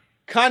there.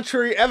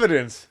 Contrary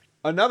evidence.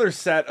 Another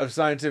set of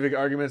scientific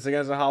arguments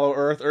against a hollow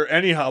Earth or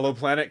any hollow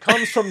planet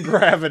comes from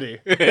gravity.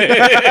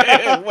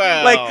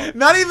 Well, like,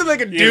 not even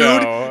like a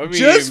dude, know, I mean-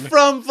 just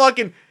from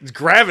fucking it's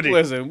gravity.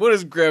 Listen, what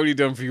has gravity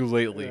done for you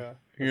lately? Yeah,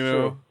 you that's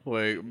know,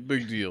 like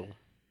big deal.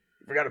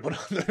 Forgot to put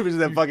on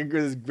that fucking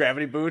his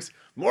gravity boots.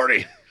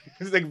 Morty.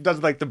 He's like,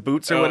 does like the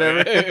boots or Oh,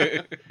 whatever.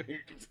 yeah.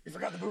 You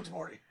forgot the boots,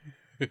 Morty.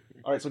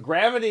 All right, so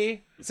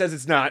gravity says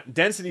it's not.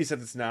 Density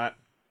says it's not.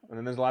 And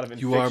then there's a lot of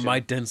You are my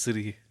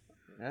density.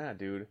 Ah,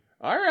 dude.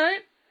 All right.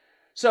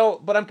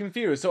 So, but I'm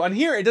confused. So on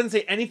here, it doesn't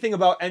say anything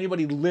about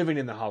anybody living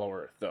in the Hollow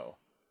Earth, though.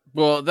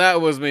 Well, that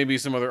was maybe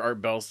some other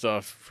Art Bell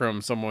stuff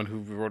from someone who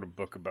wrote a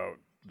book about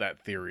that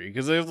theory.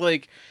 Because there's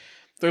like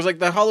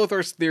the Hollow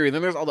Earth theory, and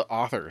then there's all the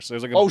authors.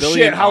 There's like a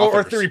billion Hollow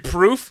authors. Earth theory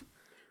proof?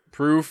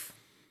 Proof.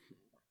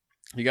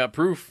 You got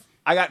proof.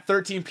 I got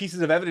 13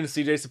 pieces of evidence,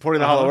 CJ, supporting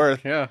the Hollow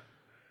Earth. Yeah.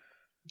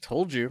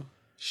 Told you.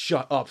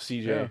 Shut up,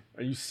 CJ. Yeah.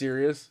 Are you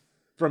serious?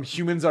 From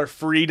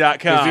humansarefree.com.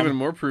 There's even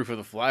more proof of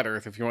the flat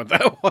Earth if you want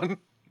that one.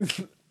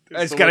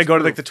 I just gotta go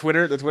to like the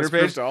Twitter There's page.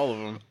 proof to all of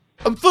them.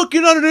 I'm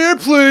fucking on an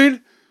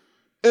airplane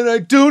and I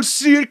don't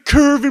see it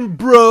curving,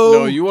 bro.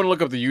 No, you want to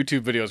look up the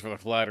YouTube videos for the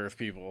flat Earth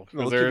people.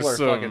 Those There's people are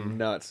some fucking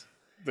nuts.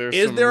 There's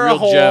Is some there a real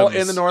hole gems.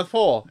 in the North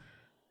Pole?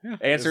 Yeah,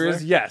 Answer is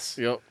is there? yes.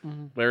 Yep.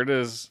 There it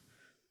is.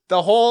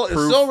 The hole is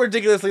Proof. so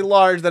ridiculously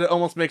large that it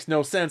almost makes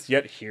no sense,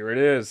 yet here it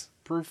is.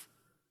 Proof.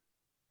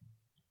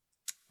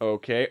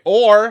 Okay.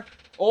 Or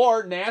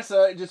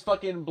NASA just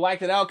fucking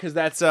blacked it out because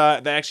that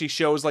actually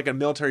shows like a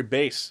military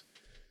base.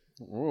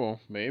 Oh,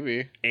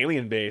 maybe.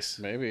 Alien base.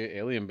 Maybe.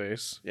 Alien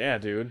base. Yeah,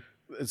 dude.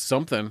 It's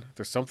something.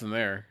 There's something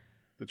there.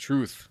 The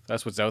truth.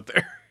 That's what's out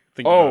there.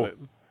 Think Oh, about it.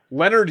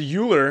 Leonard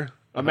Euler,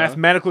 a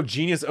mathematical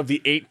genius of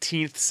the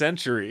 18th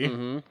century,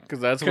 Because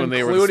that's when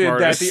they were the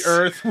concluded that smartest. the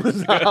Earth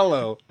was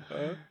hollow,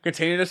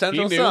 containing a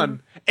central He knew.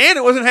 sun, and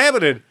it was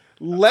inhabited.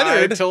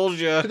 Leonard I told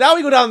you. Now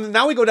we go down.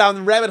 Now we go down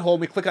the rabbit hole.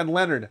 and we click on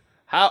Leonard.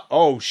 How?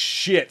 Oh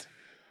shit!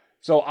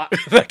 So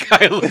that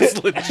guy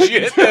looks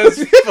legit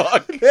as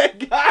fuck.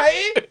 that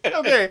guy.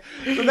 Okay.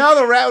 So now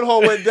the rabbit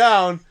hole went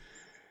down.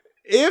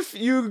 If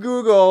you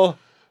Google,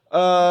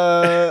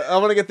 I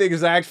want to get the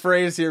exact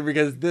phrase here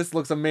because this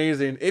looks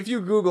amazing. If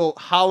you Google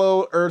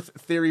Hollow Earth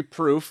theory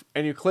proof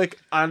and you click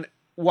on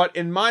what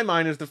in my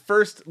mind is the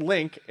first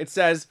link, it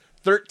says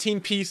 13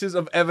 pieces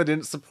of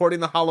evidence supporting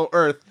the Hollow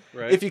Earth.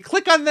 Right. If you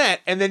click on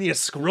that and then you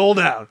scroll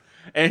down,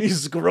 and you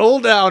scroll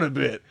down a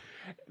bit.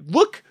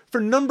 Look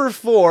for number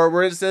 4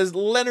 where it says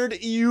Leonard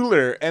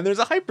Euler, and there's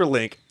a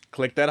hyperlink.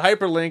 Click that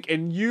hyperlink,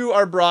 and you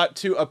are brought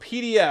to a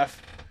PDF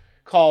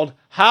called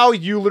How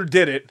Euler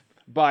Did It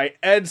by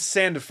Ed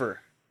Sandifer.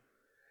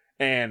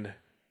 And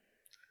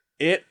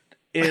it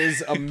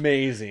is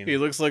amazing. He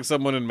looks like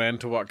someone in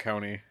Manitowoc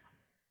County.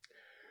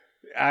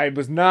 I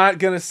was not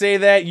going to say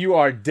that. You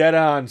are dead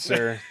on,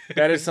 sir.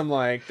 That is some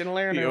like... He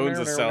owns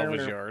a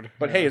salvage yard.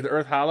 But hey, is the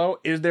Earth hollow?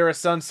 Is there a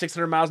sun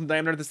 600 miles in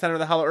diameter at the center of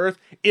the hollow Earth?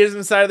 Is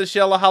inside of the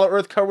shell a hollow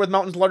Earth covered with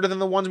mountains larger than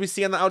the ones we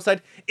see on the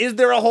outside? Is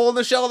there a hole in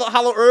the shell of the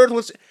hollow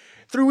Earth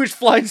through which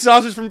flying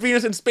saucers from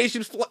Venus and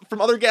spaceships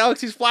from other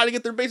galaxies fly to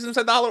get their bases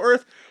inside the hollow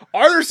Earth?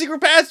 Are there secret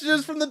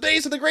passages from the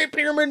base of the Great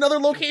Pyramid and other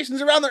locations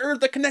around the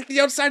Earth that connect the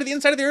outside to the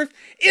inside of the Earth?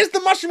 Is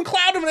the mushroom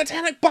cloud of an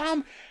atomic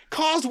bomb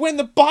caused when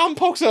the bomb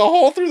pokes a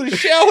hole through the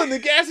shell and the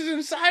gases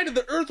inside of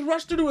the Earth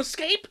rush through to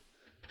escape?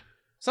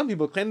 Some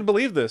people claim to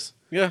believe this.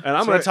 Yeah. And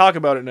I'm going to talk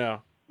about it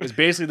now. It's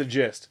basically the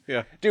gist.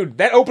 Yeah. Dude,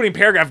 that opening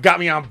paragraph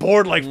got me on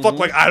board like fuck.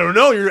 Like, I don't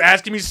know. You're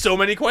asking me so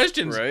many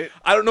questions. Right.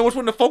 I don't know which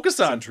one to focus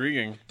on. It's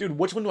intriguing. Dude,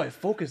 which one do I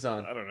focus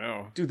on? I don't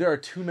know. Dude, there are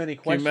too many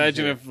questions. Can you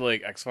imagine here. if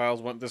like X-Files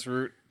went this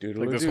route? Dude,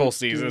 like this whole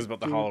season is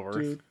about the hollow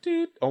Earth.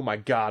 Oh my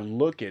god,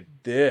 look at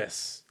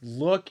this.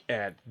 Look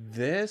at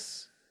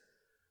this.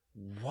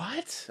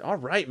 What? All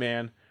right,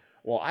 man.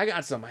 Well, I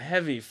got some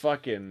heavy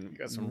fucking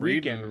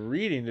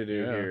reading to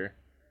do here.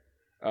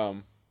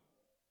 Oh,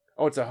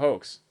 it's a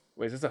hoax.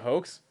 Wait, is this a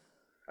hoax?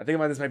 I think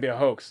this might be a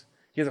hoax.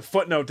 He has a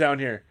footnote down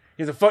here.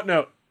 He has a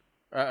footnote.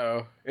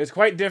 Uh-oh. It's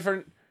quite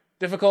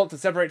difficult to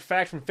separate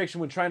fact from fiction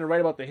when trying to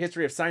write about the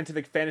history of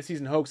scientific fantasies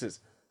and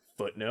hoaxes.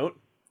 Footnote.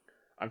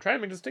 I'm trying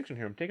to make a distinction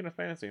here. I'm taking a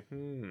fantasy.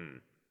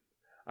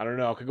 I don't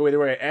know. It could go either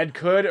way. Ed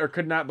could or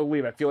could not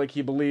believe. I feel like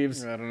he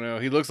believes. I don't know.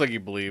 He looks like he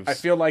believes. I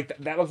feel like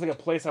that looks like a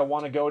place I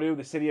want to go to.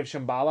 The city of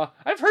Shambhala.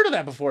 I've heard of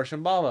that before.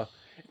 Shambhala.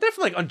 Is that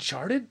from like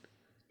Uncharted?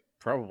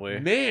 Probably.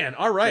 Man,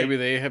 all right.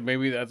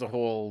 Maybe that's a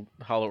whole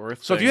hollow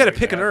Earth. So if you had to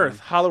pick an Earth,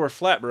 hollow or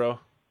flat, bro?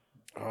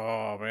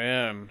 Oh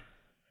man.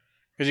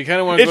 Because you kind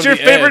of want to. It's your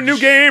favorite new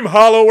game,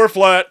 hollow or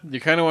flat. You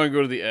kind of want to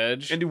go to the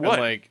edge and do what?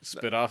 And, like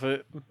spit off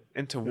it.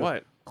 Into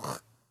what?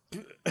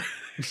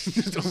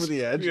 Just over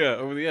the edge. Yeah,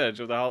 over the edge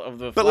of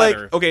the. But like,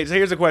 Earth. okay, so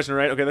here's the question,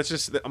 right? Okay, let's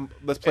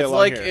play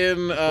along here.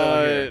 It's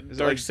like in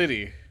Dark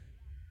City,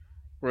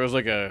 where there's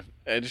like a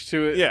edge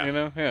to it. Yeah, you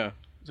know, yeah.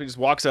 So he just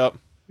walks up.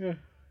 Yeah.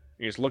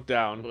 You just look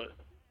down.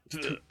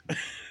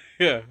 Yeah,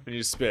 and you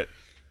just spit.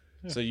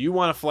 Yeah. So you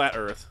want a flat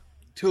Earth?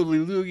 Totally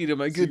loogie to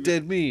my good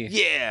dead me.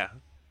 Yeah.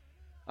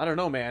 I don't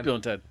know, man.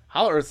 Feeling Ted.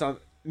 Hollow Earth sounds.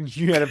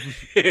 You had a.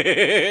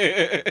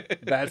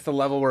 That's the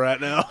level we're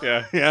at now.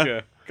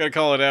 Yeah. Gotta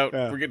call it out.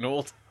 Yeah. We're getting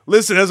old.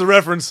 Listen as a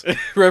reference.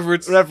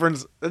 reference.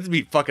 That'd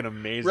be fucking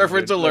amazing.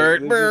 Reference dude.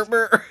 alert.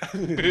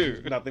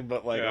 Like, nothing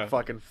but like a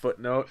fucking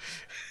footnote.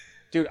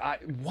 Dude,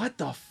 what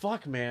the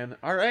fuck, man?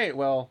 All right,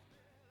 well,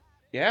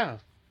 yeah.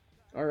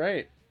 All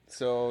right.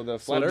 So the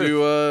flat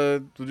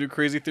Earth. We'll do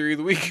crazy theory of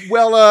the week.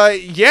 Well,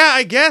 yeah,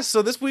 I guess.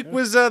 So this week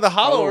was the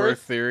hollow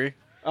Earth theory.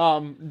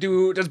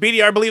 Does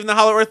BDR believe in the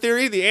hollow Earth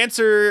theory? The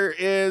answer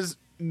is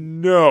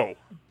no.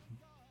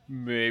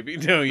 Maybe.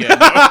 No,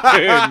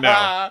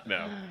 yeah.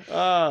 No.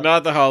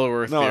 Not the hollow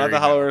Earth theory. No, not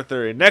the hollow Earth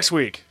theory. Next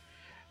week.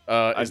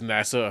 Is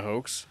NASA a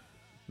hoax?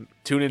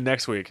 Tune in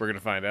next week. We're going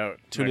to find out.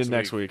 Tune in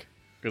next week.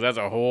 Because that's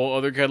a whole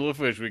other kettle of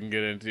fish we can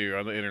get into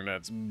on the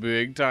internet's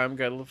big time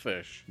kettle of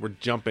fish. We're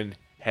jumping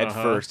head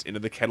first into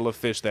the kettle of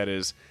fish that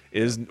is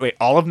wait,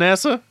 all of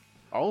NASA?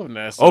 All of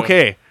NASA.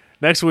 Okay.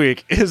 Next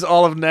week, is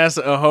all of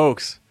NASA a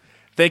hoax?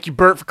 Thank you,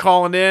 Bert, for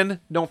calling in.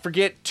 Don't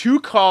forget to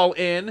call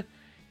in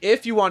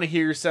if you want to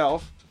hear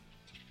yourself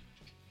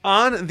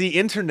on the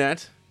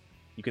internet.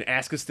 You can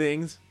ask us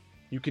things.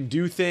 You can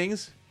do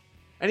things.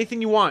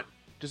 Anything you want.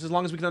 Just as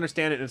long as we can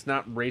understand it and it's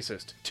not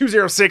racist.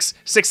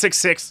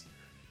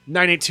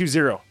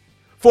 206-666-9820.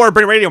 For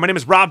Brain Radio, my name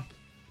is Rob.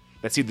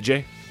 That's C the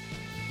J.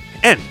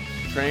 End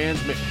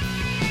transmission.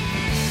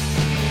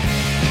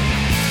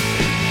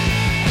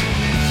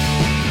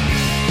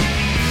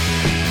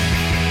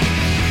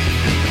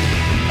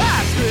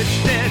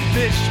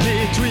 Fish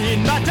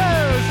between my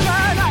toes,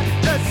 try not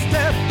to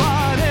step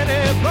on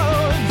any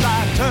bones.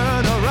 I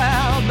turn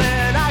around,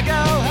 then I go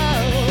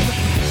home.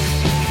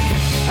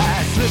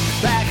 I slip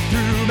back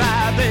through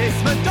my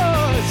basement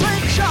door,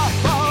 swing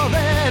sharp all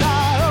that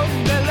I own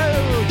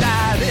below.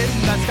 Dive in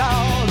my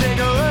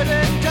scalding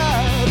wooden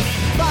tub,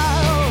 my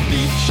own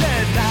beach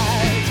at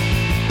night,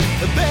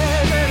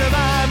 bed in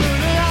my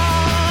moonlight.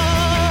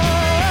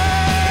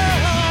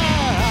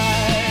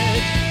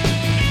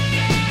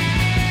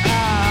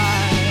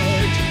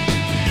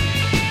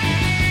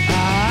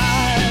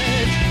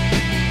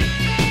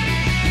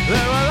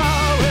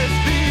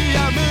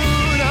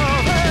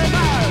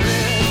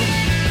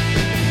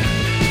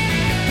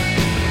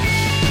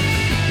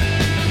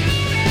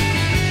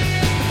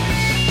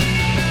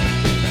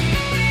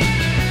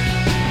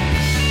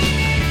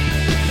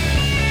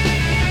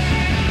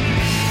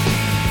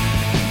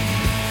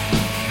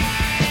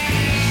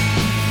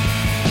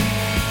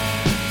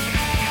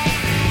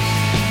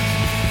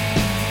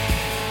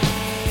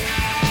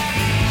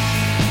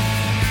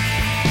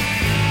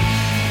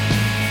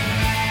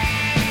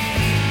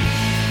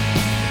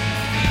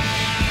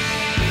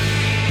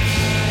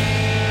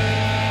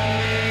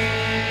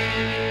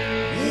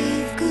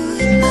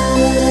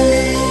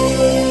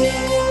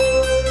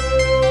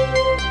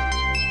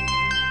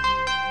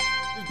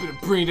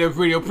 Dead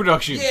Radio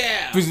production.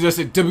 Yeah. Visit us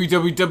at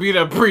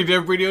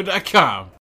www.braindeadradio.com.